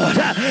God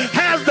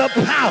has the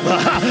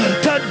power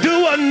to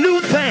do a new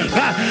thing.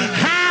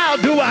 How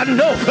do I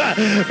know?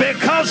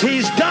 Because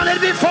he's done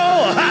it before,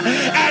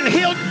 and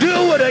he'll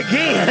do it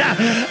again.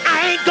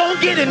 I ain't gonna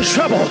get in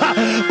trouble,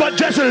 but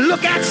just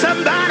look at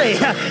somebody,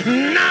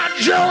 nod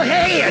your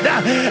head,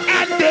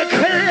 and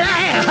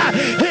declare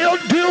he'll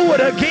do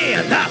it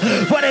again.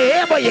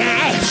 Whatever you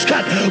ask,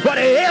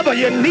 whatever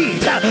you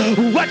need,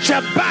 what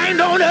you bind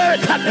on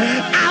earth,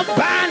 I'll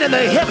bind in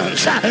the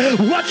heavens.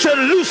 What you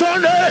loose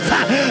on earth,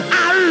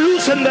 I'll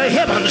loose in the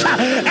heavens.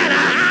 And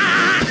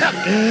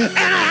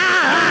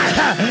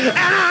I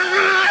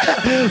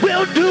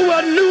will do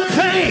a new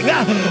thing.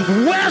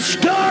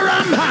 West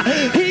Durham,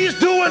 he's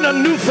doing a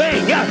new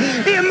thing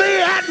in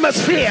the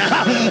atmosphere,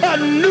 a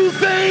new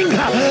thing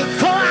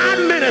for our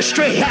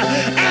ministry.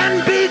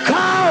 And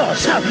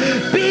because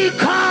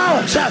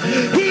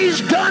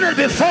he's done it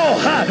before,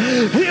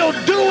 he'll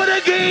do it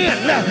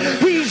again.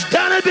 He's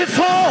done it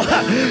before,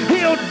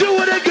 he'll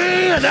do it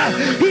again.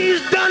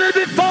 He's done it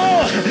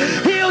before,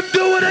 he'll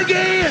do it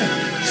again.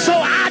 So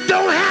I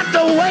don't have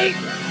to wait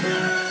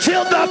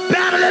till the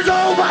battle is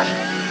over.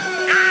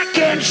 I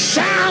can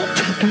shout,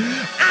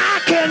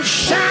 I can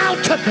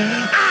shout,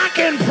 I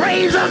can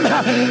praise him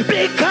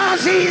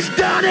because he's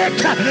done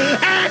it,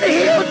 and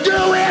he'll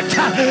do it.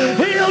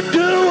 He'll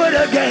do it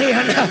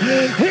again.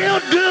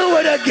 He'll do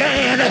it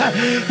again.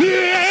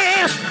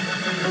 Yes,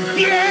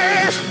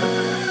 yes,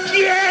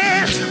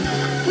 yes,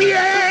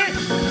 yes.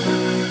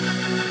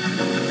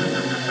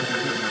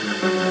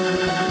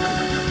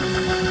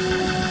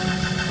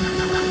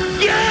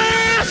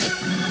 Yes!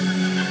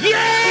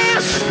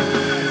 Yes!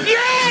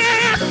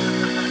 Yes!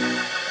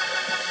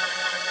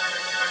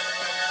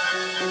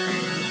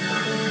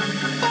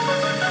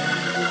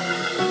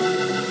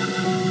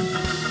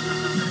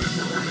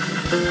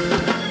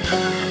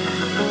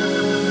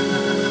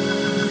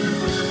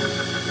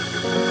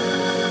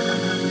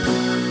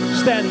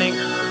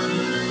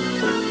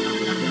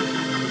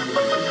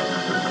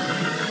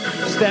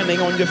 Standing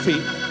on your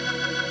feet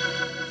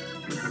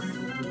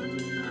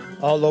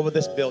all over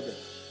this building.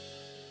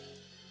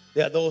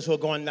 There are those who are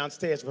going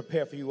downstairs to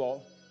prepare for you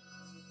all.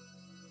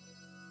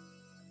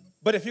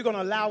 But if you're going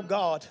to allow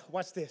God,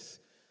 watch this.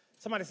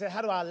 Somebody said,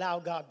 how do I allow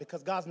God?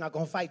 Because God's not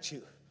going to fight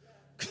you.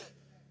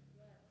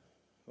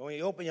 When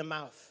you open your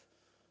mouth,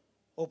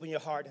 open your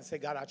heart and say,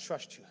 God, I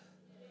trust you.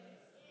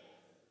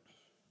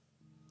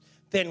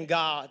 Then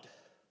God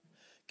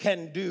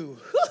can do,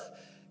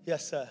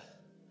 yes, sir,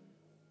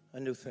 a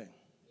new thing.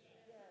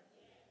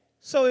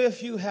 So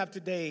if you have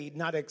today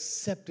not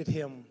accepted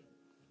him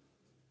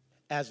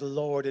as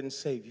Lord and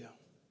Savior,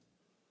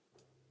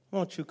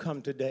 won't you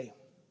come today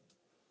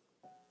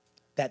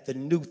that the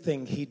new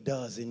thing he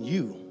does in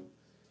you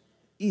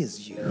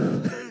is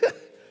you.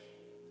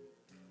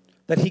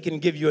 That he can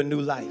give you a new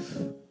life.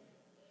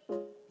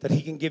 That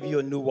he can give you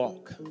a new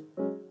walk,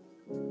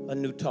 a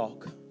new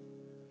talk.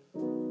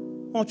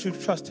 Won't you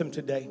trust him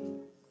today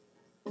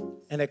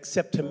and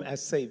accept him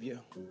as Savior?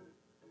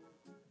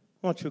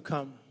 Won't you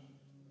come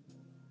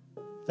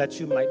that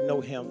you might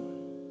know him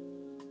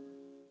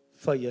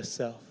for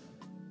yourself?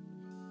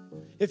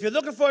 If you're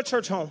looking for a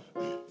church home,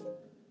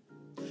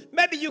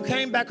 maybe you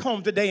came back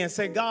home today and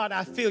said, God,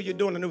 I feel you're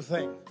doing a new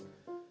thing,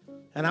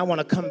 and I want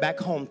to come back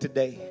home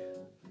today.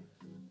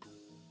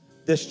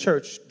 This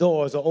church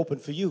doors are open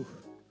for you.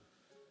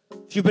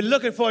 If you've been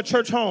looking for a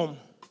church home,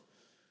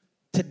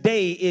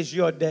 today is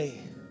your day.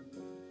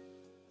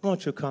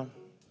 Won't you come?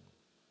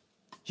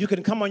 You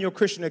can come on your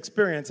Christian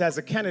experience as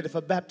a candidate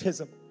for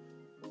baptism.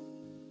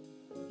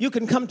 You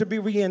can come to be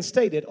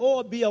reinstated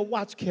or be a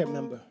watch care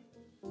member.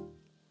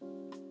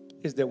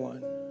 Is there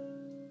one?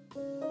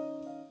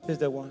 Is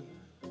there one?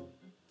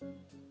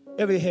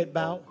 Every head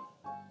bowed.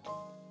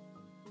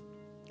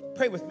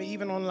 Pray with me,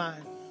 even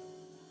online.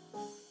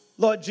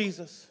 Lord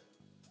Jesus.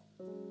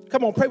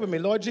 Come on, pray with me.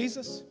 Lord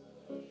Jesus,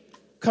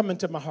 come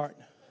into my heart.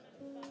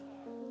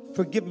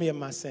 Forgive me of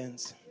my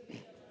sins.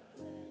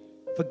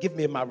 Forgive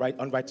me of my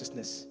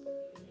unrighteousness.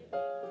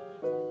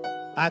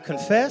 I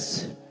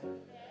confess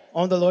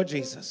on the Lord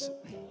Jesus.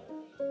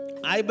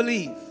 I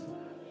believe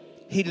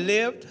he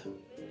lived,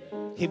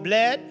 he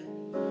bled,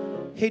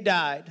 he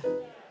died.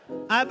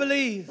 I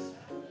believe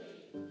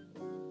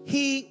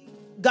I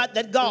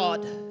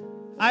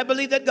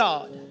believe that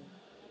God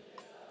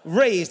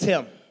raised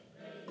him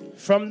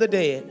from the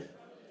dead,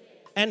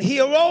 and he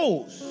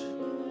arose,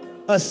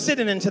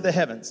 ascending into the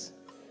heavens.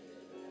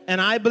 And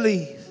I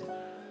believe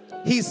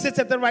he sits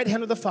at the right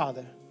hand of the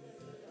Father,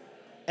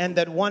 and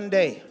that one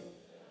day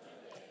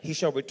he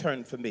shall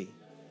return for me.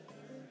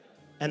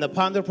 And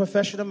upon the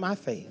profession of my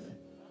faith,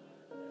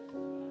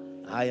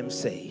 I am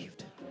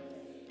saved.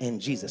 In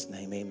Jesus'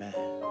 name, amen.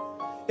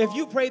 If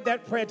you prayed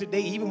that prayer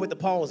today, even with the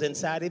pause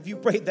inside, if you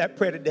prayed that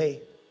prayer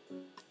today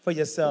for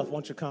yourself,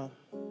 won't you come?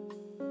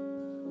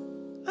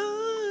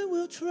 I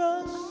will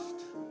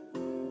trust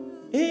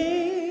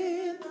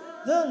in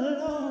the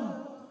Lord.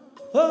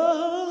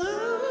 Oh,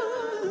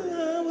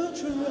 I will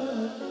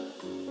trust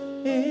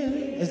in.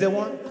 Is there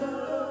one?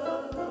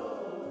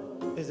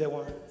 Is there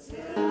one?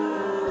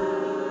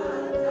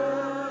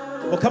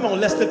 Well, come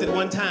on, let's lift it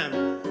one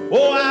time.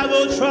 Oh, I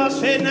will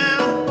trust it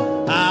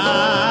now.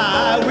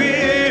 I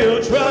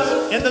will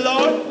trust in the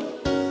Lord.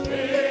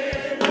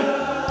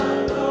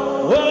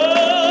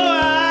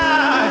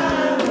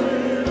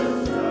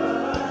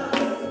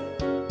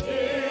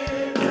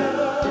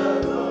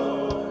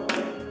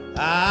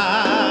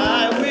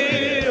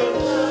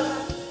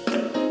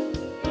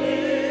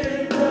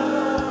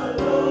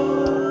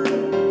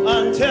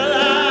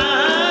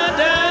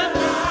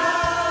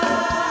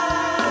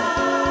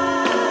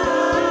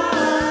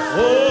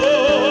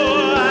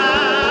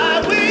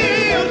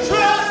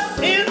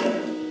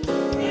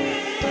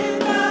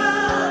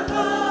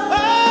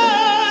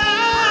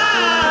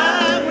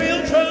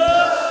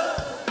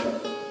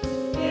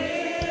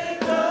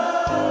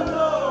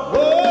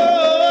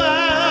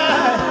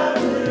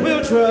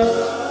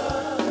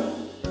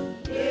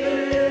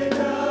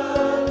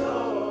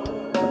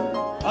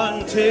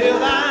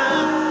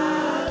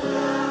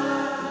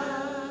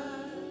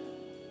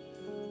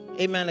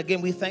 Amen.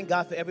 Again, we thank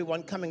God for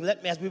everyone coming.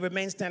 Let me, as we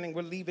remain standing,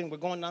 we're leaving. We're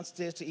going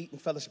downstairs to eat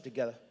and fellowship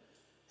together.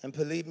 And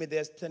believe me,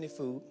 there's plenty of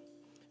food.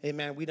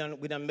 Amen. We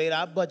done made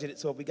our budget,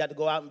 so if we got to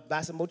go out and buy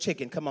some more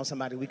chicken, come on,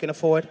 somebody. We can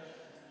afford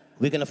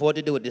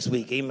to do it this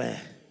week. Amen.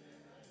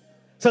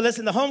 So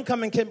listen, the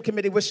homecoming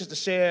committee wishes to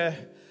share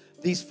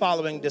these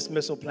following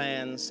dismissal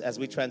plans as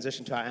we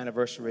transition to our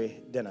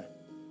anniversary dinner.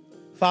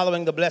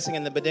 Following the blessing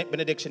and the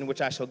benediction which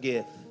I shall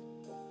give,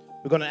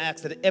 we're going to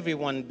ask that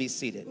everyone be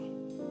seated,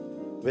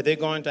 where they're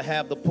going to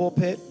have the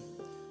pulpit.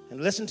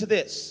 And listen to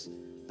this.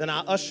 Then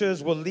our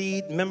ushers will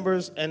lead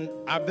members and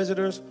our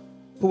visitors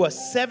who are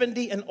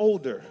 70 and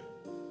older.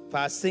 For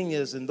our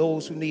seniors and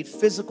those who need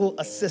physical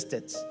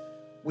assistance,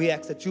 we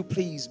ask that you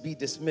please be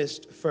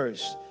dismissed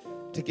first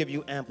to give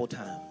you ample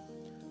time.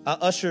 Our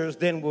ushers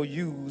then will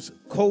use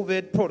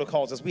COVID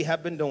protocols, as we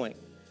have been doing,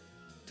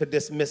 to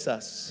dismiss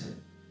us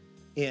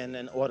in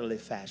an orderly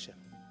fashion.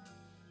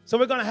 So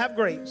we're going to have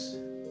grace,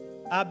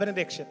 our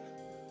benediction,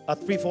 a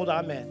threefold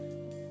amen,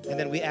 and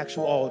then we ask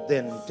you all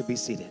then to be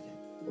seated.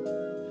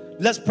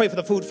 Let's pray for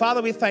the food.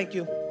 Father, we thank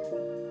you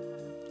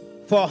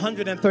for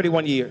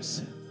 131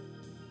 years.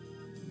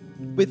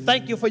 We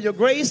thank you for your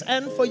grace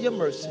and for your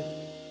mercy.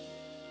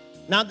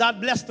 Now,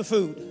 God, bless the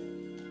food.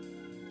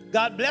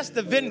 God, bless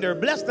the vendor.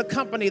 Bless the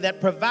company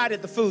that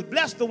provided the food.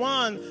 Bless the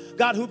one,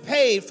 God, who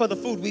paid for the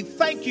food. We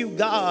thank you,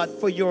 God,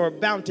 for your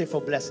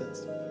bountiful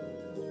blessings.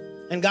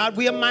 And God,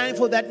 we are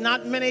mindful that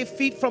not many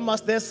feet from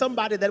us, there's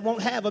somebody that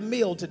won't have a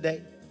meal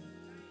today.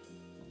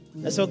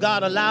 And so,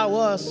 God, allow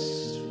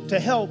us to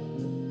help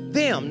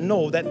them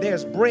know that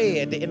there's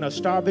bread in a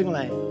starving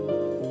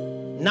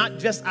land. Not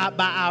just by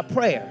our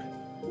prayer,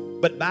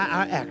 but by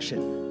our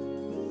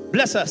action.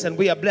 Bless us and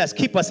we are blessed.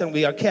 Keep us and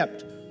we are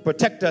kept.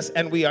 Protect us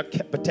and we are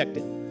kept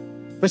protected.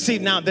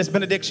 Receive now this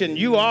benediction.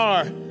 You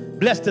are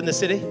blessed in the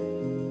city.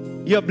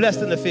 You're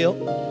blessed in the field.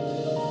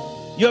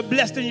 You're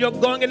blessed in your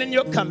going and in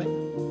your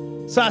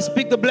coming. So I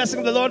speak the blessing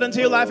of the Lord into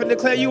your life and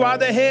declare you are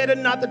the head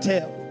and not the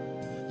tail.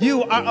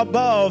 You are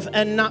above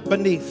and not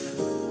beneath.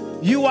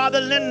 You are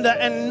the lender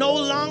and no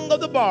longer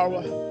the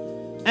borrower.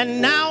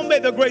 And now may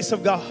the grace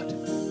of God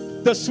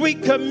the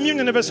sweet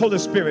communion of his Holy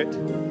Spirit,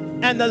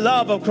 and the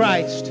love of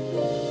Christ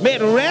may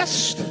it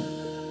rest,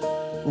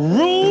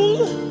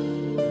 rule,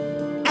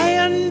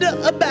 and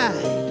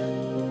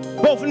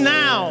abide, both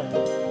now,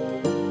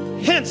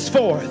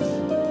 henceforth,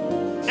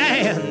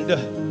 and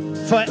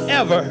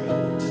forever,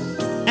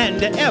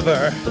 and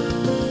ever,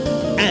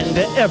 and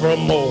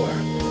evermore.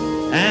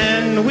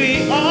 And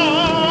we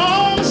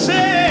all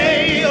say,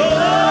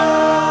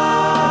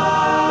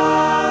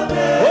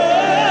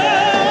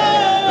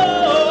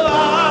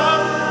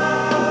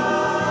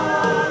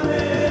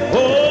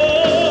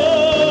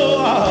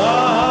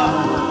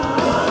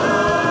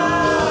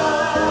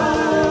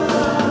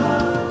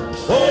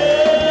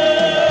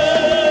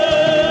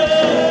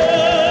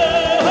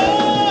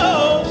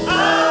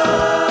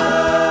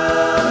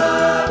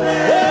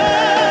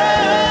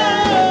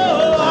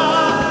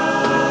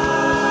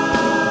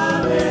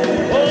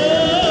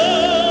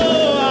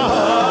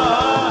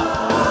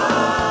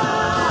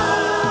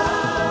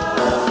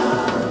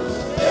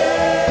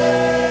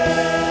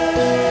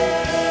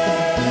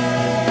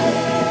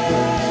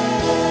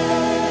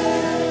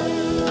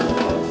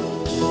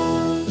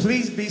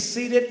 Please be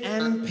seated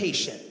and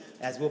patient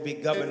as we'll be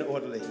governed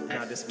orderly.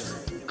 Now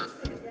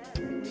dismissed.